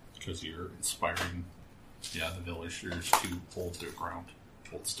 Okay. Because you're inspiring, the villagers to hold their ground,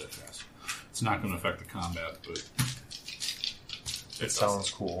 hold steadfast. It's not going to affect the combat, but It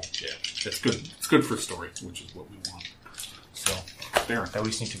sounds cool. Yeah, it's good. It's good for story, which is what we want. So, Baron. I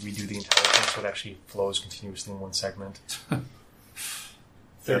always need to redo the entire thing so it actually flows continuously in one segment.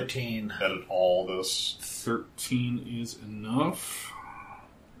 13. Edit all this. 13 is enough.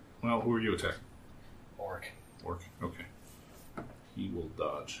 Well, who are you attacking? Orc. Orc. Okay. He will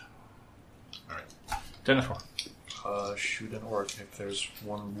dodge. Alright. Denethor. Shoot an orc. If there's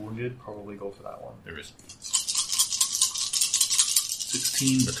one wounded, probably go for that one. There is.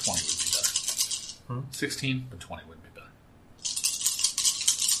 16, but 20 would be better. 16, but 20 would be better.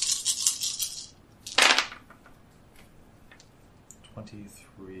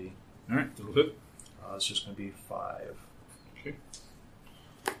 $23. Alright, that'll hit. It's just going to be 5. Okay.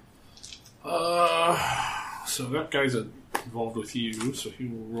 So that guy's involved with you, so he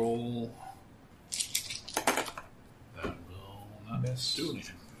will roll. That will not Miss. do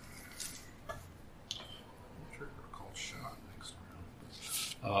anything. Trigger called shot next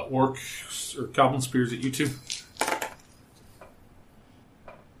round. Orc or goblin spears at you two.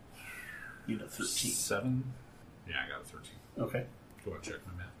 You know, 13. 7. Yeah, I got a 13. Okay. Go ahead and check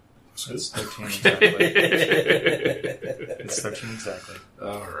my math. It's 13 exactly. It's 13 exactly.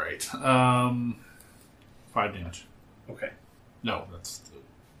 All right. 5 damage. Okay. No, that's the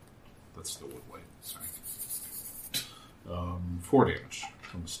wood wight. Sorry. 4 damage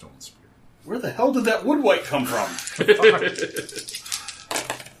from the stone spear. Where the hell did that wood wight come from?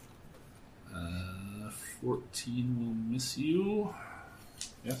 14 will miss you.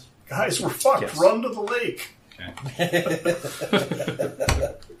 Yes. Guys, we're fucked. Yes. Run to the lake. Okay.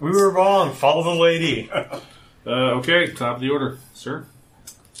 We were wrong. Follow the lady. Okay. Top of the order, sir.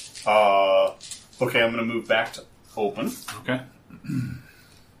 Okay, I'm going to move back to open Okay.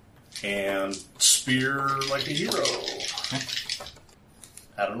 and spear like a hero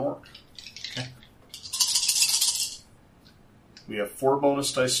at an orc. Okay. We have 4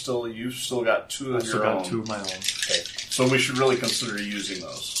 bonus dice still. You've still got 2 of I've your still own. got 2 of my own. Okay, so we should really consider using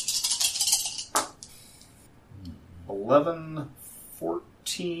those. 11,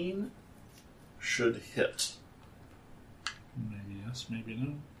 14 should hit. Maybe yes, maybe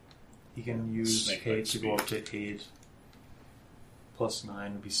no. You can use Snake hate bite to go up to 8. Plus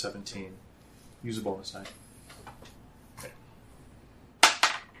 9 would be 17. Use a bonus die.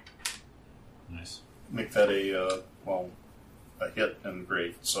 Nice. Make that a, a hit and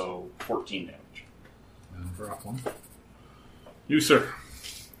great, so 14 damage. And drop one. You, sir.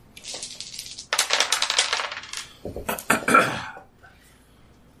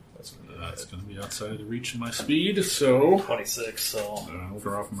 That's going to be outside of the reach of my speed, so 26, so... I'll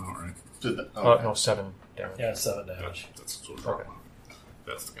drop him out, right? No, 7 damage. Yeah, 7 damage. That's what drop Okay. him out.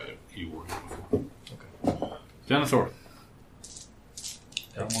 That's the guy he warned before. Okay. Denethor.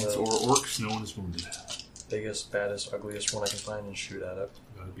 Take Once the or orcs, no one is wounded. biggest, baddest, ugliest one I can find and shoot at it.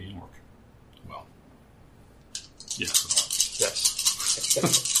 Gotta be an orc. Well. Yes.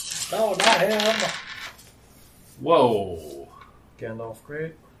 Yes. No, not him! Whoa. Gandalf,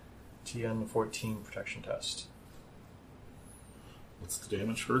 great. TN 14 protection test. What's the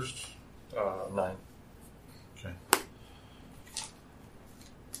damage first? 9. Okay.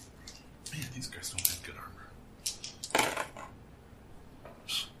 Man, these guys don't have good armor.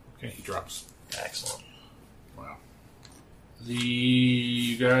 Okay, he drops. Excellent. Wow.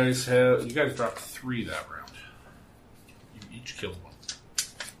 You guys dropped 3 that round. You each killed one.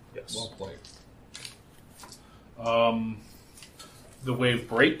 Yes. Well played. The wave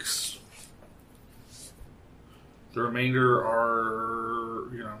breaks. The remainder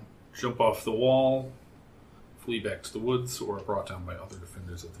are, jump off the wall, flee back to the woods, or are brought down by other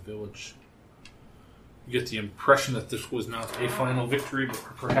defenders of the village. You get the impression that this was not a final victory, but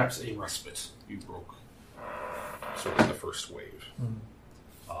perhaps a respite. You broke sort of the first wave.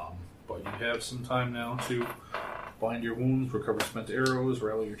 But you have some time now to bind your wounds, recover spent arrows,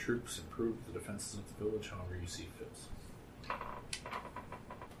 rally your troops, improve the defenses of the village however you see fit.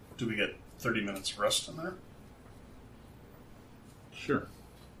 Do we get 30 minutes rest in there? Sure.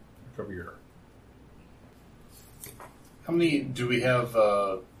 Recover your... How many do we have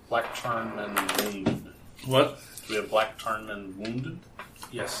Black Tarn men wounded? What? Do we have Black Tarn men wounded?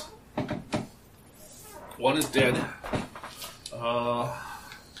 Yes. One is dead.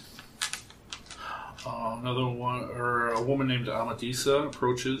 Another one, or a woman named Amadisa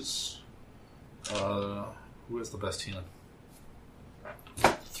approaches. Who has the best healing?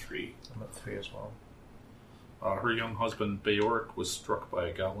 3. I'm at 3 as well. Her young husband, Beoric, was struck by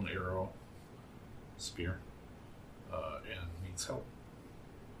a goblin arrow, spear, and needs help.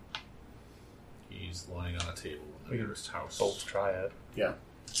 He's lying on a table in the nearest house. Both try it. Yeah.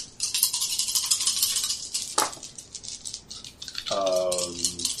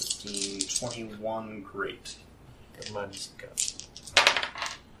 15, 21, great. Mine's good.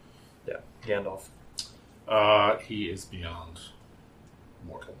 Yeah, Gandalf. He is beyond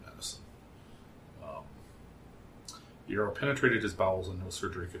mortal medicine. The arrow penetrated his bowels and no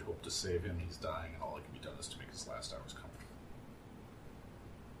surgery could hope to save him. He's dying and all that can be done is to make his last hours comfortable.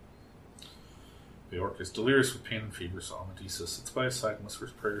 The orc is delirious with pain and fever, so Amadisa sits by his side and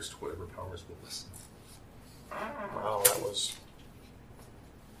whispers prayers to whatever powers will listen. Wow, that was...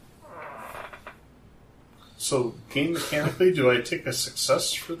 So, game mechanically, do I take a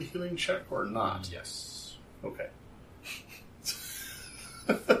success for the healing check or not? Yes. Okay.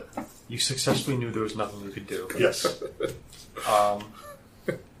 You successfully knew there was nothing you could do. Yes. I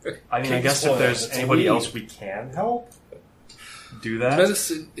mean, I guess if there's anybody else we can help, do that.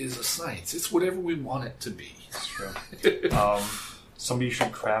 Medicine is a science. It's whatever we want it to be. That's true. Somebody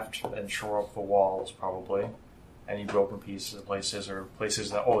should craft and shore up the walls, probably. Any broken pieces of places, or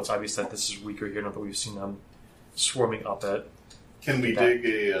places that, it's obvious that this is weaker here, now that we've seen them swarming up it. Can we dig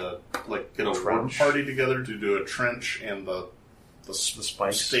get a wood Trench? party together to do a trench and the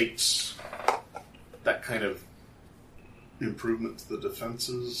spikes? stakes, that kind of improvement to the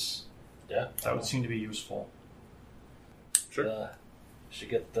defenses? Yeah. That would seem to be useful. Sure. Should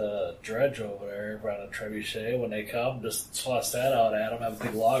get the dredge over there around a trebuchet when they come. Just toss that out at them. Have a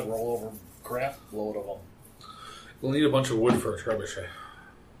big log roll over, crap load of them. We'll need a bunch of wood for a trebuchet.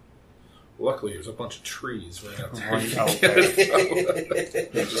 Luckily, there's a bunch of trees right out there. Right out there.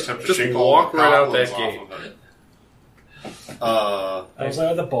 You just have to Just shake walk all the right out that goblins gate. off of it. Those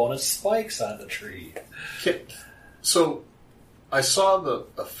are the bonus spikes on the tree. So, I saw the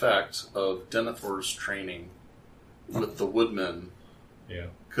effect of Denethor's training with the woodmen. Yeah.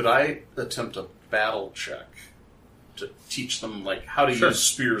 Could I attempt a battle check to teach them how to use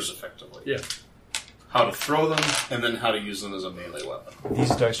spears effectively? Yeah. How to throw them, and then how to use them as a melee weapon.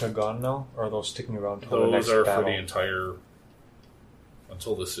 These dice are gone now, or are those sticking around until the next Those are battle? for the entire...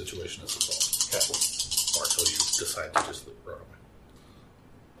 until this situation is resolved. Okay. Or until you decide to just run away.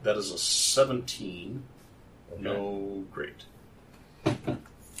 That is a 17. Okay. No great. Can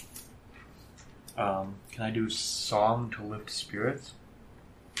I do song to lift spirits?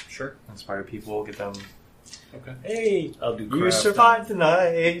 Sure. Inspire people, get them... Okay. Hey, I'll do you craft. survived the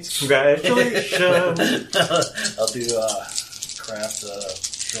night. Congratulations. I'll do craft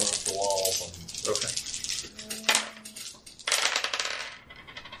showing up the walls. Okay.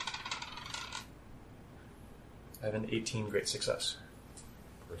 I have an 18 great success.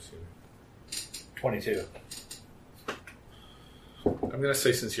 22. I'm going to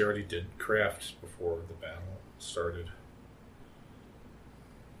say since you already did craft before the battle started,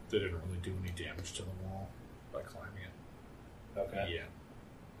 they didn't really do any damage to the wall by climbing it. Okay. Yeah.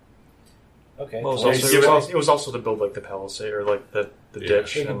 Okay. Well, cool. it was also to build like the palisade or like the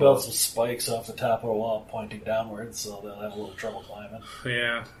ditch. You can and build some spikes off the top of the wall pointing downwards, so they'll have a little trouble climbing.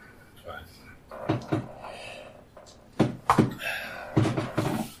 Yeah. Fine.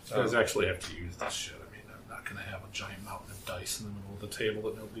 You guys actually have to use this shit. I mean, I'm not going to have a giant mountain of dice in the middle of the table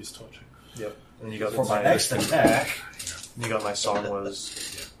that nobody's touching. Yep. And you got For my next attack. You got my song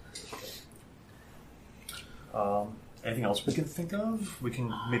was. Anything else we can think of? We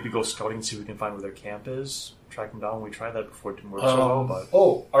can maybe go scouting, see if we can find where their camp is. Track them down. We tried that before; it didn't work so well. But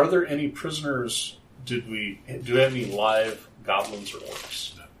Oh, are there any prisoners? Do we have any live goblins or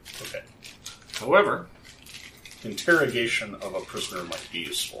orcs? No. Okay. However, Interrogation of a prisoner might be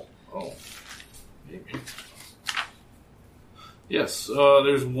useful. oh, maybe. Yes,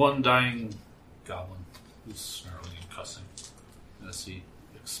 there's one dying goblin who's snarling and cussing as he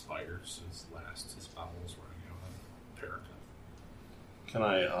expires his bowels running out of paragon. Can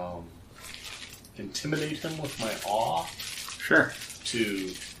I intimidate him with my awe Sure.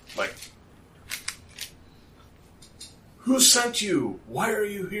 to, like, who sent you? Why are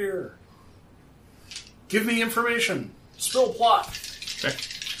you here? Give me information. Spill plot. Okay.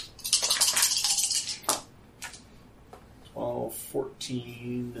 12,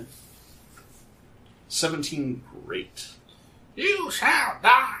 14, 17, great. You shall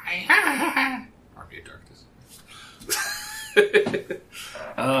die. Army of Darkness.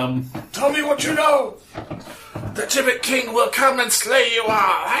 Tell me what you know! The Gibbet King will come and slay you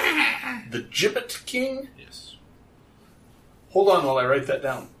all. The Gibbet King? Yes. Hold on while I write that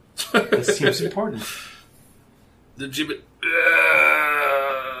down. this seems important. The Gibbet.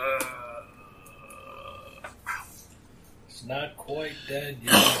 It's not quite dead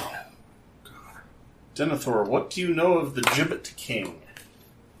yet. Denethor, what do you know of the Gibbet King?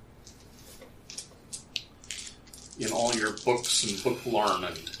 In all your books and book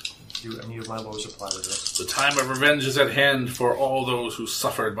learning. Do any of my lores apply to this? The time of revenge is at hand for all those who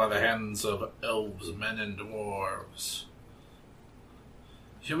suffered by the hands of elves, men, and dwarves.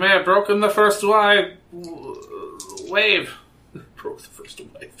 You may have broken the first wave. Broke the first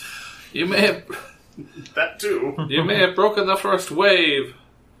wave. You may have... That too. You may have broken the first wave.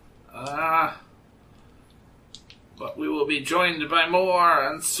 But we will be joined by more,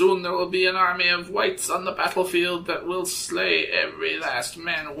 and soon there will be an army of whites on the battlefield that will slay every last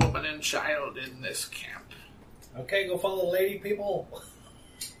man, woman, and child in this camp. Okay, go follow the lady, people.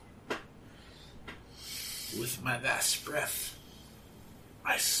 With my last breath,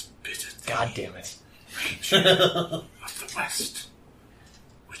 I spit at the God damn it. range of the west,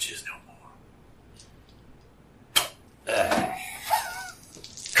 which is no more.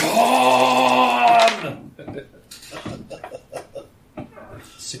 Come!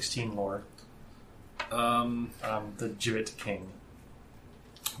 16 lore. The Gibbet King.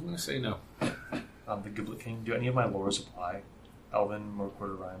 I'm going to say no. The Giblet King. Do any of my lores apply? Elven, more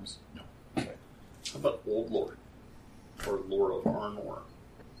quarter rhymes? No. Okay. How about Old Lord? Or Lord of Arnor?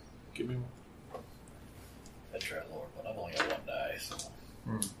 Give me one. I try Lord, but I've only got one die, so...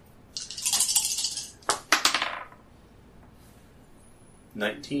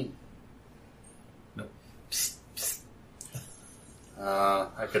 19. No.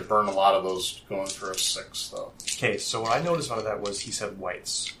 I could burn a lot of those going for a 6, though. Okay, so what I noticed out of that was he said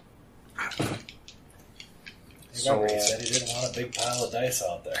whites. Remember, he said he didn't want a big pile of dice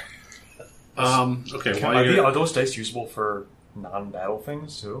out there. Okay, while you're... Are those dice usable for non-battle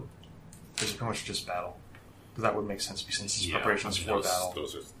things, too? Or is it pretty much just battle? Because that would make sense since it's preparations for battle.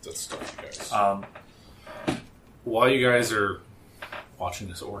 That's stuff, you guys. While you guys are watching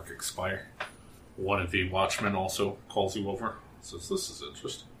this orc expire, one of the watchmen also calls you over. Says, "This is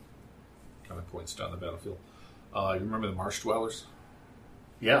interesting." Kind of points down the battlefield. You remember the marsh dwellers?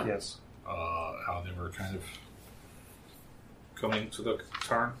 Yeah. Yes. How they were kind of coming to the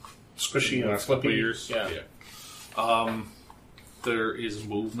Tarn? Squishy in the and last couple of flippy. years. Yeah. There is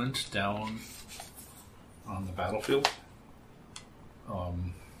movement down on the battlefield.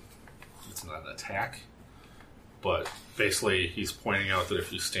 It's not an attack, but basically he's pointing out that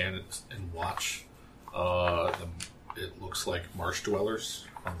if you stand and watch, it looks like marsh dwellers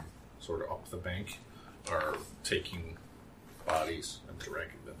from sort of up the bank are taking bodies and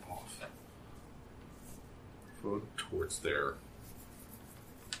dragging them off Food. towards their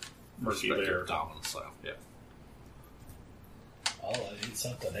murky Respective layer. dominant style. Yeah. Oh, I need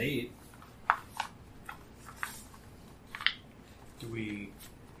something to eat. Do we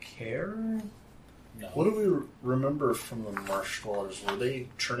care? No. What do we remember from the Marsh Dwellers? Were they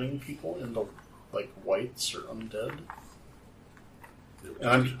turning people into like whites or undead?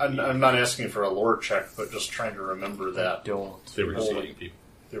 And I'm not asking for a lore check, but just trying to remember that Don't. They were just Holy. eating people.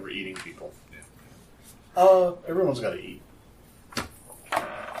 they were eating people. Yeah. Everyone's got to eat.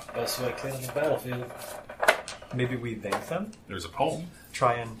 Best way to clean up the battlefield. Maybe we thank them? There's a poem.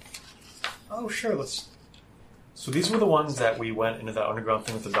 Try and... Oh, sure, let's... So these were the ones that we went into that underground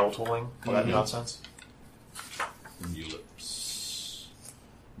thing with the bell tolling? All that nonsense? New lips.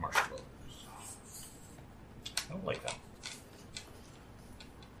 Marshmallows. I don't like that.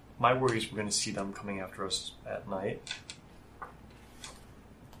 My worry is we're going to see them coming after us at night.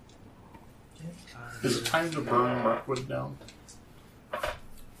 Is it time to burn Markwood down?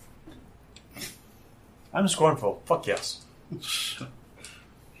 I'm scornful. Fuck yes.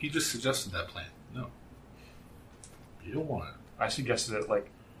 He just suggested that plan. No. You don't want it. I suggested it like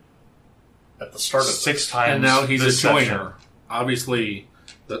At the start of 6 times. And now he's a this session. joiner. Obviously,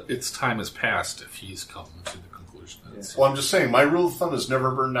 its time has passed if he's come to the conclusion. That it's- Well, I'm just saying, my rule of thumb is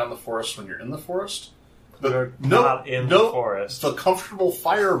never burn down the forest when you're in the forest. We're But not in the forest. The comfortable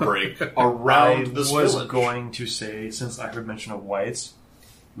fire break around I this was village. going to say, since I heard mention of whites,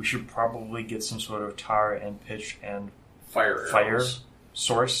 we should probably get some sort of tar and pitch and fire arrows.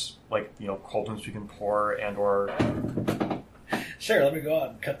 source, like, you know, cauldrons we can pour and or Sure, let me go out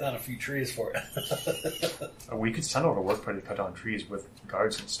and cut down a few trees for it. we could send out a work party to cut down trees with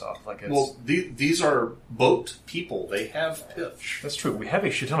guards and stuff. Like it's Well, these are boat people. They have pitch. that's true. We have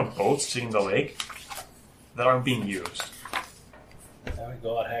a shit ton of boats sitting in the lake that aren't being used. Let me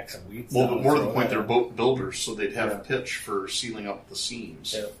go out and hack some weeds. Well, down but more to and the throw point, it they're in. boat builders, so they'd have Yeah. pitch for sealing up the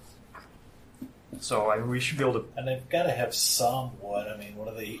seams. Yep. So I mean, we should be able to. And they've got to have some wood. I mean, what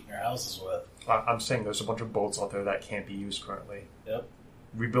are they eating their houses with? I'm saying there's a bunch of boats out there that can't be used currently. Yep.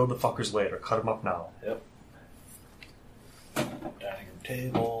 Rebuild the fuckers later. Cut them up now. Yep. Dining room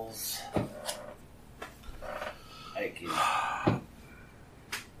tables. Thank you.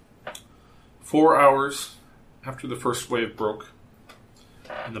 4 hours after the first wave broke,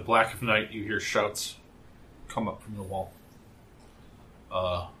 in the black of night, you hear shouts come up from the wall.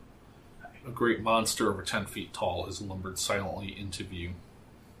 A great monster over 10 feet tall has lumbered silently into view.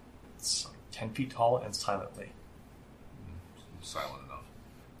 It's 10 feet tall and silently. Silent enough.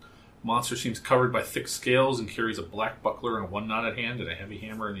 Monster seems covered by thick scales and carries a black buckler in one knotted hand and a heavy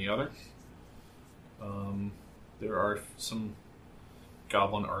hammer in the other. There are some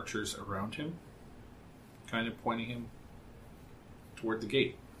goblin archers around him, kind of pointing him toward the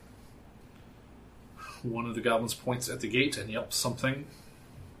gate. One of the goblins points at the gate and yelps something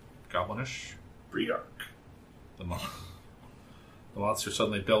goblinish. Briark. The monster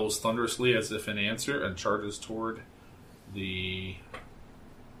suddenly bellows thunderously as if in answer and charges toward the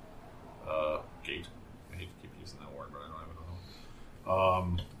gate. I hate to keep using that word, but I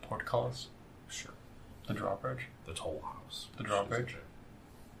don't have it. Portcullis? Sure. The drawbridge? The toll house. The drawbridge?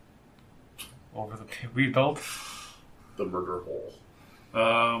 Over the rebuilt? The murder hole.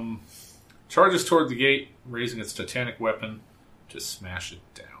 Charges toward the gate, raising its titanic weapon to smash it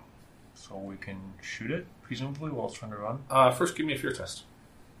down. So we can shoot it, presumably, while it's trying to run? First, give me a fear test.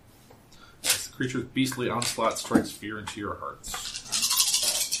 As the creature's beastly onslaught strikes fear into your hearts.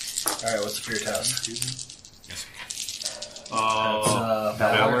 Alright, what's the fear test? Yes. That's,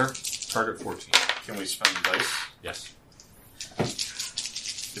 Valor. Target 14. Can we spend dice? Yes.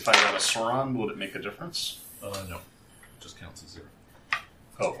 If I got a Sauron, would it make a difference? No. Just counts as 0.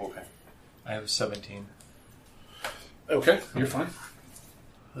 Oh, okay. I have 17. Okay, you're fine.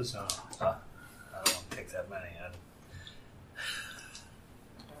 Huzzah. I don't want to take that many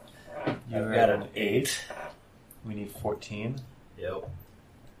in. You've I've got an 8. We need 14. Yep.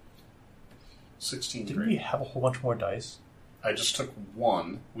 16 Didn't we great. have a whole bunch more dice? I just took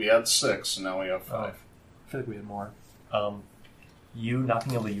 1. We had 6, and now we have 5. I feel like we had more. You not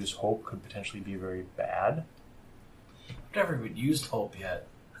being able to use hope could potentially be very bad. I've never even used hope yet.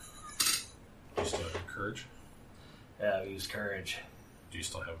 Do you still have your courage? Yeah, I've used courage. Do you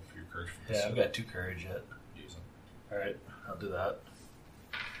still have your courage for this? Yeah, I've got 2 courage yet. Use them. Alright, I'll do that.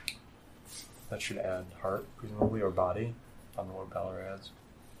 That should add heart, presumably, or body. I don't know what Valor adds.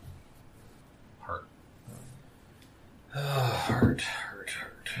 Heart. Hurt.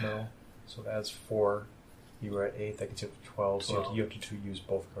 No. So it adds 4. You were at 8, that gets you up to 12. So 12. you have to use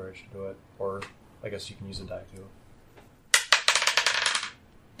both courage to do it. Or I guess you can use a die too.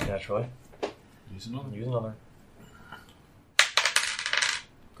 Naturally. Use another. Use another.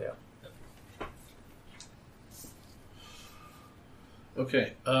 Yeah.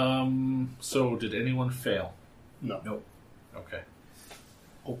 Okay. So did anyone fail? No. Nope. Okay.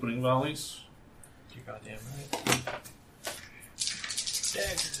 Opening volleys. You goddamn right.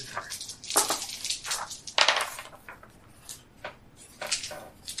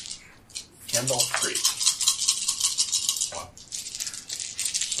 Gandalf Creek. Wow.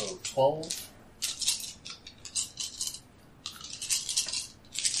 So 12.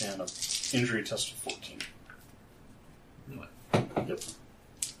 And an injury test of 14. Really? Yep.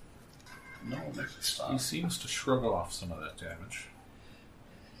 No, make it stop. He seems to shrug off some of that damage.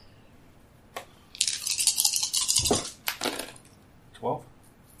 12?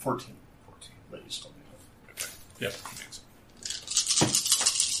 14. 14. But you still need it. Okay. Yep. Makes sense.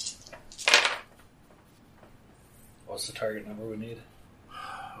 What's the target number we need?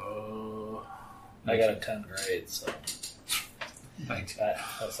 Uh, I got a 10 grade, so 19.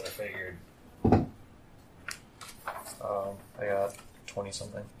 that's what I figured. I got 20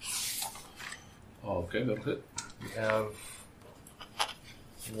 something. Oh, okay, that'll hit. We have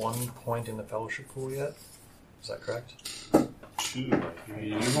 1 point in the fellowship pool yet. Is that correct? 2. You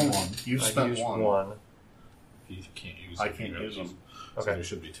used one. You I spent used 1. You can't use I it. can't use them. So Okay. there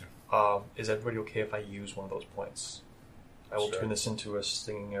should be 2. Is everybody okay if I use one of those points? I will Sure. turn this into a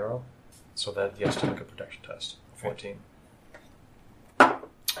stinging arrow, so that he has to make a protection test. 14.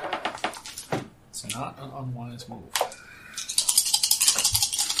 It's not an unwise move.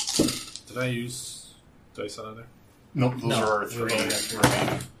 Did I use dice out of there? Nope, those are our 3 remaining.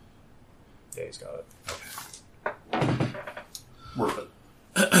 Yeah, he's got it. Worth it.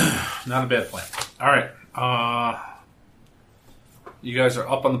 Not a bad plan. All right. You guys are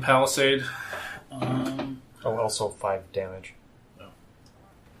up on the palisade. Oh, also 5 damage. No.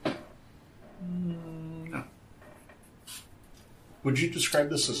 Would you describe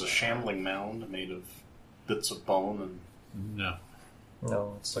this as a shambling mound made of bits of bone and No.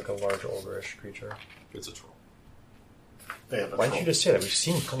 No, it's like a large ogreish creature. It's a troll. they have a Why didn't troll? you just say that? We've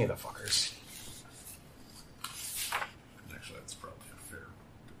seen plenty of the fuckers. Actually, that's probably a fair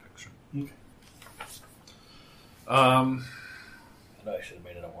depiction. Okay. I know I should have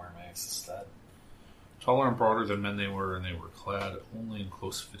made it a Worm Axe instead. Taller and broader than men they were, and they were clad only in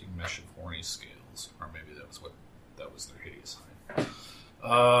close-fitting mesh of horny scales. Or maybe that was their hideous hide.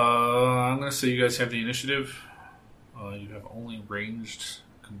 I'm going to say you guys have the initiative. You have only ranged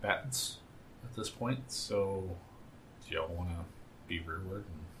combatants at this point, so do y'all want to be rearward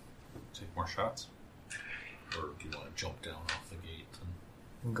and take more shots? Or do you want to jump down off the gate?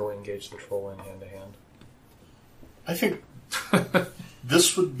 And go engage the troll in hand to hand. I think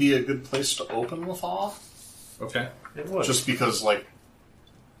this would be a good place to open with awe. Okay. It would. Just because, like,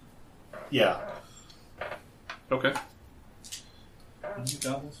 yeah. Okay. How many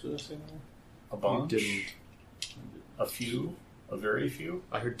goblins did I say there were? A bunch. didn't. A few. A very few.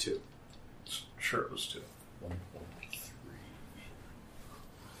 I heard 2. Sure, it was 2.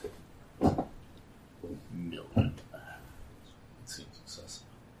 1.3 million. It seems excessive.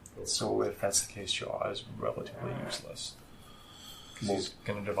 So if that's the case, Jaw is relatively useless. Because he's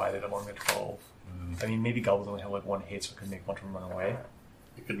going to divide it among the 12. I mean, maybe goblins only have like 1 hit, so it could make one of them run away.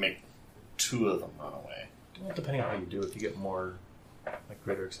 It could make 2 of them run away. Well, depending on how you do, if you get more, like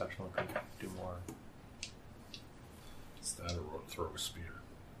greater exceptional, it could do more. Is that or throw a spear?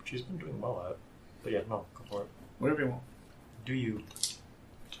 She's been doing well at it. But yeah, no, go for it. Whatever you want. Do you?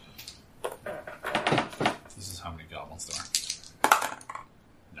 This is how many goblins there are.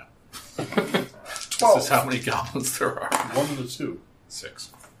 No. 12. This is how many goblins there are. 1 to 2.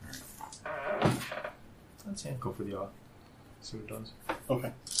 6. Let's go for the off. See what it does.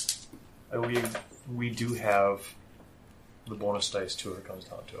 Okay. We do have the bonus dice too if it comes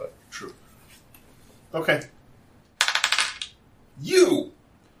down to it. True. Okay. You!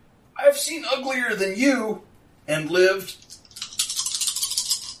 I've seen uglier than you and lived.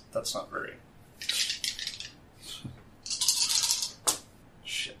 That's not very.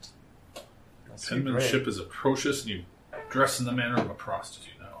 Shit. Penmanship is atrocious, and you dress in the manner of a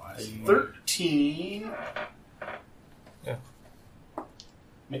prostitute. No, I 13. Yeah.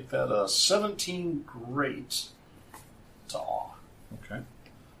 Make that a 17 great to awe. Okay.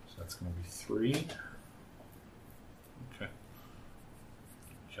 So that's going to be 3. Okay.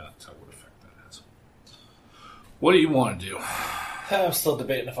 Can't tell what effect that has. What do you want to do? I'm still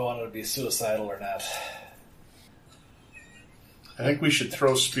debating if I wanted to be suicidal or not. I think we should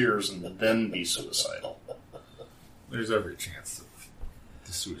throw spears and then be suicidal. There's every chance that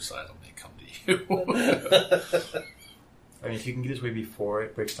the suicidal may come to you. I mean, if you can get his way before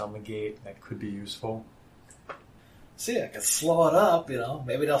it breaks down the gate, that could be useful. See, I can slow it up,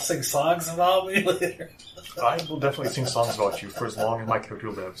 Maybe they'll sing songs about me later. I will definitely sing songs about you for as long as my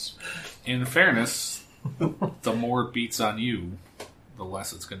character lives. In fairness, the more it beats on you, the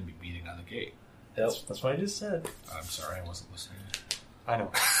less it's going to be beating on the gate. Yep. That's what I just said. I'm sorry, I wasn't listening. I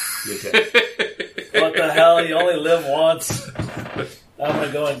know. You did. What the hell? You only live once. I'm going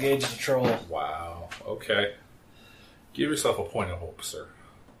to go engage the troll. Wow. Okay. Give yourself a point of hope, sir.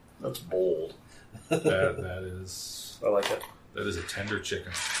 That's bold. That is... I like it. That is a tender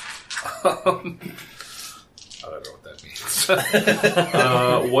chicken. I don't know what that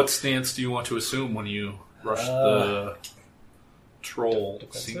means. What stance do you want to assume when you rush the troll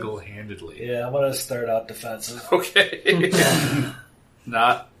defensive? I'm Single-handedly? going to start out defensive. Okay.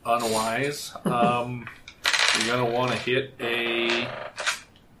 Not unwise. You're going to want to hit a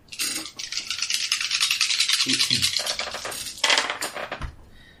 18.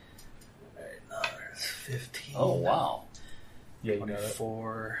 Alright, now there's 15. Oh, wow. Yeah, you got it.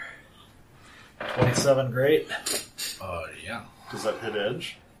 24. 27, great. Yeah. Does that hit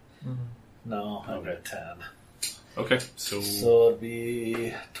edge? No, I'm Okay. at 10. Okay, so So it'd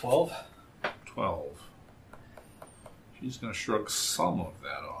be 12. 12. She's going to shrug some of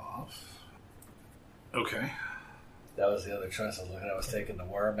that off. Okay. That was the other choice I was looking at. I was taking the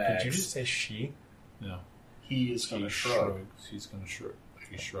worm axe. Did you just say she? No. He is going He to shrug. shrugs. He's going to shrug.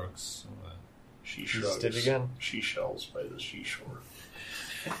 He shrugs some of that. She You shrugs. just did it again. She shells by the seashore.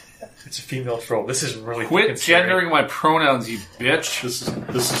 It's a female troll. This is really Quit fucking scary. gendering my pronouns, you bitch.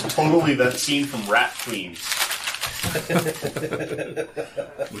 This is totally that scene from Rat Queen,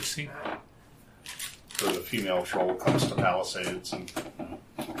 Which scene? where the female troll comes to Palisades and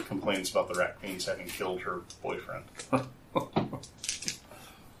complains about the Rat Queens having killed her boyfriend. I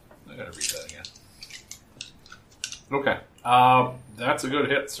gotta read that again. Okay. That's a good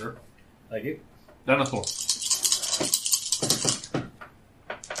hit, sir. Thank you. Denethor.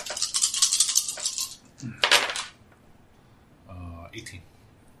 18.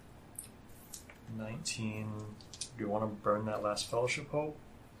 19. Do you want to burn that last fellowship hope?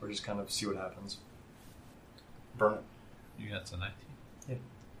 Or just kind of see what happens? Burn it. You got to 19? Yeah.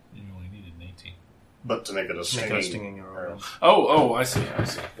 You only needed an 18. But to make it a Make stinging, it a stinging arrow. Oh, I see.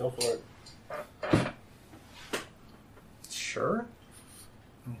 Go for it. Sure.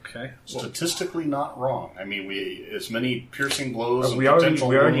 Okay. statistically not wrong. I mean, as many piercing blows and We already potential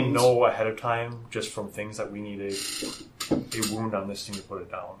wounds. know ahead of time, just from things, that we need a wound on this thing to put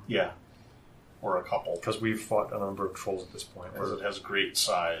it down. Yeah. Or a couple. Because we've fought a number of trolls at this point. Because it has great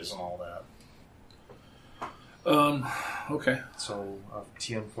size and all that. Okay. So,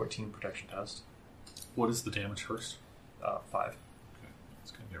 TN 14 protection test. What is the damage first? 5. Okay.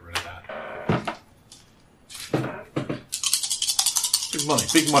 Let's go get rid of that.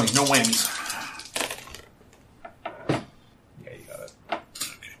 Big money, no whammies. Yeah, you got it.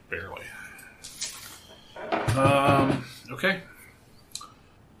 Okay, barely. Okay.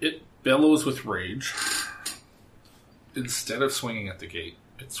 It bellows with rage. Instead of swinging at the gate,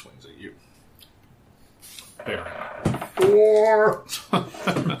 it swings at you. Baron. 4!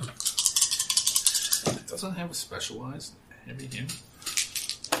 It doesn't have a specialized heavy hit.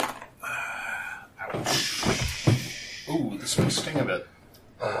 Ouch. Ooh, this will sting a bit.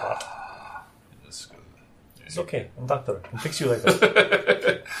 It's okay. I'm doctor. I can fix you like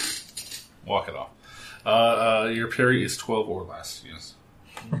that. Walk it off. Your parry is 12 or less, yes.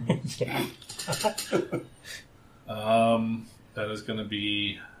 That is going to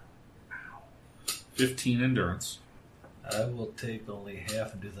be 15 endurance. I will take only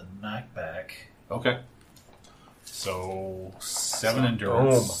half and do the knockback. Okay. So 7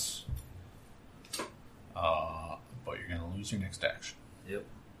 endurance. But you're going to lose your next action. Yep.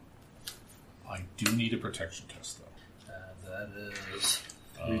 I do need a protection test, though. That is...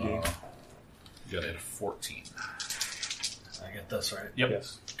 You got to hit a 14. I get this right. Yep.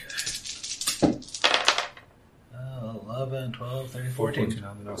 Yes. 11, 12, 13, 14.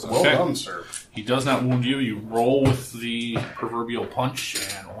 Well done, sir. He does not wound you. You roll with the proverbial punch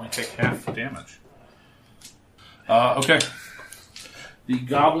and only take half damage. Okay. The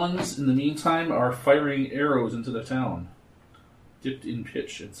goblins, in the meantime, are firing arrows into the town, dipped in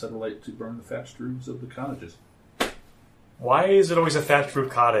pitch and set alight to burn the thatched roofs of the cottages. Why is it always a thatched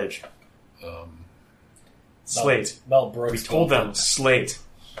roof cottage? Slate. Mel Brooks. We told them slate.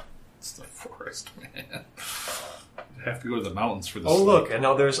 It's the forest, man. You have to go to the mountains for this. Oh, look, and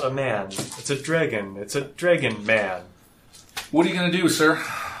now there's a man. It's a dragon. It's a dragon man. What are you going to do, sir?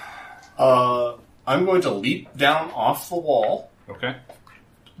 I'm going to leap down off the wall Okay.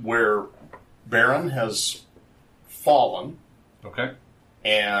 where Baron has fallen Okay.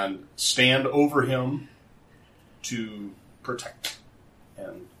 and stand over him to protect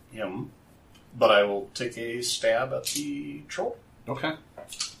and him, but I will take a stab at the troll. Okay.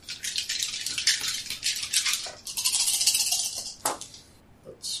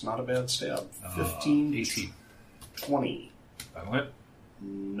 That's not a bad stab. 15, 18. 20. That'll hit.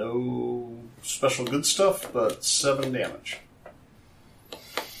 No special good stuff, but 7 damage.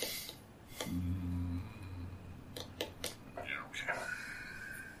 Okay.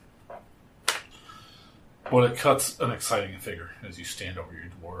 Well, it cuts an exciting figure as you stand over your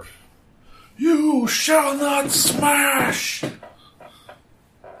dwarf. You shall not smash!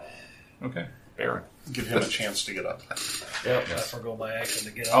 Okay, Baron. Give him a chance to get up. Yep, I forgo my action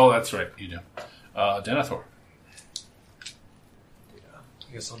to get up. Oh, that's right, you do. Denethor.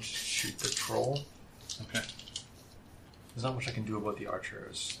 I guess I'll just shoot the troll. Okay. There's not much I can do about the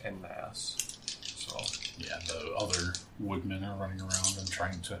archers en masse. So Yeah, the other woodmen are running around and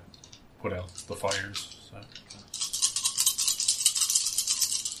trying to put out the fires. So.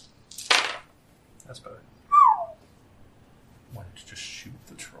 that's better. Why don't you just shoot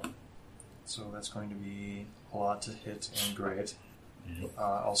the troll? So that's going to be a lot to hit and great. Yep.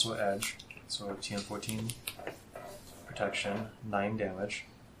 Also edge. So TN 14 protection, 9 damage.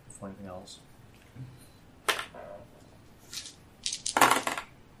 Before anything else.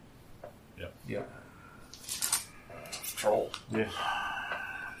 Yep. Yeah. Troll. Yeah.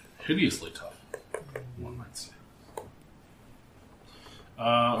 Hideously tough, one might say.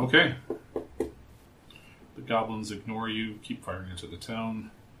 Okay. The goblins ignore you, keep firing into the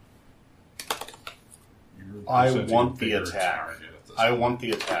town. You're I presenting want a the bigger attack. target at this I point. want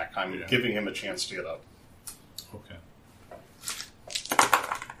the attack. I'm Yeah. giving him a chance to get up. Okay.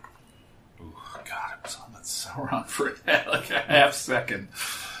 Ooh, God, it was on that Sauron for like a half second.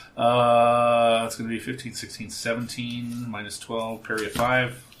 It's going to be 15, 16, 17, minus 12, parry of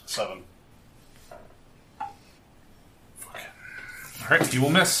 5. 7. Alright, he will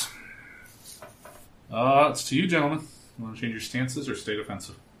miss. It's to you, gentlemen. You want to change your stances or stay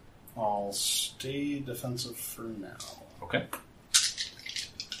defensive? I'll stay defensive for now. Okay.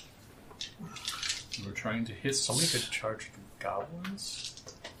 We're trying to hit Somebody could charge the goblins?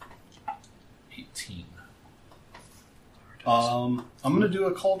 18. I'm going to do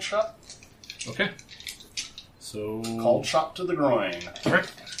a called shot. Okay. So... Called shot to the groin. Alright.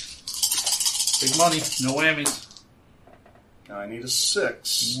 Big money. No whammies. Now I need a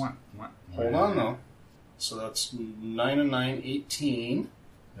 6. Hold on, though. So that's 9 and 9, 18.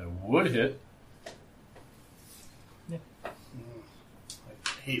 That would hit. I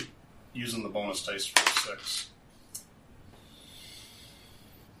hate using the bonus dice for 6.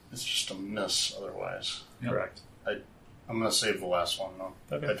 It's just a miss otherwise. Yep. Correct. I'm going to save the last one, though.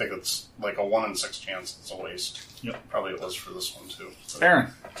 Okay. I think it's like a 1 in 6 chance it's a waste. Yep. Probably it was for this one, too. But Aaron.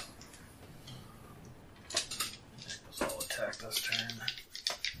 So I'll attack this turn.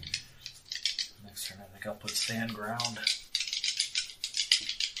 Next turn, I think I'll put stand ground.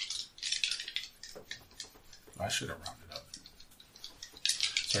 I should have rounded up.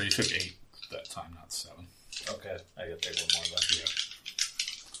 Sorry, you took 8 that time, not 7. Okay, I gotta take one more then. Yeah.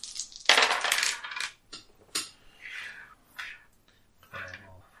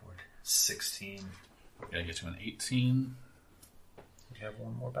 16. Gotta get to an 18. You have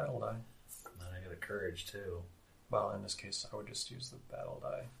one more battle die. And then I got a courage too. Well, in this case, I would just use the battle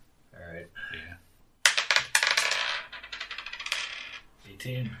die. Alright. Yeah.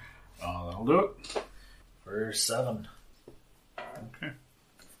 18. That'll do it. For 7. Okay.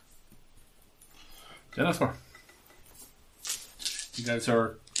 Denethor. You guys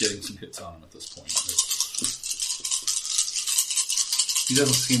are getting some hits on him at this point. He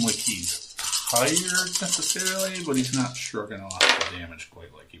doesn't seem like he's tired necessarily, but he's not shrugging off the damage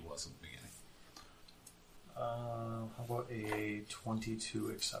quite like he was at the beginning. How about a 22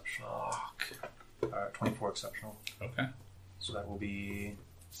 exceptional? 24 exceptional. Okay. So that will be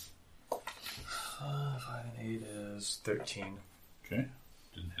 5 and 8 is 13. Okay.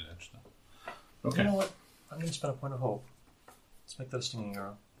 Didn't hit edge though. Okay. You know what? I'm going to spend a point of hope. Let's make that a stinging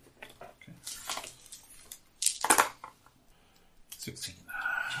arrow. Okay. 16.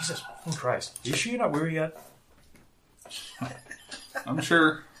 Jesus fucking Christ. Are you sure you're not weary yet? I'm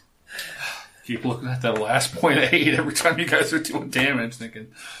sure. Keep looking at that last point of 8 every time you guys are doing damage, thinking,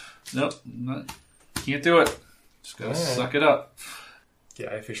 nope, can't do it. Just gotta suck it up. Yeah,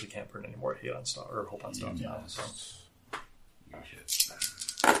 I officially can't burn any more hit on stuff or hope on stuff You now. missed. So. You hit.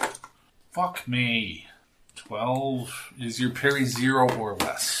 Fuck me. 12. Is your parry 0 or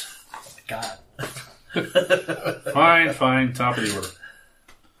less? God. Fine. Top of the order.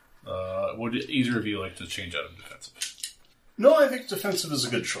 Would either of you like to change out of defensive? No, I think defensive is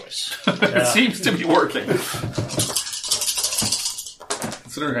a good choice. It seems to be working.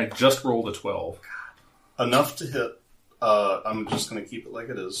 Considering I just rolled a 12. Enough to hit. I'm just going to keep it like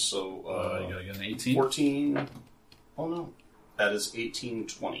it is. So You gotta get an 18. 14. Oh no, that is 18,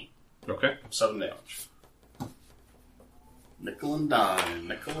 20. Okay. 7 damage. Nickel and dime.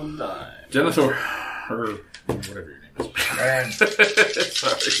 Denethor. Or whatever your name is. And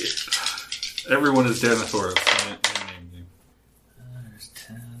Sorry. Everyone is Denethor. there's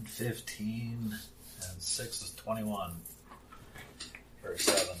 10, 15, and 6 is 21. Or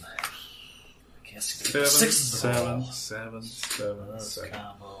 7. I can't see. 6 is the roll. 7. That's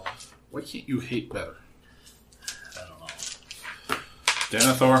combo. Why can't you hate better? I don't know.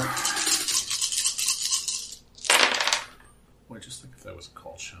 Denethor. Well, I just think if that was a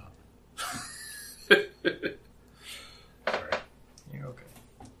call shot. Alright. You're okay.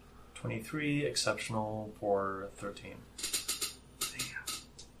 23, exceptional for 13.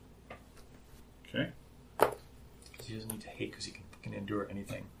 Okay. He doesn't need to hate because he can endure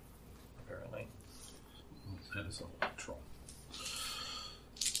anything, apparently. That is a lot of troll.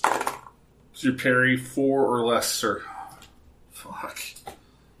 Is your parry 4 or less, sir? Fuck.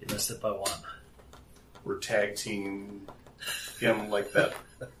 You missed it by 1. We're tag team him like that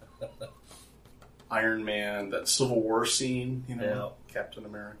Iron Man, that Civil War scene, Captain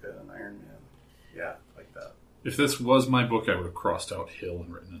America and Iron Man. Yeah, like that. If this was my book, I would have crossed out Hill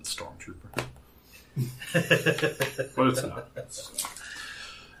and written in Stormtrooper. But it's not.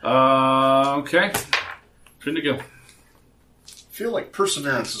 Okay. Findigo. I feel like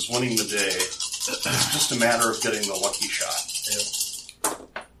Perseverance is winning the day. It's just a matter of getting the lucky shot.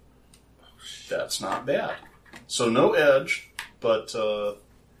 That's not bad. So no edge, but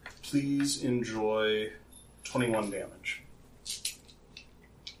please enjoy 21 damage.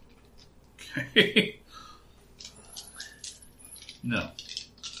 Okay. No.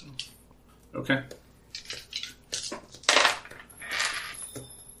 Okay.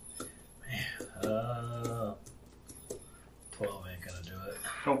 12 ain't gonna do it.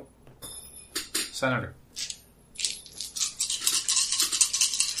 Oh. Senator.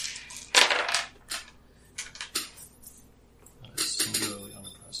 That is singularly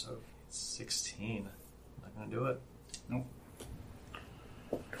unimpressive. 16. Not gonna do it. Nope.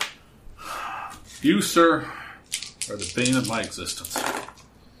 You, sir, are the bane of my existence.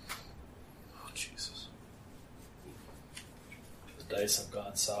 Oh, Jesus. The dice have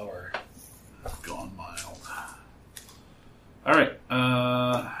gone sour. I've gone mild. All right.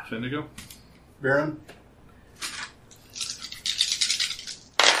 Findigo. Baron?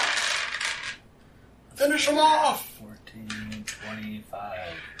 Finish him off! 14, 25.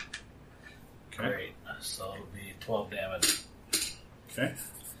 Okay. Great. So it'll be 12 damage. Okay.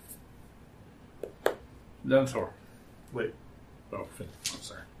 Denethor. Wait. Oh, Finn. I'm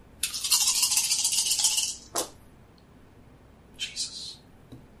sorry. Jesus.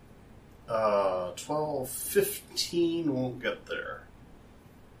 12, 15 won't get there.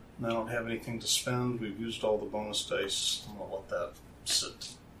 And I don't have anything to spend. We've used all the bonus dice. I'm going to let that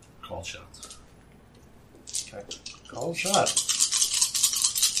sit. Call shots. Okay. Call shot.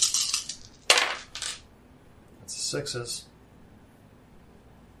 That's sixes.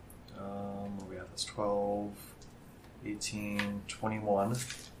 What we have? That's 12, 18, 21.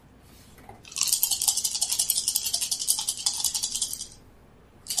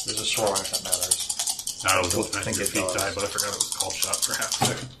 There's a score on it that matters. I was looking at think your it feet does. die, but I forgot it was a call shot for half a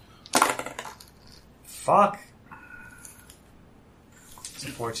second. Fuck! It's a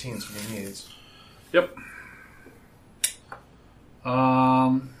 14 is what he needs. Yep.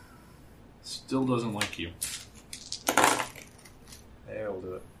 Still doesn't like you. Hey, we'll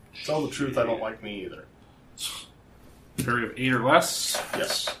do it. To tell the truth, I don't like me either. Parry of 8 or less.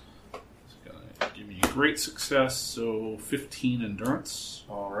 Yes. It's gonna give you great success, so 15 endurance.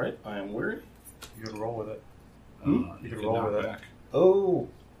 Alright, I am weary. You can roll with it. You can can roll knock with it. back. Oh,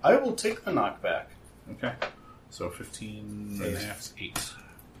 I will take the knockback. Okay. So 15 and a half is 8.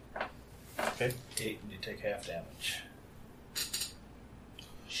 Okay. 8 and you take half damage.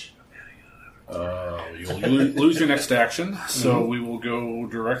 You'll lose your next action, so we will go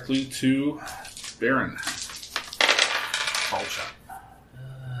directly to Baron. Call shot.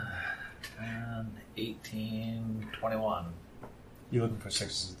 10, 18, 21. You're looking for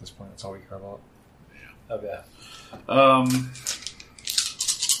sixes at this point. That's all we care about. Okay.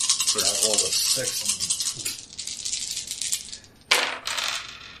 So I rolled a 6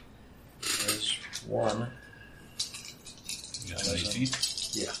 There's one. you got an 18.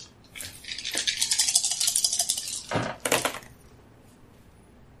 Yeah.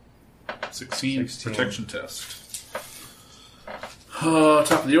 16 16. protection test.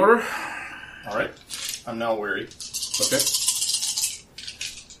 Top of the order. All right. I'm now weary. Okay.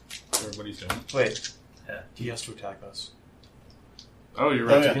 Everybody's doing. Wait. Yeah, he has to attack us. Oh, you're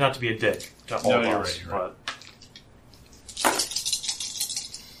right. Oh, yeah. Not to be a dick to all No, of you're us, right, you're right.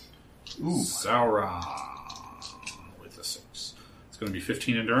 but Ooh. Sauron with a 6. It's going to be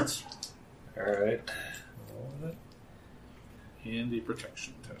 15 endurance Alright. roll with it. and the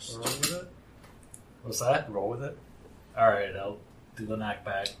protection test. Roll with it. What's that? Roll with it. Alright, I'll do the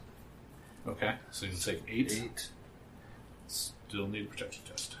knockback. Okay, so you take 8. 8. Still need a protection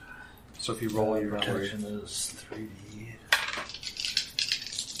test. So if you roll, your protection is 3D.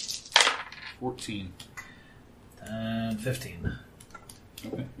 14. And 15.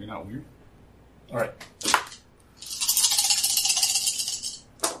 Okay, you're not weird. All right.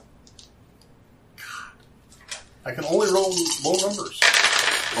 I can only roll low numbers.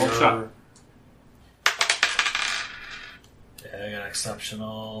 Oh, shot. Yeah, I got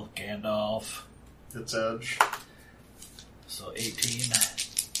exceptional, Gandalf. Its edge. So 18.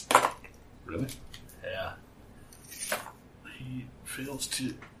 Really? Yeah. He fails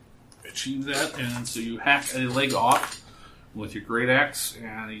to achieve that, and so you hack a leg off with your great axe,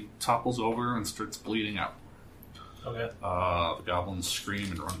 and he topples over and starts bleeding out. Okay. The goblins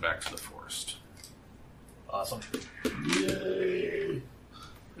scream and run back to the forest. Awesome. Yay!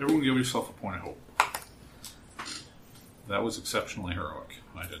 Everyone give yourself a point of hope. That was exceptionally heroic.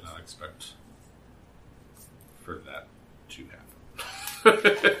 I did not expect for that to happen.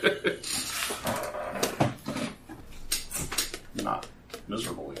 Not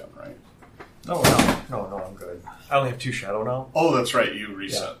miserable again, right? No, I'm good. I only have 2 shadow now. Oh, that's right. You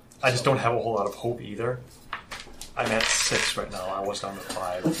reset. I just don't have a whole lot of hope either. I'm at 6 right now. I was down to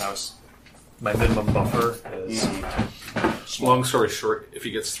 5. My minimum buffer is... Long story short, if he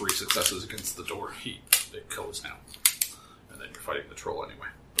gets 3 successes against the door, it goes down. And then you're fighting the troll anyway.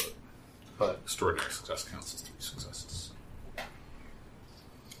 But extraordinary success counts as 3 successes.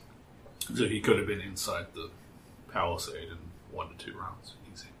 So he could have been inside the palisade in 1 to 2 rounds.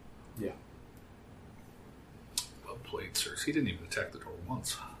 Easy. Yeah. Well played, sirs. He didn't even attack the door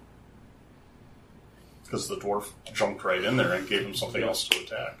once. Because the dwarf jumped right in there and gave him something else to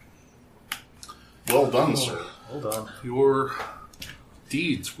attack. Well done, sir. Well done. Your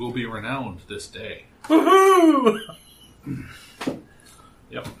deeds will be renowned this day. Woohoo!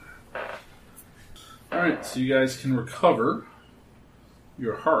 Yep. Alright, so you guys can recover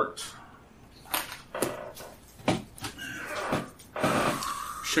your heart.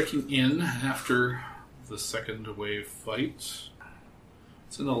 Checking in after the second wave fight.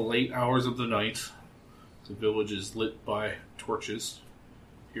 It's in the late hours of the night. The village is lit by torches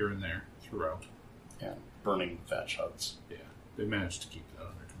here and there throughout. Yeah, burning thatch huts. Yeah, they managed to keep that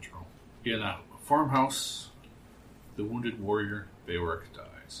under control. In a farmhouse, the wounded warrior Beork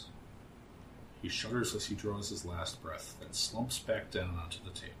dies. He shudders as he draws his last breath, then slumps back down onto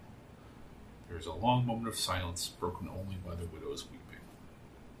the table. There is a long moment of silence, broken only by the widow's weeping.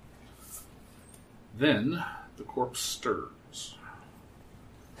 Then the corpse stirs.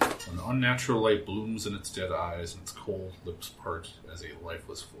 An unnatural light blooms in its dead eyes, and its cold lips part as a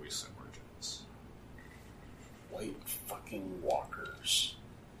lifeless voice emerges. White fucking walkers.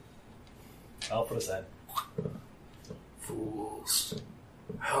 I'll put aside. Fools,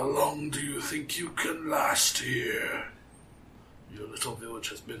 how long do you think you can last here? Your little village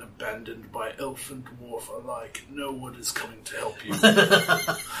has been abandoned by elf and dwarf alike. No one is coming to help you.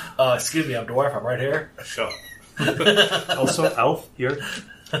 Excuse me, I'm dwarf. I'm right here. Shut up. Also, elf here.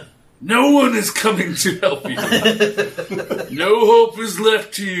 No one is coming to help you. No hope is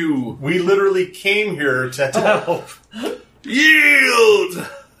left to you. We literally came here to help. Yield!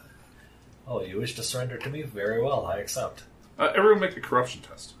 Oh, you wish to surrender to me? Very well, I accept. Everyone make a corruption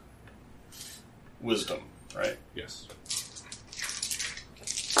test. Wisdom, right? Yes.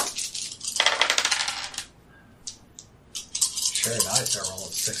 Sure, now I start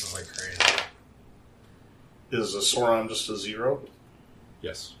rolling 6s like crazy. Is a Sauron just a 0?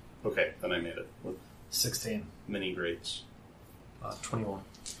 Yes. Okay, then I made it. With 16. mini grades. 21.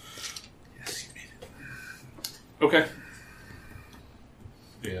 Yes, you made it. Okay.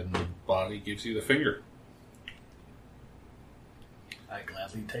 And the body gives you the finger. I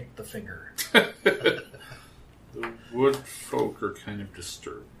gladly take the finger. The wood folk are kind of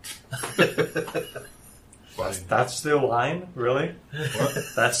disturbed. That's their line? Really? What?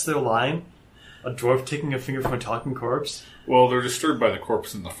 That's their line? A dwarf taking a finger from a talking corpse? Well, they're disturbed by the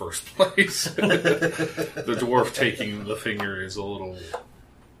corpse in the first place. The dwarf taking the finger is a little...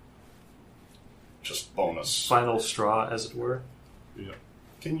 Just bonus. Final straw, as it were. Yeah.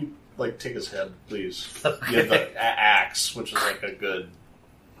 Can you, like, take his head, please. You have the axe, which is like a good...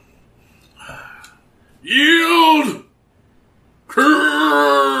 Yield!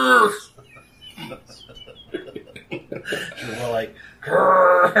 Curse! More like,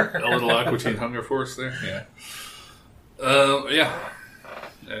 A little Aqua Teen Hunger Force there? Yeah. Yeah.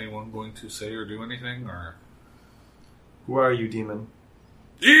 Anyone going to say or do anything, or... Who are you, demon?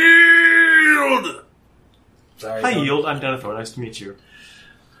 Yield! sorry. Hi, don't- Yield. I'm Denethor. Nice to meet you.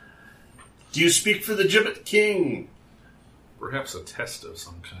 Do you speak for the Gibbet King? Perhaps a test of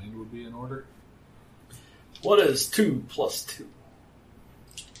some kind would be in order. What is 2 plus 2?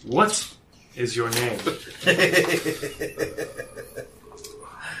 What is your name?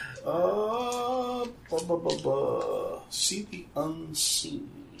 See the unseen.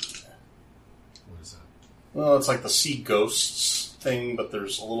 What is that? Well, it's like the sea ghosts thing, but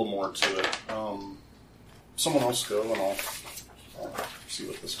there's a little more to it. Someone else go, and I'll see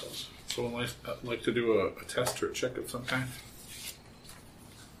what this does. Someone like to do a test or a check of some kind?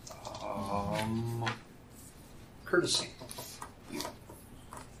 Courtesy.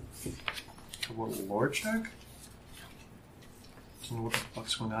 What, a lore check? Do you know what the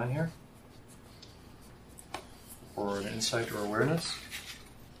fuck's going on here? Or an insight or awareness?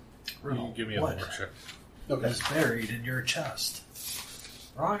 You can give me a What? homework check. Okay. is buried in your chest?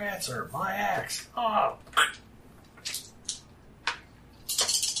 Wrong answer. My axe. Oh.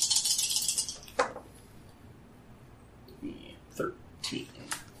 Yeah, 13.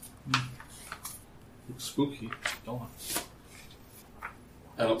 Looks spooky. Go on.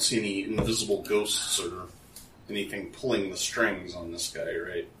 I don't see any invisible ghosts or anything pulling the strings on this guy,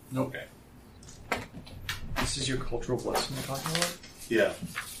 right? Nope. Okay. This is your cultural blessing you're talking about? Yeah.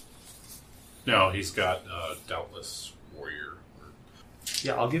 No, he's got Doubtless Warrior.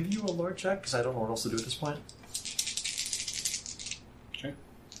 Yeah, I'll give you a lore check because I don't know what else to do at this point. Okay.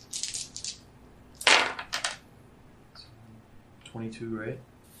 22, right?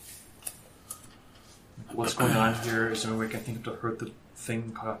 What's going on here? Is there any way I can think of to hurt the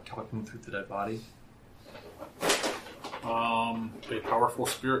thing talking through the dead body? A powerful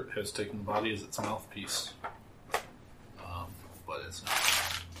spirit has taken the body as its mouthpiece. But it's not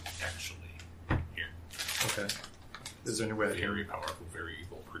actually here. Okay. Is there any way I can... Very powerful, very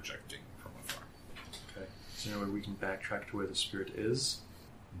evil, projecting from afar. Okay. Is there any way we can backtrack to where the spirit is?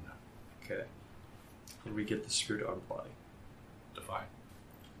 No. Okay. How do we get the spirit out of the body? Defy.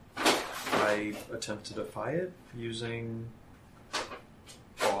 I attempt to defy it using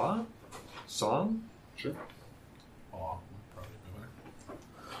awe? Song? Sure. Aw, probably be better.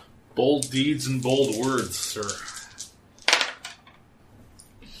 Bold deeds and bold words, sir.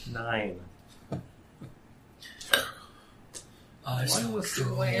 9. I Why was the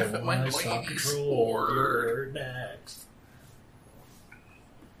laugh at my ladies' You're next.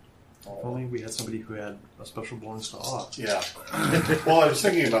 If only we had somebody who had a special bonus to awe. Yeah. Well, I was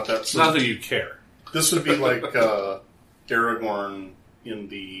thinking about that. It's So not that you care. this would be like Aragorn in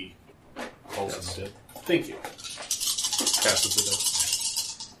the... Calls him dead. Thank you. Passes it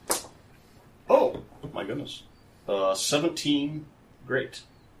up. Oh, my goodness. 17. Great.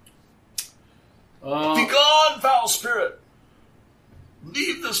 Be gone, foul spirit!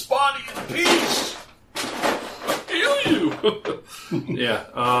 Leave this body in peace! Heal you!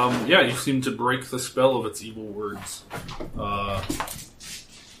 Yeah, you seem to break the spell of its evil words.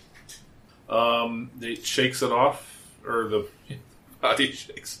 It shakes it off, or the body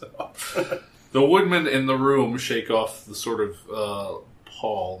shakes it off. The woodmen in the room shake off the sort of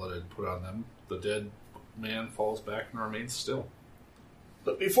pall that had put on them. The dead man falls back and remains still.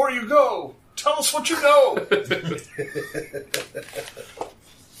 But before you go, tell us what you know!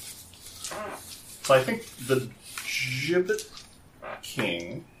 So I think the Gibbet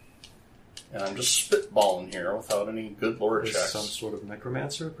King, and I'm just spitballing here without any good lore Is checks. some sort of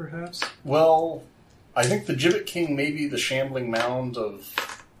necromancer, perhaps? Well, I think the Gibbet King may be the shambling mound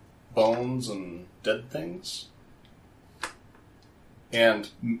of bones and dead things. And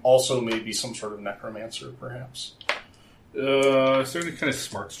also maybe some sort of necromancer, perhaps. Is there any kind of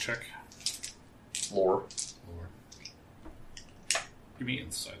smarts check? Lore. Or give me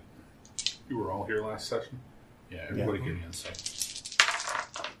insight. You were all here last session? Yeah, everybody give me insight.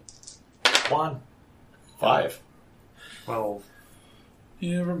 1. 5. 12.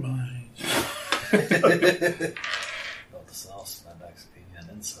 Never mind. Well, this is also my next opinion.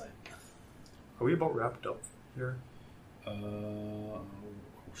 Insight. Are we about wrapped up here? Oh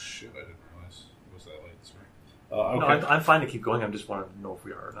shit, I didn't realize it was that late. Sorry. No, Okay. I'm fine to keep going. I'm just wanting to know if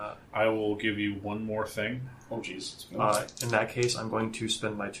we are or not. I will give you one more thing. Oh, jeez. In that case, I'm going to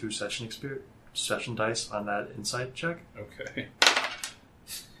spend my 2 session dice on that insight check. Okay.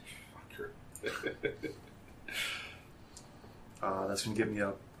 That's going to get me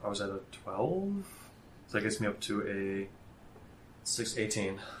up. I was at a 12. So that gets me up to a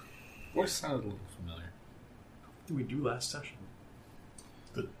 18. Voice sounded a little familiar. What did we do last session?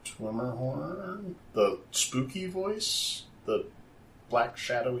 The Twimmerhorn? The spooky voice? The black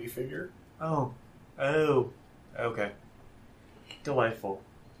shadowy figure? Oh. Okay. Delightful.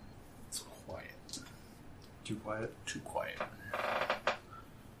 It's quiet. Too quiet? Too quiet.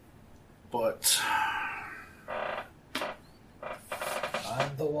 But...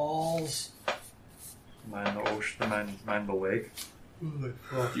 Mind the walls. Mind the ocean. Mind the lake.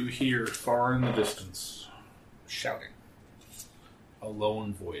 You hear far in the distance shouting. A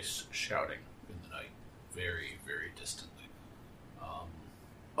lone voice shouting in the night. Very, very distantly.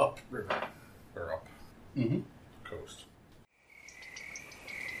 Up river. Or up coast.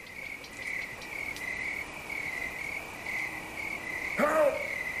 Help!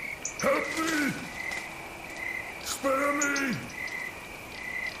 Help me! Spare me!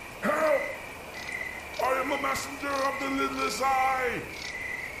 Help! I am a messenger of the lidless eye!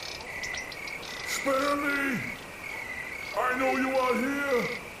 Spare me! I know you are here!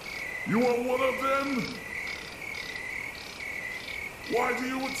 You are one of them! Why do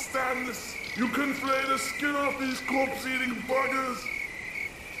you withstand this? You can flay the skin off these corpse-eating buggers!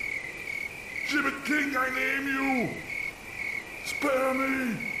 Gibbet King, I name you! Spare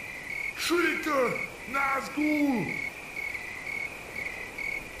me! Shrieker! Nazgul!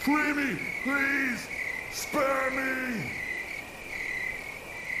 Free me, please! Spare me!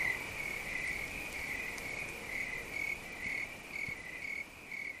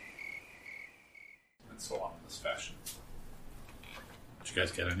 And so on in this fashion. Did you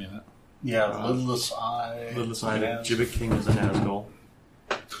guys get any of that? Yeah, lidless eye. Lidless Eye. Gibbet King is a Nazgul.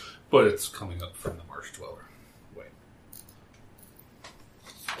 But it's coming up from the Marsh Dweller. Wait.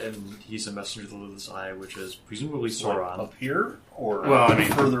 And he's a messenger of the Lidless Eye, which is presumably Sauron. Up here? Or Well, I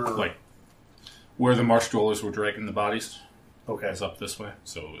mean, further? like, where the Marsh Dwellers were dragging the bodies Okay. is up this way,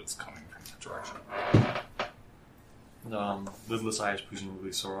 so it's coming from that direction. Lidless Eye is presumably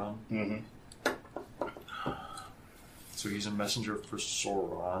Sauron. Mm-hmm. So he's a messenger for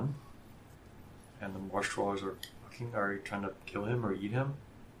Sauron. And the Marsh Dwellers are trying to kill him or eat him.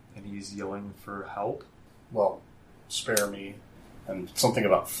 And he's yelling for help. Well, spare me. And something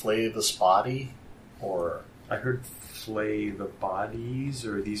about flay this body? Or... I heard flay the bodies,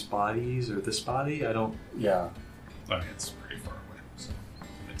 or these bodies, or this body. I don't... Yeah. I mean, it's pretty far away, so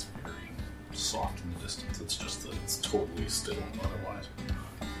it's very soft in the distance. It's just that it's totally still otherwise.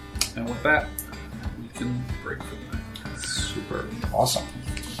 And with that, we can break for the night. Super. Awesome.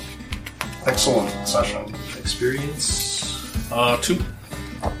 Excellent session. Experience. 2.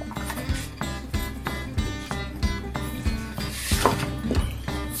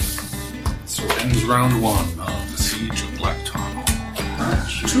 So it ends round 1 of the Siege of Black Tarn.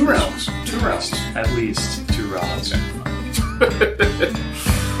 2 rounds. 2 rounds. At least 2 rounds.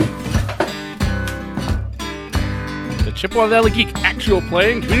 The Chippewa Valley Geek Actual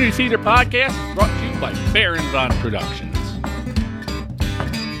Play and Community Theater Podcast is brought to you by Baron Von Productions.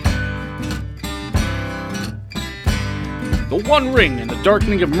 The One Ring and the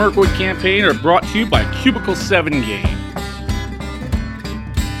Darkening of Mirkwood campaign are brought to you by Cubicle 7 Games.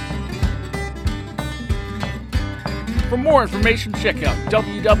 For more information, check out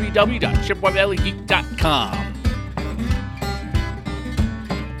www.chippewaValleyGeek.com.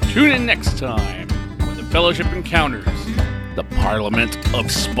 Tune in next time when the Fellowship encounters the Parliament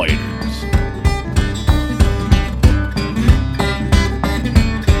of Spiders.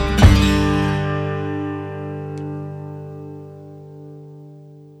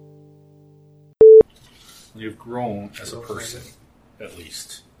 You've grown as a person, at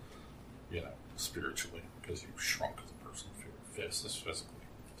least, spiritually, because you've shrunk as a person physically.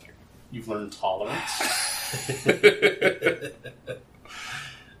 You've learned tolerance.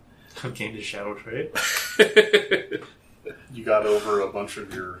 I've gained a shadow trait. You got over a bunch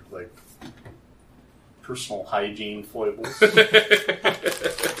of your, personal hygiene foibles.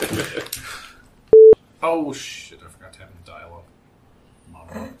 Oh, shit, I forgot to have the dialogue.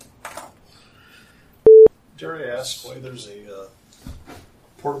 Dare I ask why there's a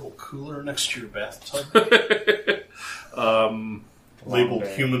portable cooler next to your bathtub? Labeled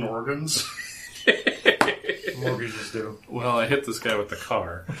human organs? Mortgages do. Well, I hit this guy with the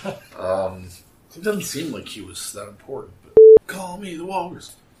car. It doesn't seem like he was that important, but... Call me the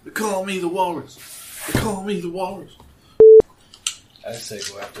walrus. Call me the walrus. Call me the walrus. I'd say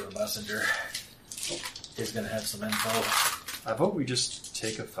go after the messenger. He's going to have some info. I vote we just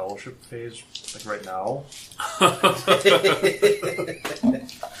take a fellowship phase, right now.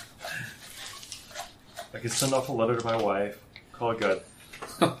 I can send off a letter to my wife. Call it good.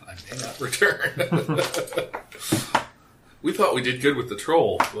 I may not return. We thought we did good with the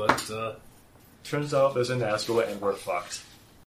troll, but Turns out there's a Nazgul and we're fucked.